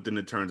Tyrone, but then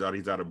it turns out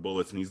he's out of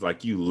bullets, and he's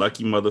like, you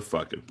lucky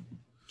motherfucker.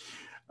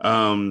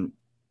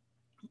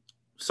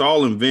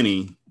 Saul and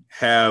Vinny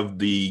have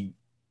the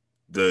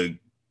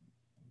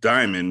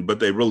diamond, but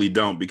they really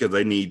don't, because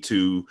they need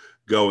to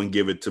go and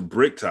give it to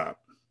Bricktop.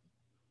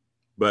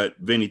 But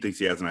Vinny thinks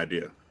he has an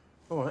idea.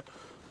 All right.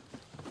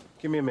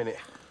 Give me a minute.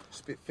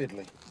 It's a bit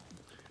fiddly.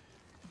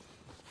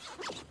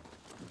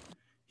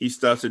 He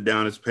stuffs it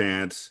down his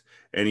pants,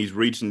 and he's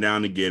reaching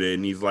down to get it,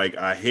 and he's like,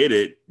 I hid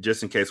it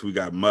just in case we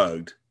got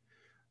mugged.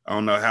 I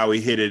don't know how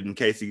he hid it in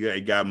case he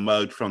got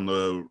mugged from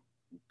the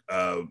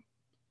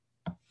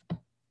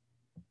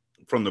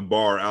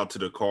bar out to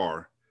the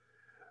car.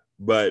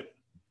 But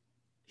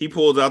he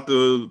pulls out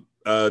the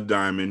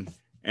diamond,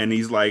 and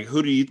he's like,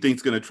 who do you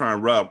think's going to try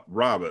and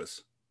rob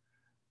us?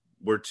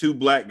 We're two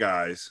black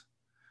guys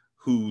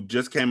who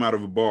just came out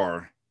of a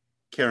bar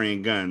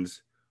carrying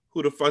guns.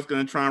 Who the fuck's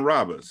going to try and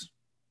rob us?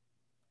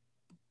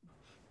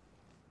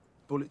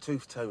 Bullet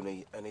Tooth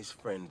Tony and his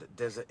friend,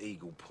 Desert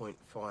Eagle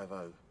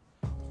 .50.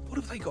 What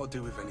have they got to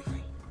do with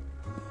anything?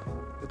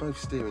 They're both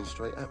staring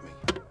straight at me.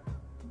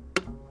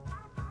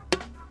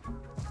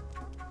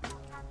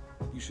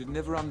 You should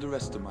never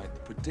underestimate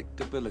the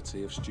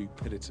predictability of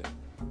stupidity.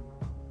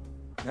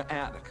 Now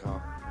out of the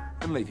car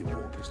and leave your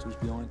war pistols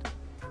behind.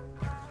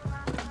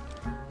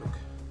 Look,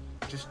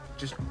 just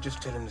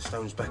tell him the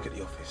stone's back at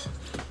the office.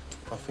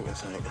 I think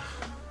that's ain't.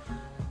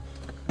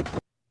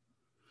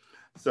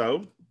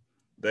 So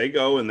they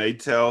go and they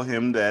tell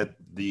him that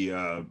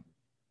the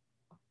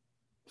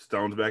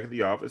stone's back at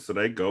the office. So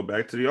they go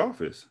back to the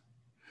office.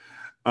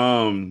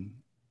 The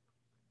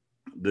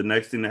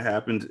next thing that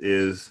happens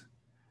is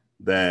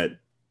that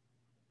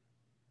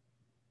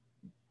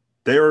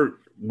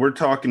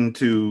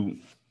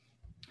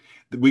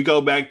we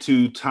go back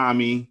to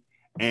Tommy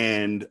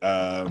and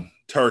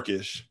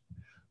Turkish,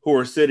 who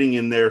are sitting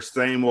in their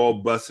same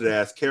old busted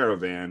ass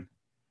caravan,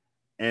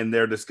 and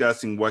they're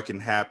discussing what can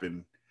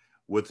happen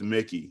with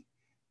Mickey,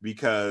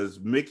 because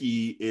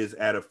Mickey is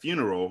at a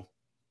funeral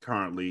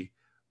currently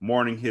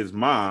mourning his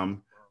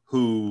mom,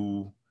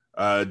 who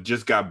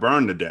just got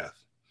burned to death.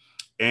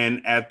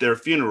 And at their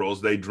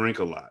funerals, they drink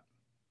a lot.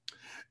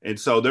 And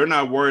so they're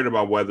not worried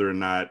about whether or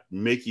not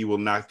Mickey will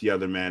knock the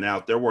other man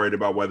out. They're worried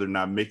about whether or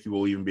not Mickey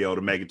will even be able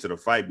to make it to the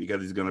fight,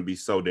 because he's going to be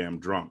so damn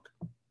drunk.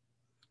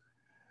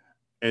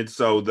 And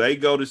so they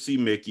go to see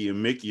Mickey,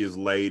 and Mickey is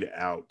laid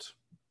out.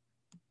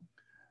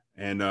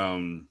 And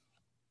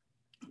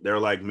they're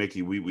like,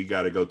 Mickey, we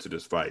got to go to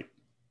this fight.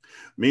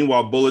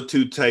 Meanwhile, Bullet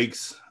 2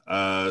 takes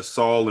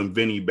Saul and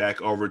Vinny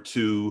back over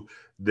to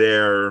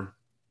their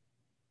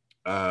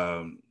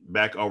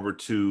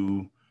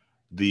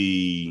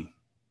the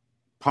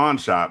pawn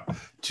shop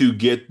to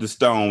get the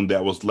stone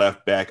that was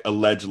left back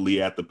allegedly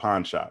at the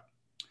pawn shop.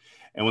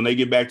 And when they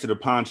get back to the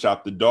pawn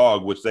shop, the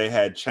dog, which they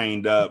had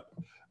chained up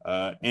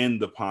in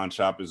the pawn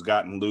shop, has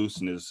gotten loose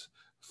and has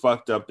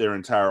fucked up their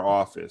entire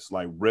office,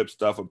 like ripped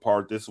stuff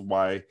apart. This is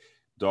why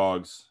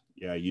dogs,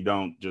 you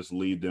don't just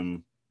leave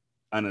them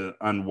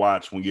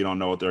unwatched when you don't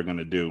know what they're going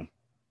to do.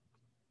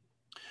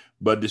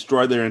 but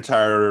destroy their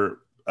entire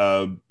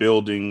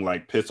building,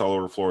 like piss all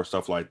over the floor,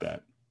 stuff like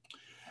that.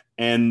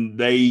 And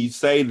they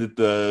say that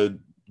the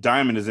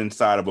diamond is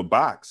inside of a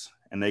box,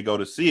 and they go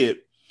to see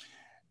it,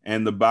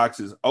 and the box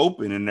is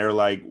open, and they're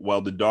like,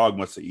 well, the dog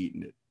must have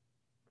eaten it.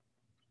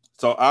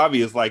 So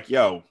Avi is like,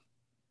 yo,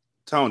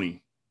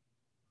 Tony,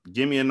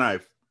 give me a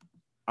knife.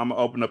 I'm going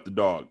to open up the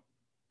dog.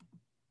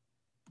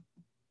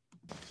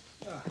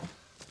 It's a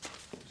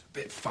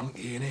bit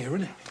funky in here,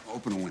 isn't it?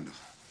 Open the window.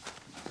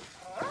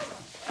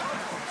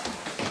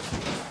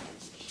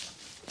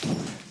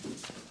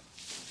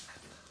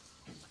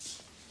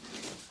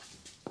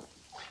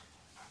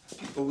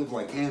 People live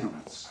like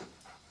animals.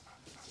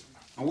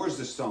 Now, where's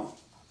the stone?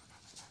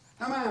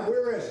 Come on,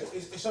 where is it?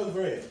 It's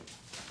over here.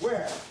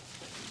 Where?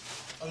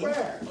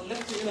 Where? I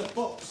left it in a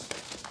box.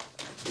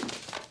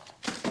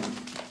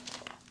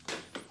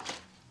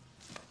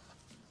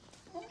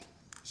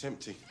 It's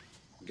empty.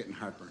 I'm getting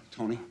heartburn.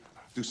 Tony,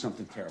 do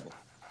something terrible.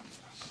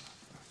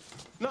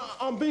 No,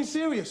 I'm being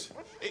serious.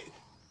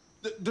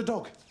 The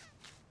dog.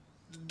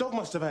 The dog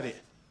must have had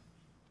it.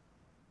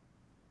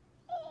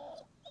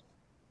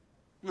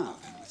 Now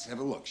then, let's have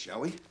a look,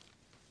 shall we?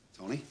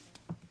 Tony?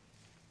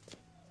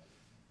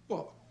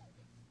 What?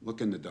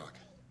 Look in the dog.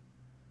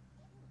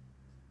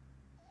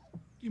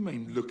 You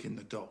mean look in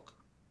the dog?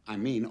 I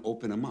mean,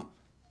 open him up.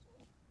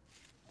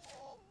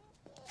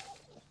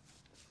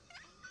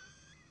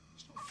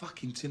 It's not a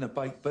fucking tin of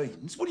baked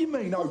beans. What do you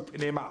mean,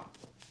 open him up?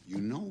 You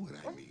know what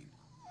I mean.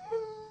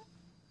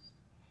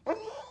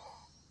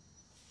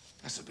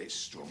 That's a bit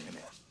strong, isn't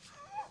it?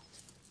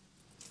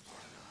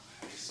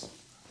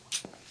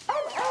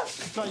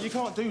 No, you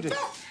can't do this.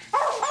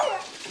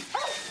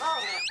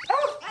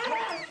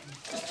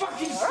 It's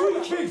fucking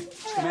squeaking!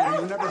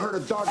 Man, you never heard a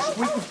dog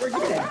squeak before?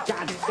 Get that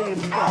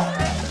goddamn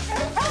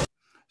dog.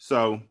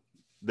 So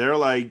they're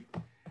like,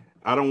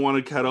 I don't want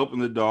to cut open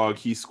the dog.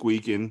 He's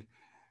squeaking.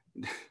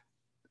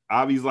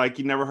 Avi's like,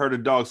 you never heard a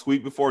dog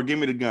squeak before? Give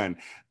me the gun.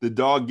 The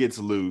dog gets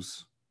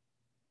loose.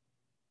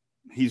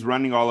 He's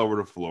running all over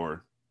the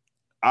floor.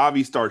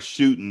 Avi starts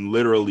shooting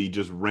literally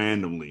just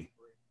randomly.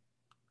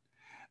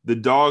 The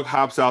dog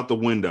hops out the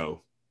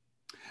window.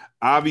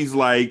 Avi's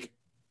like,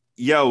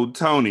 yo,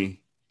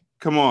 Tony,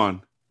 come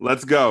on,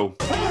 let's go.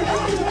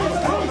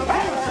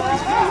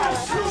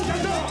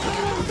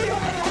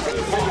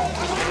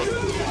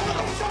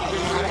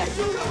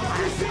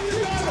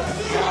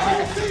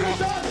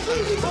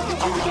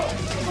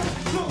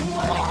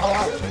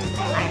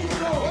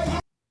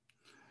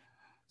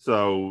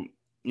 So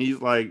he's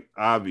like,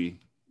 Avi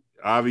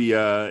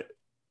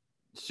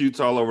shoots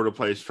all over the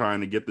place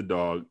trying to get the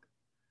dog.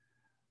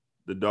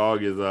 The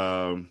dog is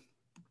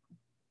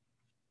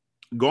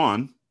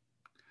gone.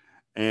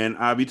 And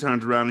Avi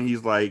turns around and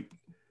he's like,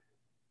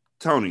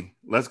 Tony,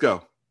 let's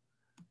go.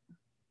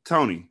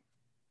 Tony.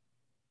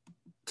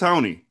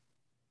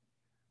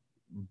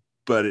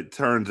 But it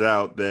turns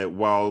out that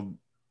while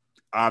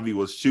Avi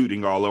was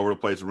shooting all over the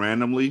place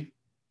randomly,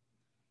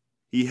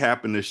 he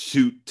happened to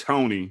shoot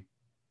Tony,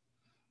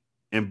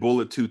 and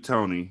Bullet 2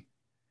 Tony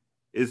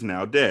is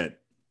now dead.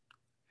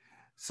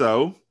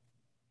 So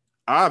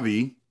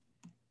Avi,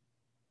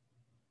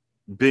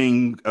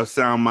 being of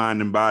sound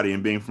mind and body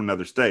and being from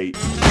another state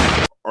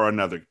or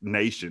another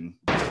nation,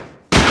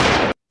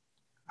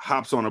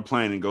 hops on a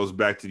plane and goes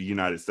back to the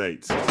United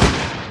States.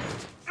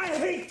 I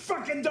hate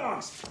fucking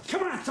dogs.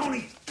 Come on,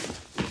 Tony.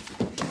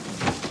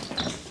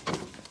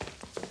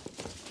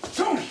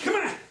 Tony, come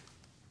on.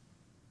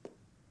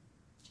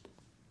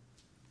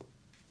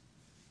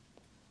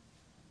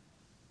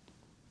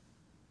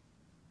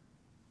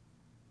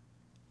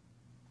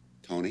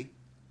 Tony?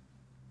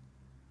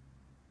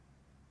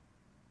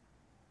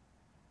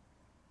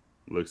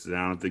 Looks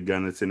down at the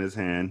gun that's in his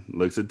hand,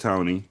 looks at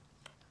Tony.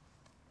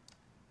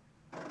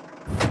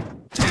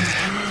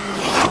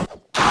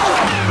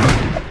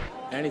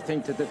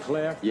 Anything to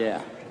declare?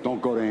 Yeah,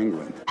 don't go to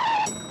England.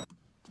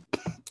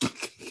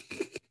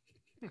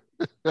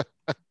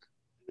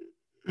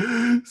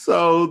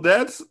 So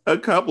that's a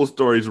couple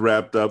stories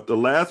wrapped up. The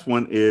last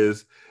one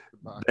is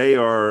they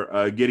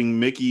are getting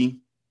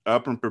Mickey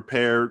up and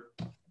prepared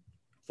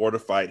for the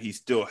fight. He's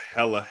still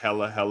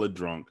hella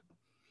drunk.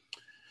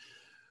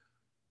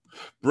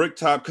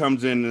 Bricktop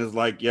comes in and is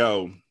like,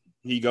 yo,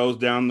 he goes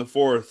down the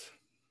fourth.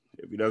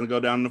 If he doesn't go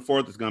down the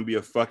fourth, it's going to be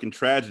a fucking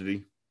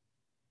tragedy.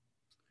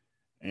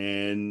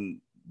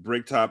 And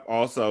Bricktop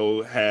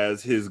also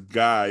has his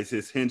guys,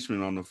 his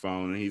henchmen on the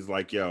phone. And he's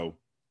like, yo,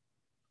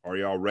 are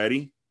y'all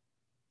ready?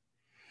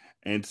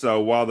 And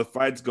so while the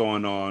fight's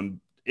going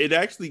on, it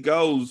actually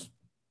goes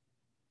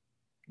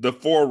the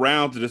 4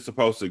 rounds that it's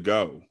supposed to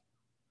go.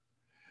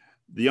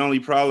 The only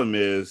problem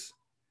is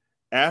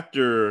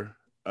after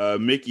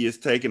Mickey is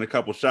taking a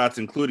couple shots,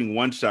 including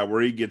one shot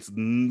where he gets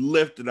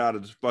lifted out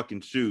of his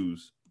fucking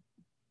shoes,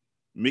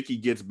 Mickey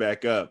gets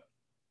back up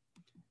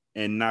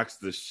and knocks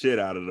the shit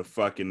out of the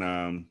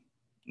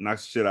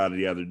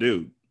other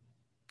dude.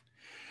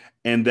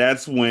 And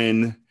that's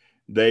when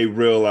they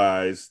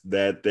realize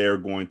that they're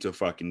going to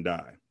fucking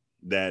die.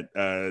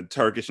 that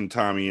Turkish and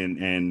Tommy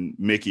and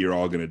Mickey are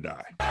all gonna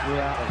die.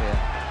 We're out of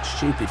here.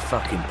 Stupid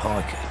fucking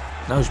piker.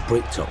 Those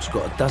Bricktop's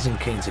got a dozen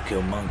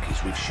keen-to-kill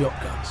monkeys with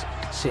shotguns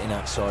sitting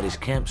outside his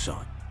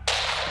campsite.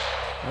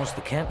 Once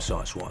the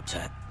campsite's wiped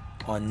out,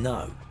 I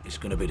know it's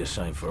going to be the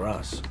same for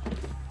us.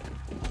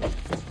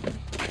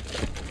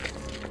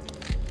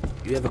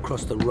 You ever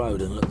cross the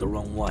road and look the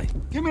wrong way?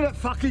 Give me that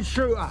fucking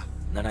shooter!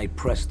 And then, hey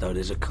presto,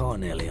 there's a car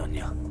nearly on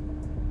you.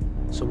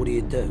 So what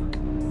do?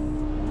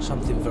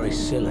 Something very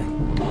silly.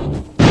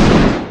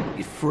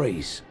 You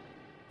freeze,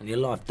 and your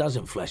life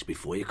doesn't flash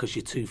before you because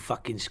you're too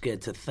fucking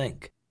scared to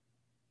think.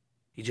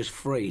 You just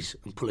freeze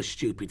and pull a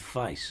stupid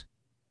face.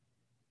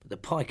 But the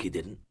pikey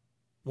didn't.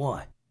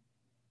 Why?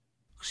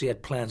 Because he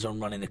had plans on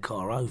running the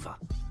car over.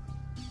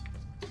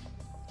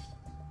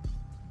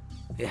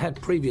 It had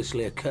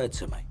previously occurred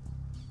to me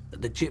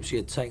that the gypsy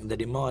had taken the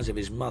demise of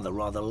his mother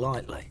rather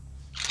lightly.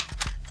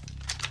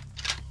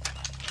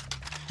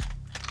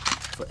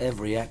 For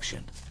every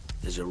action,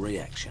 there's a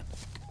reaction.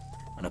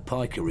 And a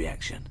piker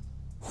reaction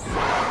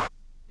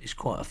is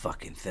quite a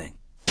fucking thing.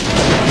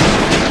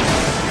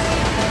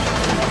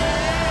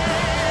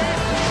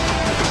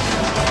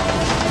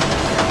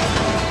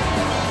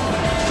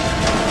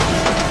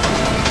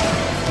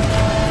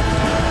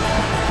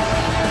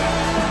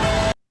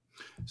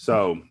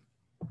 So,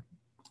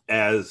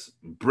 as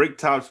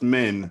Bricktop's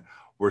men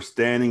were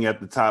standing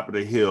at the top of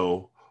the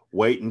hill,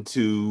 waiting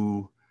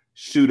to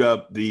shoot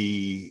up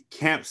the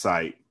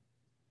campsite,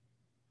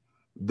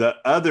 the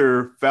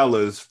other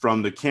fellas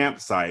from the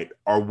campsite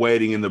are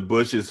waiting in the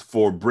bushes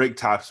for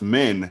Bricktop's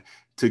men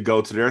to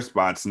go to their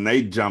spots, and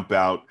they jump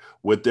out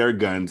with their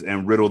guns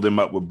and riddle them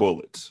up with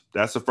bullets.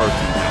 That's the first thing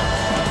that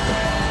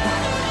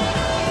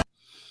happens.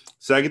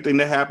 Second thing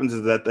that happens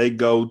is that they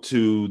go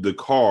to the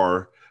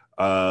car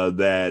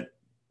that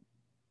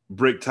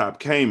Bricktop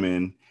came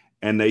in,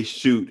 and they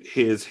shoot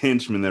his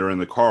henchmen that are in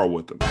the car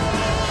with him,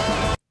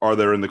 or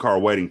they're in the car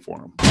waiting for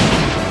him.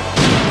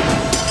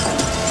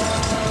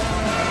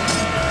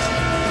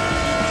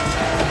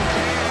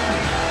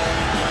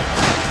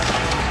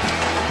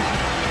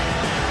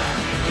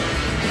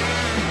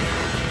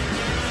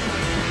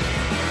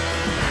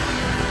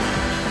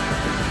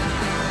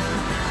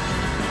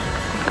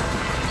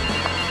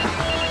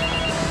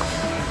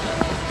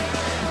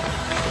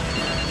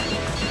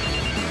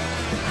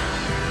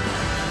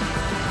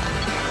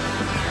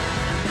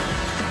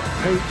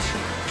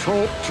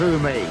 Talk to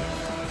me.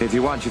 If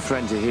you want your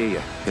friend to hear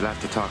you, you'll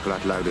have to talk a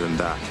lot louder than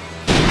that.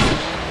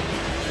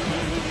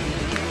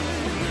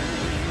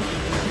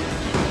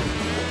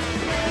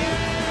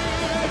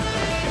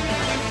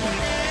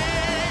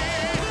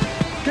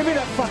 Give me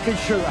that fucking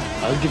shooter.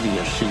 I'll give you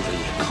your shooter,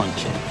 you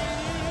cunt.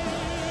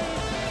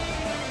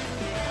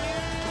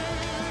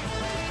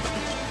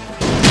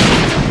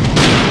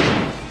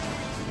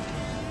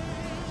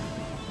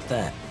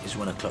 That is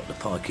when I clocked the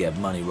pikey had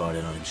money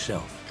riding on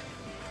himself.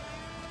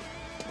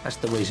 That's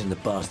the reason the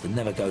bastard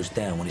never goes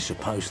down when he's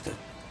supposed to.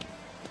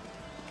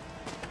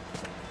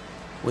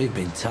 We've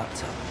been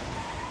tucked up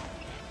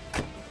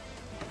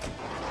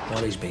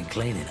while he's been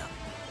cleaning up.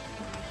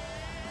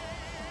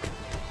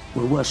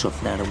 We're worse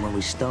off now than when we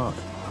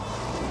started.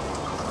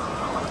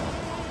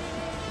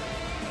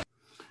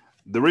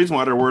 The reason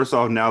why they're worse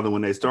off now than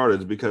when they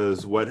started is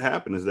because what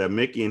happened is that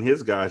Mickey and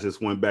his guys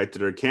just went back to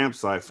their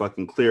campsite,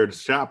 fucking cleared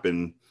shop,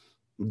 and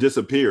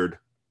disappeared.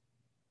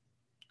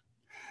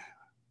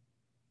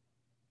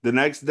 The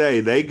next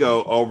day, they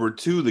go over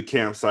to the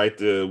campsite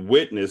to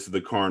witness the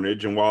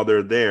carnage. And while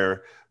they're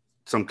there,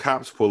 some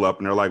cops pull up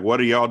and they're like, "What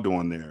are y'all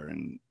doing there?"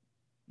 And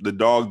the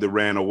dog that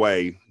ran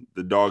away,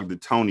 the dog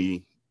that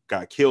Tony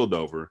got killed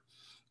over,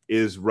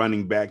 is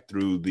running back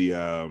through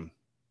the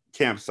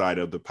campsite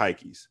of the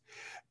Pikeys.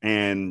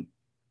 And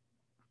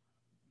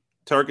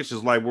Turkish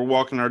is like, "We're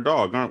walking our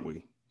dog, aren't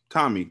we?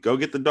 Tommy, go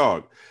get the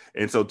dog."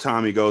 And so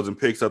Tommy goes and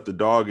picks up the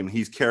dog, and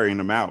he's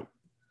carrying him out.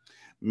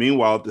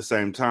 Meanwhile, at the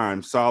same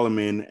time,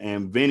 Solomon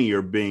and Vinny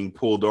are being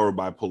pulled over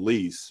by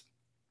police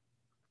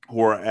who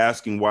are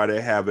asking why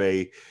they have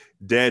a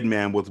dead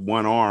man with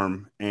one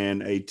arm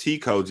and a tea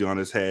cozy on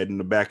his head in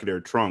the back of their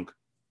trunk.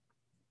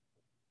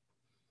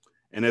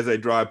 And as they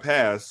drive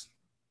past,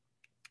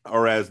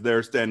 or as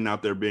they're standing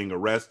out there being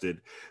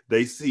arrested,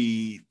 they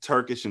see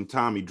Turkish and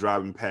Tommy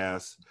driving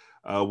past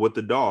with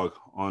the dog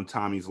on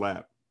Tommy's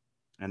lap.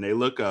 And they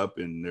look up,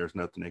 and there's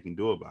nothing they can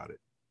do about it.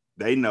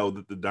 They know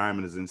that the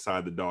diamond is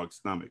inside the dog's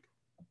stomach.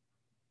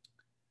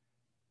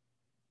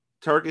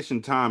 Turkish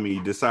and Tommy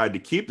decide to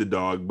keep the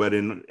dog, but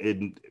in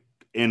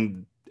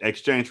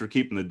exchange for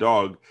keeping the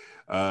dog,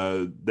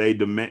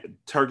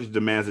 Turkish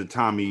demands that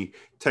Tommy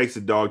takes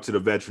the dog to the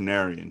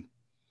veterinarian.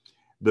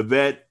 The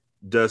vet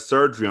does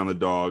surgery on the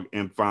dog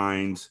and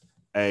finds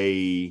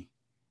a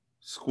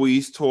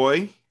squeeze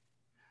toy,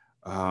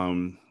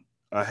 a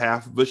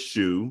half of a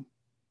shoe,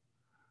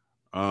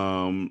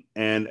 and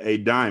a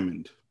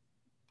diamond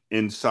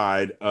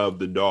inside of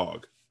the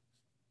dog.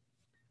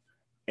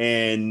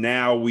 And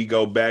now we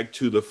go back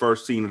to the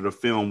first scene of the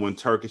film when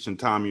Turkish and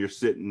Tommy are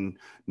sitting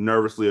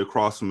nervously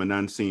across from an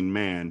unseen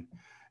man.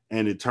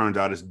 and it turns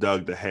out it's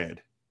Doug the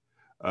head,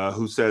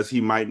 who says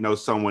he might know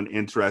someone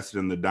interested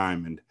in the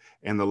diamond.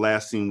 And the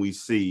last scene we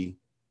see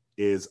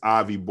is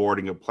Avi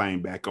boarding a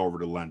plane back over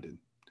to London.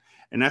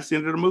 And that's the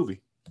end of the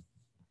movie.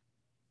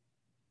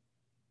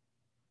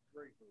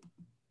 Great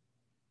movie.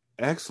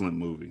 Excellent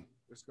movie.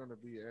 It's going to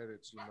be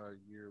added to my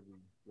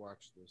yearly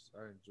watch list.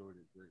 I enjoyed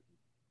it greatly.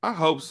 I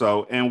hope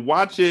so. And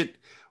watch it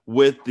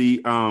with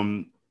the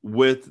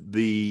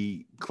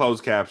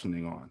closed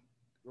captioning on.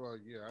 Well,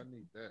 yeah, I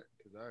need that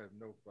because I have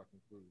no fucking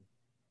clue.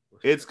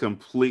 It's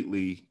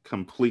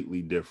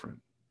completely different.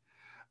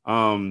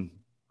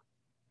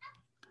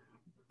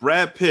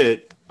 Brad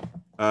Pitt,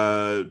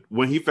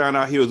 when he found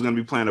out he was going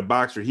to be playing a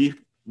boxer, he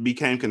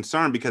became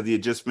concerned because he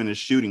had just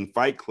finished shooting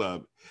Fight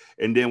Club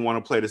and didn't want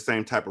to play the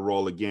same type of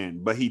role again.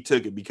 But he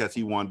took it because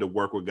he wanted to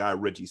work with Guy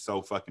Ritchie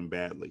so fucking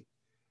badly.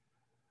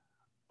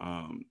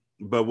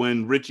 But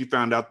when Ritchie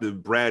found out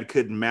that Brad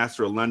couldn't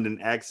master a London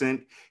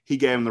accent, he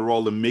gave him the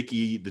role of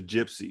Mickey the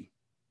Gypsy.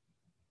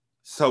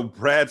 So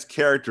Brad's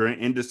character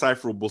and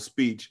indecipherable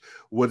speech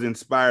was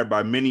inspired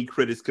by many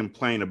critics'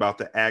 complaint about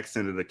the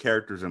accent of the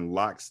characters in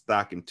Lock,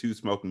 Stock, and Two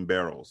Smoking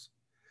Barrels.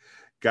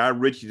 Guy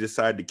Ritchie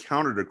decided to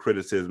counter the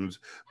criticisms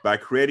by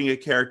creating a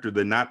character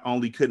that not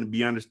only couldn't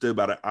be understood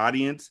by the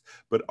audience,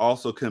 but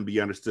also couldn't be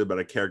understood by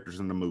the characters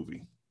in the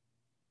movie.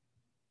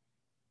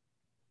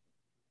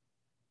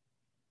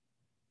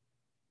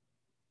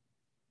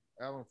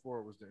 Alan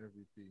Ford was the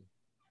MVP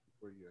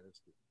before you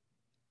asked it.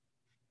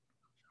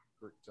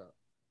 Bricktop.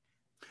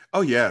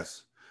 Oh,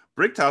 yes.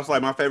 Bricktop's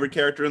like my favorite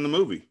character in the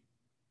movie.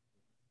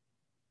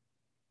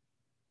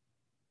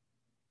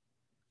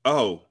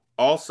 Oh,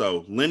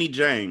 also, Lenny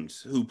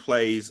James, who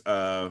plays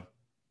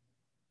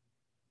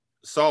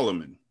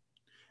Solomon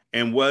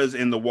and was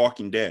in The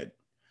Walking Dead.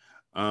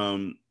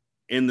 In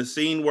the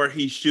scene where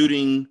he's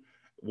shooting,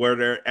 where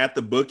they're at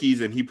the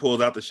bookies and he pulls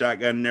out the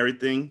shotgun and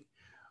everything,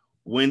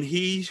 when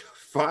he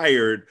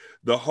fired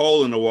the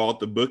hole in the wall at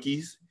the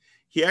bookies,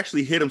 he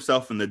actually hit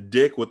himself in the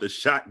dick with a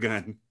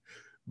shotgun,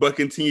 but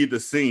continued the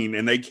scene,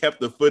 and they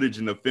kept the footage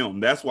in the film.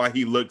 That's why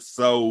he looked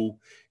so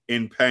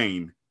in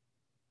pain.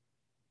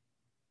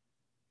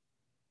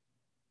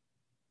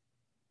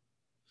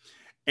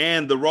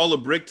 And the role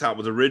of Bricktop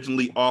was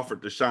originally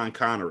offered to Sean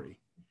Connery.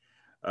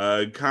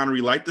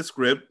 Connery liked the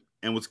script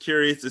and was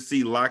curious to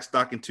see Lock,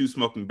 Stock, and Two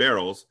Smoking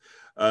Barrels.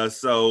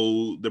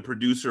 So the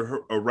producer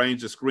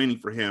arranged a screening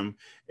for him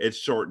at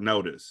short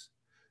notice.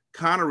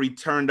 Connery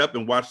turned up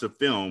and watched the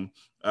film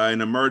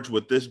and emerged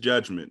with this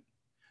judgment.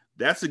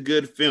 That's a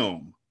good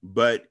film,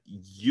 but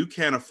you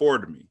can't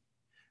afford me.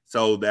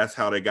 So that's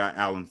how they got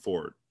Alan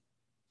Ford.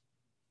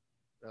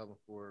 Alan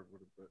Ford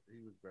he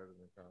was better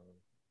than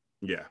Connery.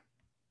 Yeah.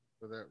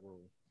 For that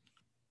role.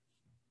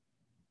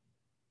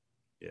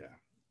 Yeah.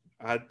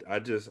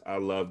 I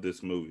love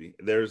this movie.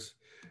 There's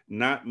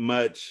not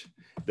much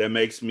that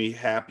makes me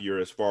happier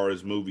as far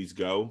as movies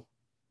go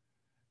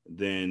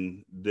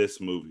than this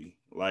movie.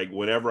 Like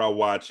whenever I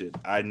watch it,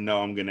 I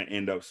know I'm going to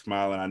end up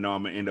smiling. I know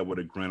I'm going to end up with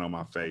a grin on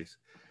my face.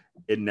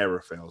 It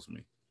never fails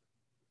me.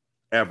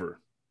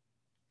 Ever.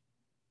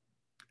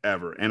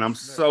 And I'm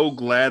so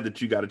glad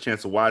that you got a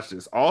chance to watch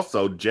this.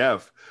 Also,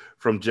 Jeff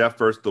from Jeff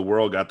vs. the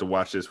World got to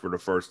watch this for the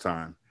first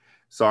time.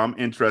 So I'm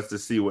interested to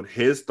see what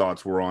his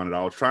thoughts were on it.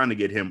 I was trying to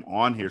get him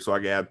on here so I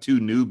could have two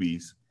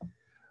newbies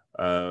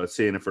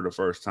seeing it for the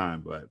first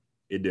time, but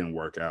it didn't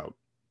work out.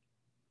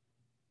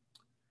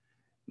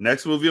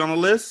 Next movie on the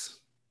list,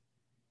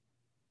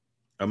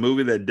 a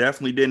movie that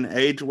definitely didn't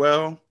age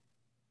well,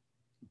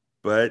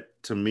 but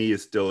to me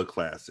is still a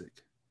classic.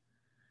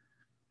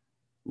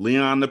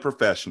 Leon the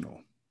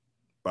Professional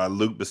by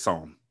Luc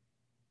Besson.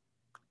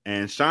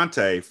 And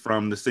Shantae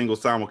from the Single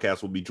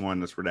Simulcast will be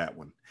joining us for that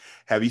one.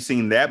 Have you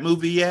seen that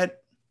movie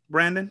yet,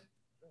 Brandon?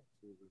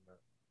 Absolutely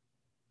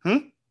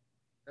not.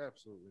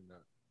 Absolutely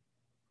not.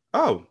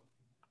 Oh,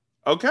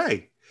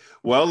 okay.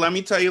 Well, let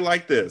me tell you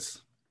like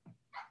this.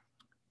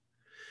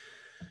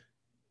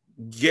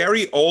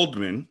 Gary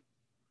Oldman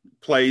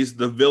plays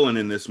the villain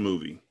in this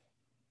movie.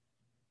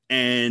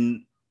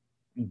 And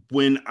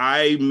when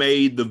I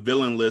made the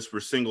villain list for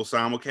Single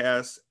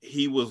Simulcast,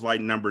 he was like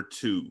number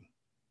 2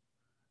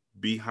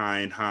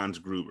 behind Hans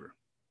Gruber.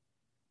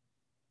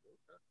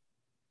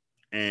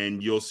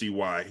 And you'll see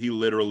why. He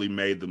literally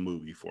made the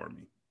movie for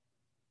me.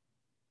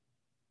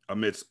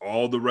 Amidst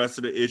all the rest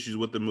of the issues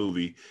with the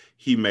movie,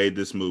 he made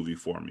this movie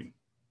for me.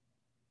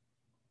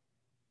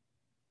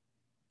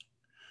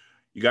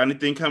 You got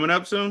anything coming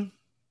up soon?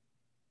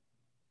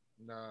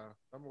 Nah,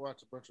 I'm gonna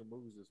watch a bunch of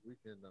movies this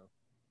weekend though.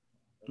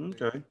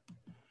 Okay.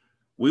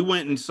 We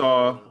went and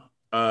saw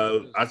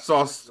I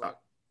saw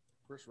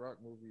Chris Rock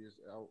movie is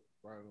out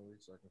finally,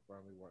 so I can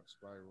finally watch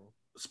Spiral.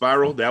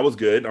 Spiral, that was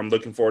good. I'm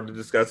looking forward to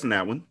discussing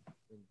that one.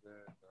 And then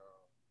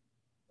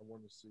I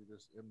want to see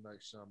this M. Night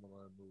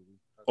Shyamalan movie.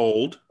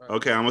 Old.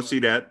 Okay, I'm gonna see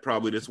that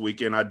probably this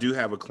weekend. I do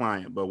have a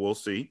client, but we'll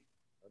see.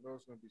 I know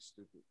it's gonna be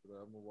stupid, but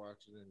I'm gonna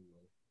watch it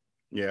anyway.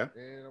 Yeah.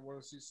 And I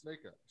want to see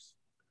Snake Eyes.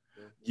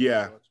 So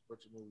yeah. Watch a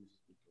bunch of movies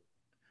this weekend.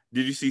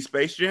 Did you see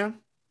Space Jam?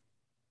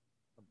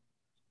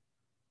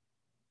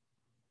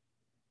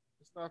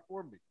 It's not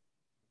for me.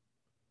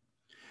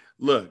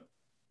 Look,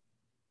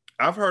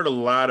 I've heard a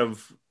lot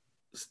of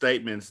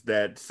statements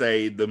that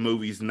say the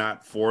movie's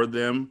not for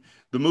them.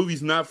 The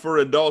movie's not for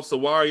adults. So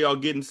why are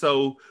y'all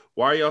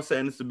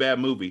saying it's a bad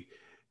movie?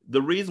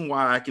 The reason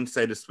why I can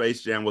say the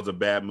Space Jam was a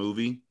bad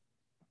movie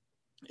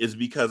is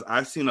because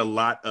I've seen a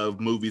lot of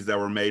movies that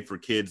were made for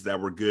kids that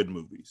were good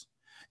movies.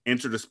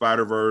 Enter the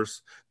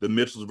Spider-Verse, The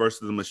Mitchells vs.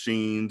 the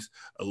Machines,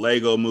 a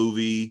Lego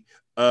movie,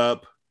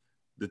 Up,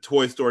 the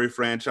Toy Story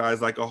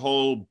franchise, like a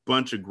whole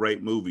bunch of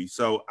great movies.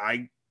 So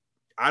I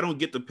don't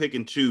get to pick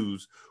and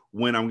choose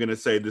when I'm going to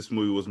say this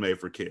movie was made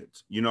for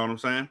kids. You know what I'm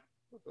saying?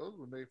 But those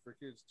were made for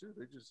kids too.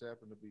 They just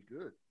happen to be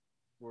good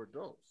for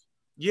adults.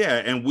 Yeah,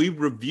 and we've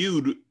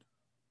reviewed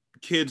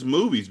kids'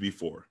 movies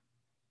before.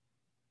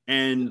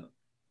 And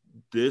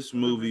this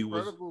movie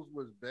was... Incredibles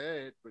was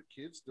bad, but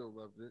kids still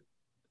loved it.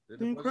 The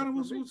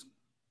Incredibles was...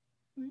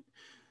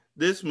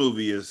 This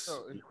movie is...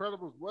 No,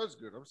 Incredibles was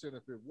good. I'm saying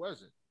if it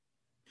wasn't,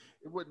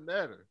 it wouldn't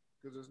matter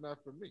because it's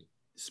not for me.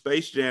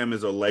 Space Jam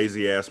is a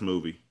lazy-ass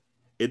movie.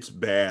 It's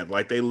bad.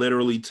 Like, they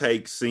literally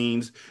take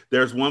scenes.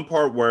 There's one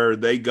part where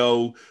they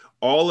go...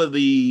 All of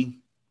the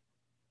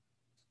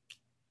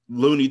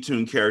Looney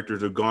Tune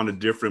characters have gone to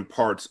different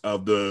parts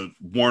of the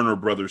Warner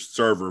Brothers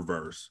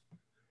serververse.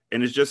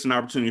 And it's just an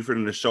opportunity for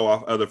them to show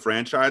off other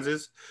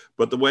franchises.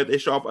 But the way they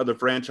show off other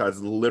franchises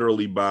is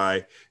literally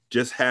by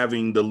just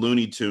having the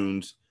Looney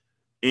Tunes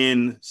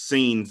in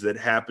scenes that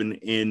happen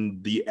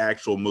in the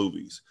actual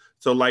movies.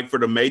 So like for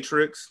The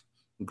Matrix,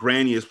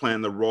 Granny is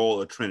playing the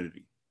role of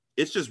Trinity.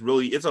 It's just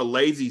really, it's a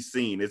lazy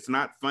scene. It's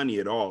not funny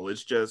at all.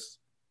 It's just,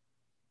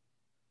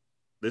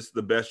 this is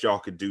the best y'all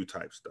could do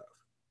type stuff.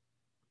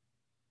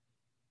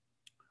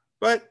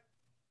 But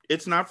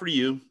it's not for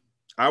you.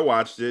 I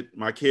watched it.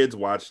 My kids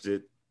watched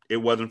it. It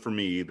wasn't for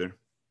me either.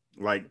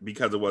 Like,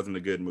 because it wasn't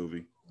a good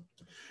movie.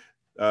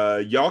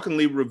 Y'all can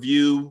leave a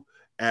review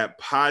at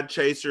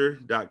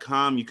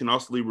podchaser.com. You can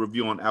also leave a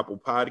review on Apple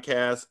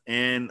Podcasts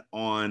and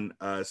on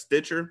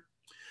Stitcher.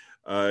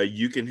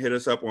 You can hit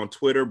us up on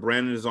Twitter.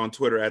 Brandon is on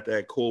Twitter at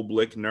that cool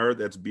blick nerd.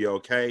 That's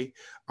BLK.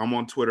 I'm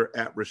on Twitter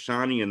at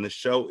Rashani, and the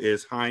show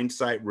is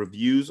Hindsight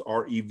Reviews,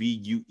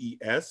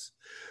 REVUES.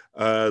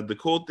 The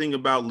cool thing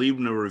about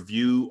leaving a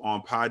review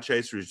on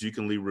Podchaser is you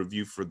can leave a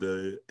review for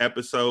the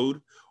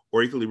episode,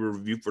 or you can leave a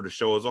review for the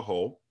show as a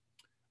whole,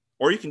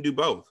 or you can do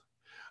both.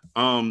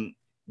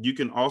 You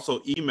can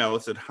also email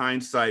us at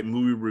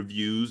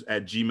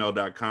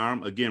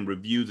hindsightmoviereviews@gmail.com. Again,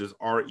 reviews is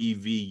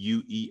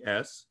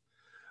REVUES.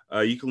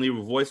 You can leave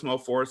a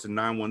voicemail for us at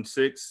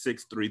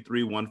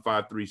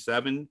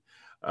 916-633-1537.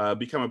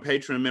 Become a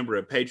Patreon member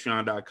at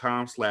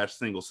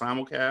patreon.com/single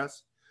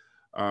simulcast.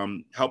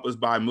 Help us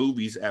buy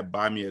movies at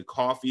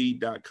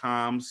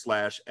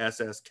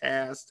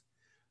buymeacoffee.com/SScast.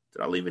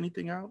 Did I leave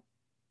anything out?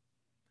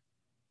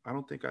 I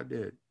don't think I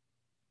did.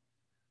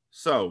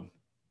 So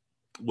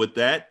with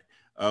that,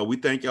 we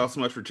thank y'all so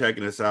much for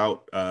checking us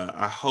out.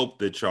 I hope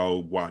that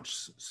y'all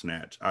watch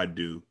Snatch. I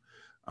do.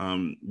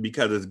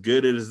 Because as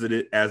good as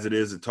it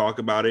is to talk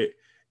about it,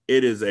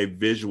 it is a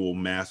visual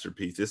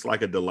masterpiece. It's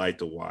like a delight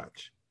to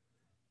watch.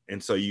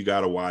 And so you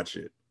got to watch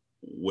it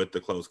with the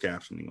closed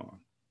captioning on.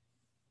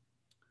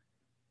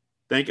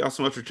 Thank y'all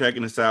so much for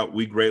checking us out.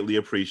 We greatly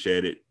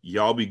appreciate it.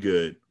 Y'all be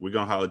good. We're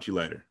going to holler at you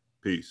later.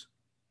 Peace.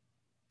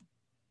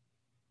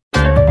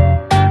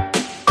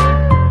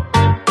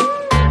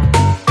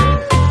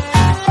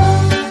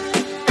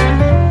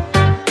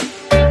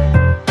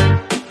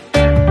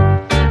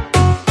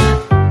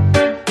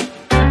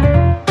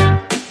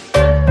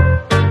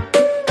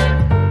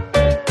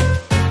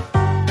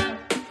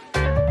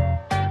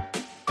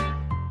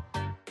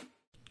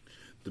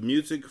 The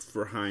music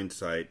for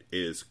Hindsight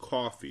is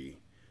Coffee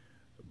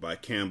by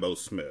Cambo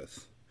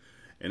Smith,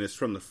 and it's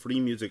from the Free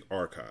Music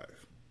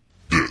Archive.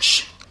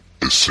 This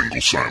is Single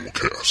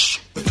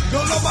Simulcast.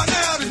 Don't know by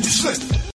now, did you slip?